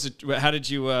your what was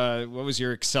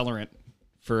your accelerant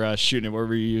for shooting it? What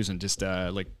were you using? Just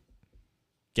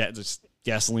just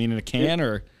gasoline in a can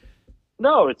or?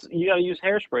 No, you got to use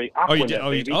hairspray. Oh, you Aquanet,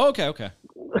 did. baby. Okay.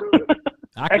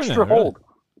 Extra hold.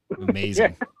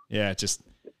 Amazing. Yeah, just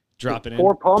Dropping in.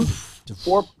 4 pumps,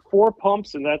 four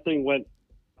pumps, and that thing went.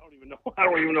 I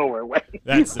don't even know where it went.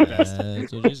 That's the best.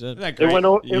 That's what you said. Isn't that It great? went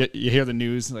o- You hear the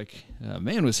news like, a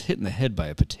man was hit in the head by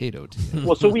a potato.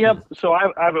 Well, so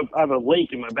I have a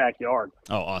lake in my backyard,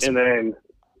 Oh, awesome. and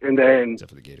then Except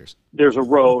for the Gators. there's a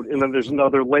road, and then there's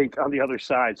another lake on the other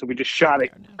side. So we just shot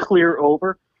it clear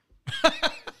over.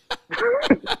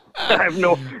 I have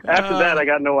no. After that, I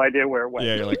got no idea where it went.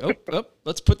 Yeah, you're like, oh,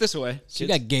 let's put this away. So you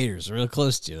got gators real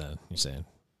close to you, then, you're saying?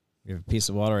 You have a piece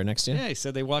of water right next to you? Yeah, he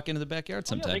said they walk into the backyard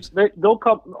sometimes. They'll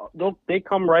come. They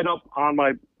come right up on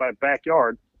my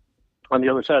backyard, on the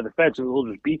other side of the fence, and they'll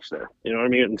just beach there. You know what I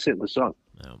mean? And sit in the sun.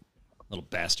 No. Little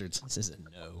bastards. This is a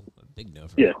no. A big no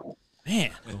for Yeah. me.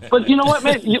 Man. But you know what,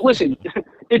 man? Listen,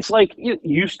 it's like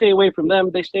you stay away from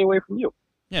them, they stay away from you.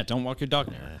 Yeah, don't walk your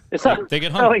dog. It's not. They get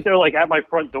It's not hungry. like they're like at my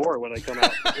front door when I come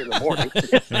out in the morning.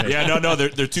 Yeah, no,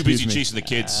 they're too busy me. chasing the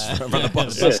kids from the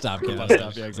bus. Bus stop, kid. Bus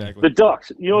stop, yeah, exactly. The ducks.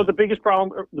 You know the biggest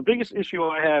problem, the biggest issue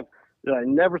I have that I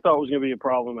never thought was going to be a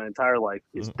problem in my entire life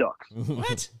is ducks.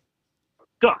 What?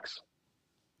 Ducks.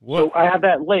 What? So I have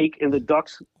that lake, and the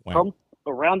ducks Wow. come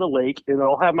around the lake, and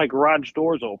I'll have my garage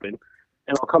doors open,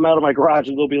 and I'll come out of my garage,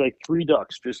 and there'll be like 3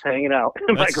 ducks just hanging out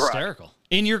in my That's garage. hysterical.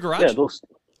 In your garage?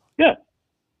 Yeah,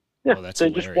 yeah. Oh, that's they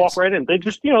just hilarious. walk right in. They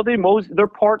just, they mosey. They're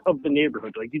part of the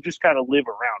neighborhood. Like you just kind of live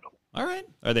around them. All right.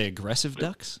 Are they aggressive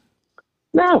ducks?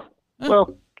 No,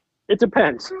 well, it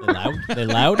depends. They loud? They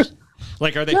loud?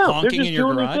 Like, are they No, they're honking just in your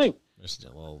doing their garage? thing. They're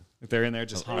still little. If they're in there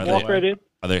just Are honking they- Walk away? right in.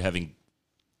 Are they having?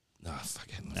 Oh, fuck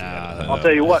it. I'll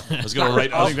tell you what. I was gonna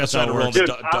write. I think that's was trying how to it roll works. the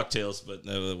Dude, Ducktales, but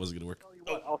no, that wasn't gonna work.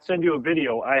 I'll send you a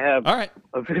video. I have All right.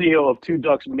 a video of 2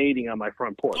 ducks mating on my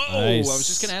front porch. Oh, Nice. I was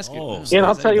just going to ask you. Oh, And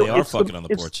I'll tell you, they are it's the- fucking on the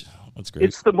it's- porch. That's great.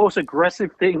 It's the most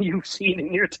aggressive thing you've seen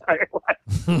in your entire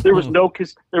life. There was no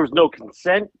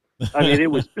consent. I mean,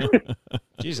 it was.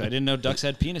 Jeez, I didn't know ducks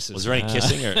had penises. Was there any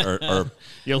kissing or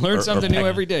You learn something new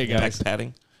every day, guys. Peck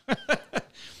patting?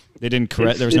 They didn't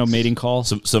correct. There was no It's- mating call.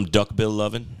 Some duck bill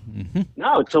loving?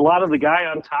 No, it's a lot of the guy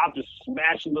on top just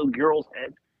smashing the girl's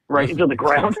head right into the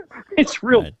ground. It's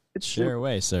real. Right. It's Share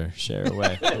away, sir. Share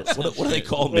away. What do they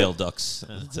call male ducks?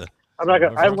 It's a- I'm not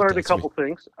gonna. I That's learned a weird. couple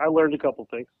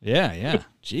things. Yeah, yeah.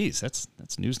 Jeez, that's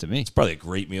news to me. it's probably a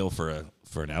great meal for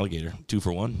an alligator. 2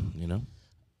 for 1, you know?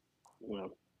 Well,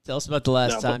 Tell us about the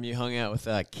last No, but- time you hung out with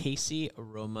Casey,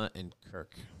 Aroma, and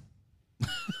Kirk.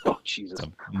 oh Jesus!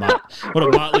 What a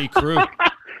motley crew.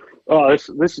 Oh,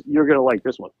 this you're gonna like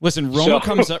this one. Listen, Roma So-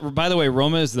 comes up. By the way,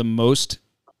 Roma is the most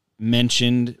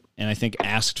mentioned and I think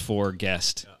asked for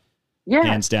guest, Yeah,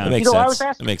 hands That down. makes I sense. was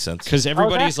asking- That makes sense. Because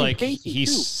everybody's asking like, Casey,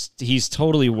 he's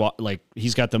totally like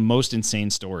he's got the most insane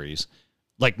stories,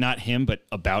 like not him but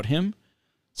about him.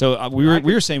 So we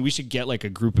were saying we should get like a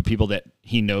group of people that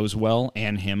he knows well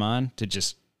and him on to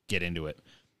just get into it.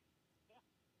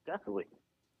 definitely.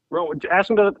 Ro, ask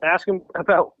him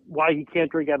about why he can't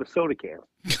drink out of soda cans.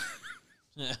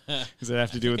 Does it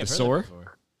have to do with the sore?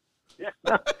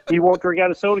 Yeah, he won't drink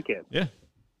out of soda cans. Yeah.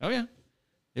 Oh yeah.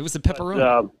 It was the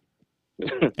pepperoni.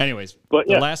 Anyways, but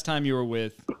the yeah. last time you were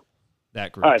with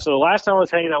that group. All right, so the last time I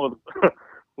was hanging out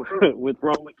with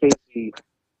Roma, Casey,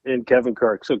 and Kevin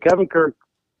Kirk. So Kevin Kirk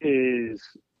is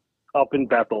up in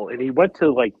Bethel, and he went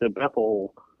to like the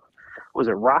Bethel. Was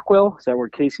it Rockwell? Is that where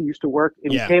Casey used to work?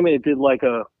 And Yeah. he came in and did like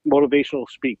a motivational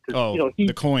speak. To, Oh, he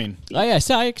the coin. Oh, yeah.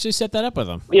 I actually set that up with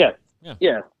him. Yeah. Yeah.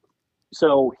 Yeah.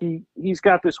 So he's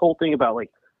got this whole thing about like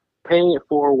paying it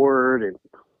forward and,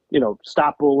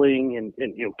 stop bullying. And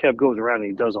Kev goes around and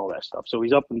he does all that stuff. So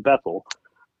he's up in Bethel.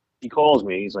 He calls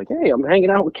me. He's like, hey, I'm hanging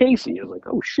out with Casey. I was like,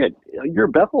 oh, shit. You're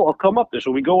in Bethel? I'll come up there.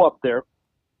 So we go up there.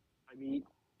 I meet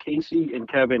Casey and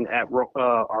Kevin at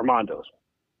Armando's.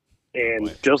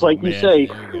 And just like you man. say,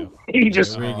 There you go. he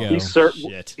just There we go.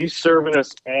 Shit. he's serving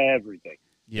us everything.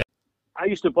 Yeah. I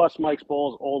used to bust Mike's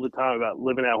balls all the time about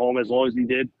living at home as long as he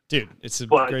did. Dude, it's the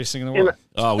But- greatest thing in the and- world.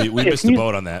 Oh, we If missed the he's-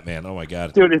 boat on that, man. Oh my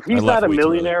god. Dude, if I he's left not a way too early.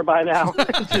 millionaire by now,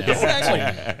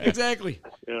 Exactly. Exactly.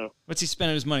 yeah. What's he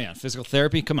spending his money on? Physical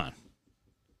therapy? Come on.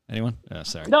 Anyone? Oh,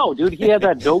 sorry. No, dude, he had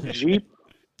that dope Jeep.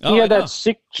 Oh, He had I know. that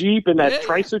sick Jeep and that Yeah.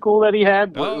 tricycle that he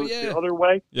had. Oh, it was yeah. The other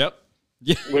way, Yep.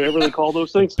 Yeah. whatever they call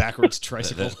those things. Backwards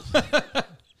tricycle.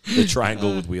 The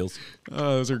triangle with wheels. Oh,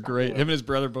 those are great. Him and his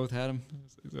brother both had them.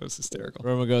 That was hysterical.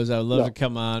 Roma goes, I would love No. to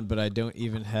come on, but I don't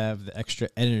even have the extra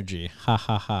energy. Ha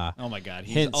ha ha. Oh my God,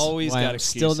 he's Hence always why got I'm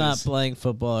excuses. still not playing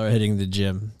football or hitting the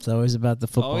gym. It's always about the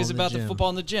football. Always in about the gym. football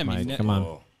in the gym. Mike, He come on.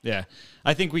 Oh. Yeah,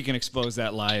 I think we can expose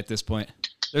that lie at this point.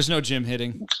 There's no gym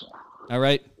hitting. All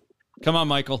right, come on,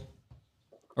 Michael.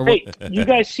 Or Hey, what? do you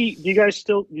guys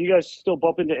still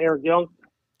bump into Eric Young?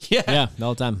 Yeah. Yeah,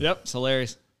 all the time. Yep. It's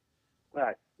hilarious. All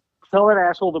right. tell that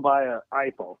asshole to buy an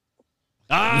iPhone.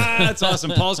 Ah, that's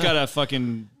awesome. Paul's got a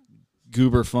fucking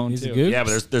goober phone He's a too. goog? Yeah,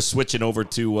 but they're switking over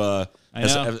to I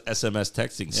know. SMS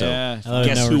texting. So Yeah.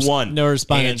 guess who won? No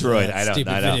response. Android. I know.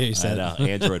 Stupid I know. video you I said. know.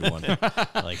 Android won.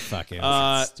 Like fucking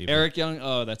stupid. Eric Young.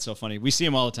 Oh, that's so funny. We see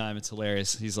him all the time. It's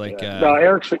hilarious. He's like, No,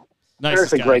 Eric's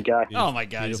nice a great guy. Oh my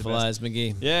god, he's the Beautiful best. eyes,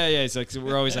 McGee. Yeah, yeah. He's like,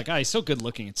 we're always like, he's so good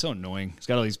looking. It's so annoying. He's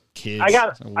got all these kids. I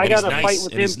got So in what- a Nice. fight with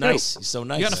And him he's too. nice. He's so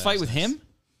nice. You got in a fight with him?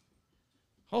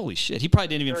 Holy shit! He probably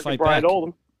didn't even Eric fight and Brian back.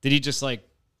 Oldham. Did he just like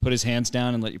put his hands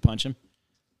down and let you punch him?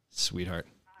 Sweetheart.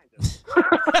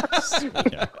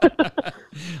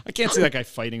 I can't see that guy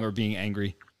fighting or being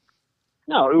angry.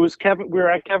 No, it was Kevin. We were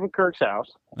at Kevin Kirk's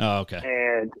house, Oh, okay.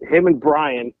 and him and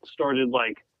Brian started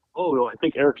like, "Oh, I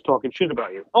think Eric's talking shit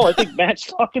about you. Oh, I think Matt's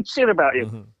talking shit about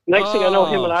you." Next thing I know,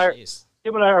 him and I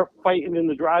are fighting in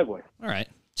the driveway. All right.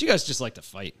 So you guys just like to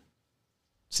fight.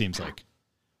 Seems like.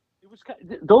 It was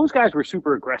those guys were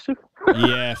super aggressive.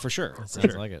 Yeah, for sure. That For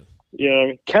sounds sure. like it.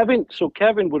 Yeah, Kevin. So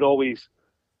Kevin would always,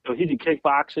 he did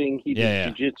kickboxing, he did Yeah, yeah.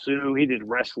 jiu-jitsu, he did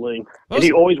wrestling, and Most-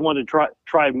 he always wanted to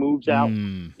try moves out.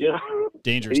 Mm, You know,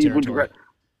 dangerous he would territory.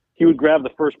 he would grab the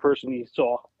first person he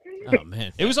saw. Oh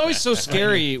man. It was always so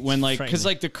scary when like because Frightening.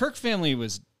 like the Kirk family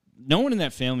was no one in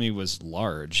that family was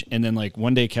large, and then like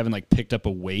one day Kevin like picked up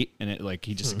a weight and it like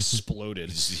he just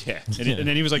exploded. Yeah. And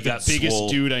then he was like He the got biggest swole.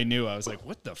 dude I knew. I was like,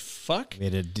 what the fuck? We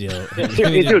had to deal. We had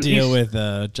to deal with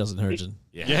Justin Hurgen.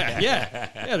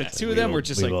 Yeah. The two of them were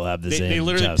just we like will have the they same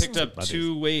literally chest, picked up buddies.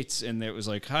 2 weights, and it was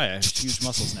like, hi, I have huge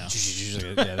muscles now.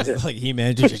 Yeah, this is like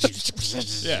He-Man. Yeah,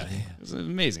 it was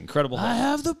amazing, incredible. I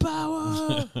have the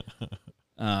power.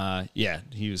 Yeah,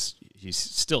 he's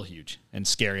still huge and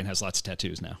scary and has lots of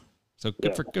tattoos now. So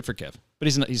good for Kev. But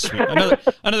he's sweet.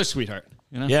 Another sweetheart.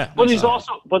 You know? Yeah. But he's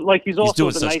also He's also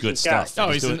doing the such nicest good guy. stuff.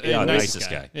 Oh, he's doing, the nicest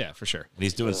guy. Yeah, for sure. And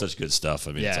he's doing such good stuff.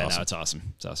 I mean, it's Yeah, awesome. no, it's awesome.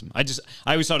 It's awesome. I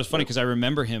always thought it was funny because I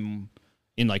remember him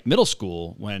in like middle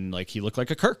school when like he looked like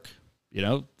a Kirk, you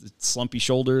know, slumpy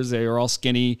shoulders, they were all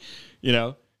skinny, you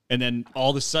know, and then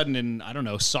all of a sudden in, I don't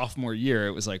know, sophomore year,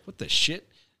 it was like, what the shit?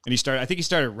 And I think he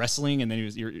started wrestling, and then he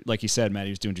was, like you said, Matt,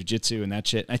 he was doing jujitsu and that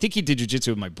shit. And I think he did jujitsu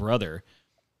with my brother,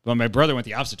 but my brother went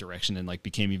the opposite direction and like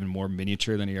became even more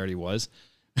miniature than he already was.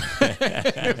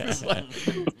 It was like,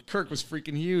 Kirk was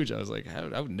freaking huge. I was like,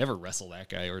 I would never wrestle that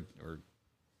guy or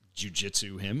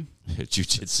jujitsu him.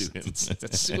 Jiu-jitsu him.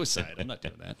 That's suicide. I'm not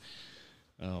doing that.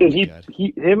 Oh And my god.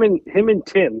 him and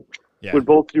Tim Yeah. would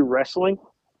both do wrestling.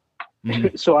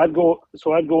 Mhm. So I'd go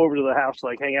over to the house,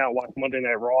 like hang out, watch Monday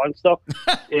Night Raw and stuff,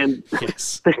 and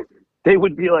Yes. they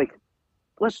would be like,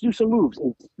 "Let's do some moves."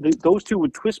 And those two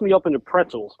would twist me up into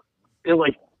pretzels, and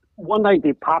like one night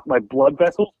they popped my blood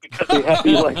vessels because they had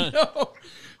me like No.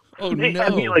 Oh they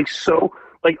had me no. like so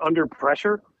like under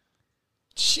pressure.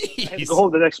 I had to Jeez. go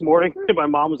home the next morning, and my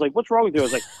mom was like, "What's wrong with you?" I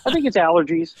was like, "I think it's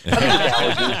allergies."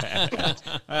 I think it's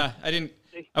allergies.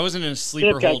 I wasn't in a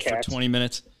sleeper got hold for cats. 20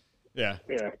 minutes. Yeah.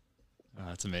 Yeah, Oh,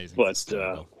 that's amazing. but That's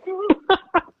terrible.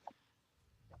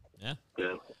 Yeah.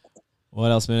 yeah,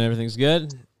 What else, man? Everything's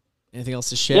good. Anything else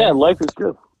to share? yeah, life is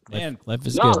good. Man, Life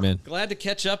is No. good, man. glad to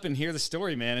catch up and hear the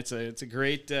story, man. It's a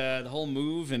great the whole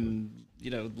move and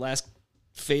last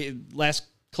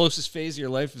closest phase of your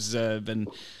life has been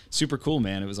super cool,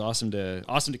 man. It was awesome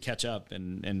to catch up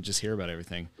and just hear about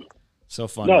everything. So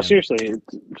fun. No, man. seriously,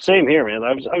 same here, man.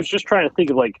 I was just trying to think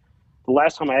of like the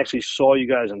last time I actually saw you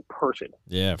guys in person.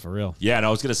 Yeah, for real. Yeah, and I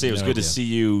was going to say it was No good idea. to see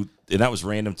you, and that was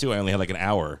random too. I only had like an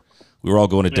hour. We were all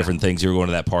going to different things. You were going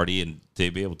to that party, and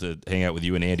to be able to hang out with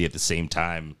you and Andy at the same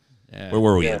time. Yeah. Where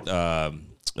were we? Yeah. At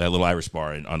that little Irish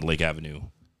bar on Lake Avenue.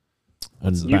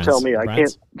 You tell me, I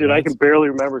can't, dude. I can barely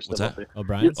remember stuff that? up there.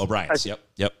 O'Brien's. O'Brien's. Yep.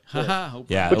 Haha.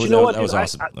 Yeah, But that you was, know that, what, that was dude?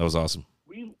 awesome. That was awesome.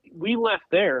 We left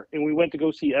there and we went to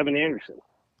go see Evan Anderson.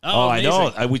 Oh, I know.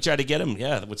 amazing. We tried to get him.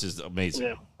 Yeah, which is amazing.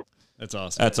 Yeah, That's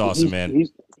awesome. That's awesome, man.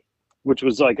 Which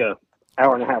was like a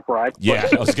hour and a half ride. Yeah,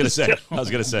 I was gonna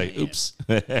say. Oops.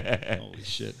 Holy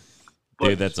shit.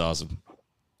 Dude, that's awesome.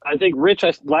 I think Rich.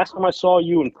 Last time I saw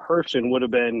you in person would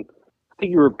have been, I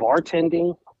think you were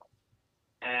bartending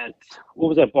at what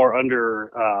was that bar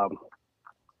under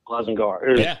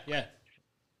Lazengar? Yeah.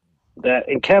 That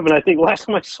and Kevin. I think last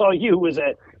time I saw you was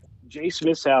at Jay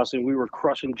Smith's house and we were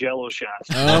crushing Jello shots.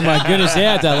 Oh my goodness!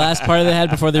 Yeah, that last party they had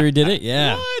before they redid it.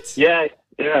 Yeah, What? Yeah.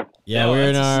 yeah. Oh, we were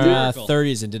in that's our hysterical.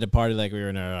 30s and did a party like we were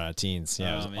in our teens.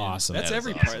 Yeah, it was Oh, man. awesome. That's That is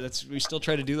every awesome. part. We still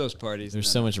try to do those parties. There's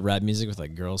man. so much rap music with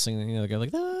like girls singing. You know, they're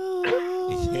like,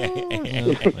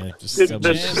 like, just so much,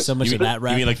 That's- so much You of mean, that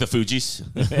rap. you mean like the Fugees?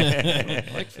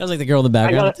 That was like the girl in the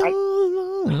background.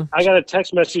 I got a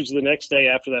text message the next day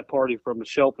after that party from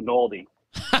Michelle Pinaldi,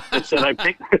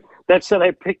 that said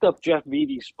I picked up Jeff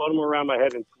Beatty, spun him around my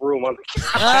head, and threw him on the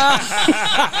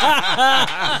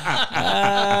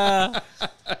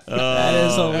That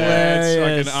is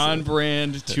hilarious. That's fucking on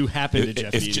brand to happen to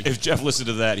Jeff Beatty. If Jeff listened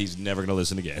to that, he's never going to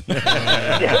listen again. And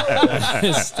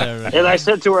I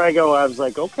said to her, I was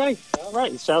like, okay, all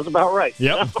right, it sounds about right.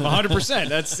 Yep, 100%.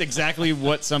 That's exactly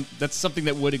that's something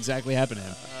that would exactly happen to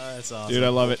him. That's awesome. Dude, I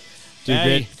love it. Dude,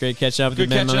 Hey, great catch up with good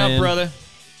you, man, catching my up, man. brother.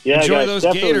 Yeah, Enjoy guys, those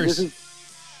definitely. Gators.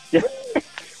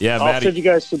 Yeah, I'll Matty, send you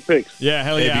guys some pics. Yeah,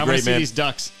 hell Hey, yeah. be I want great, to see man. these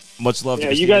ducks. much love to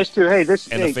Yeah, you Christine. guys too.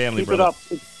 Hey, And the family, keep brother. it up.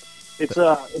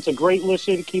 It's a great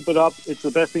listen. Keep it up. It's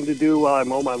the best thing to do while I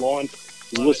mow my lawn.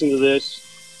 Listen to this.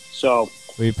 So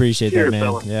We appreciate Cheers, that, man.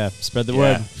 fella. Yeah, spread the Yeah.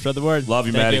 word. Spread the word. Love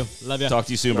you, Thank Matty. you. Love you. Talk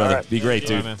to you soon, All brother. right. Be great, Bye,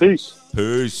 dude. man. peace.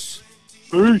 Peace.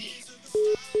 Peace.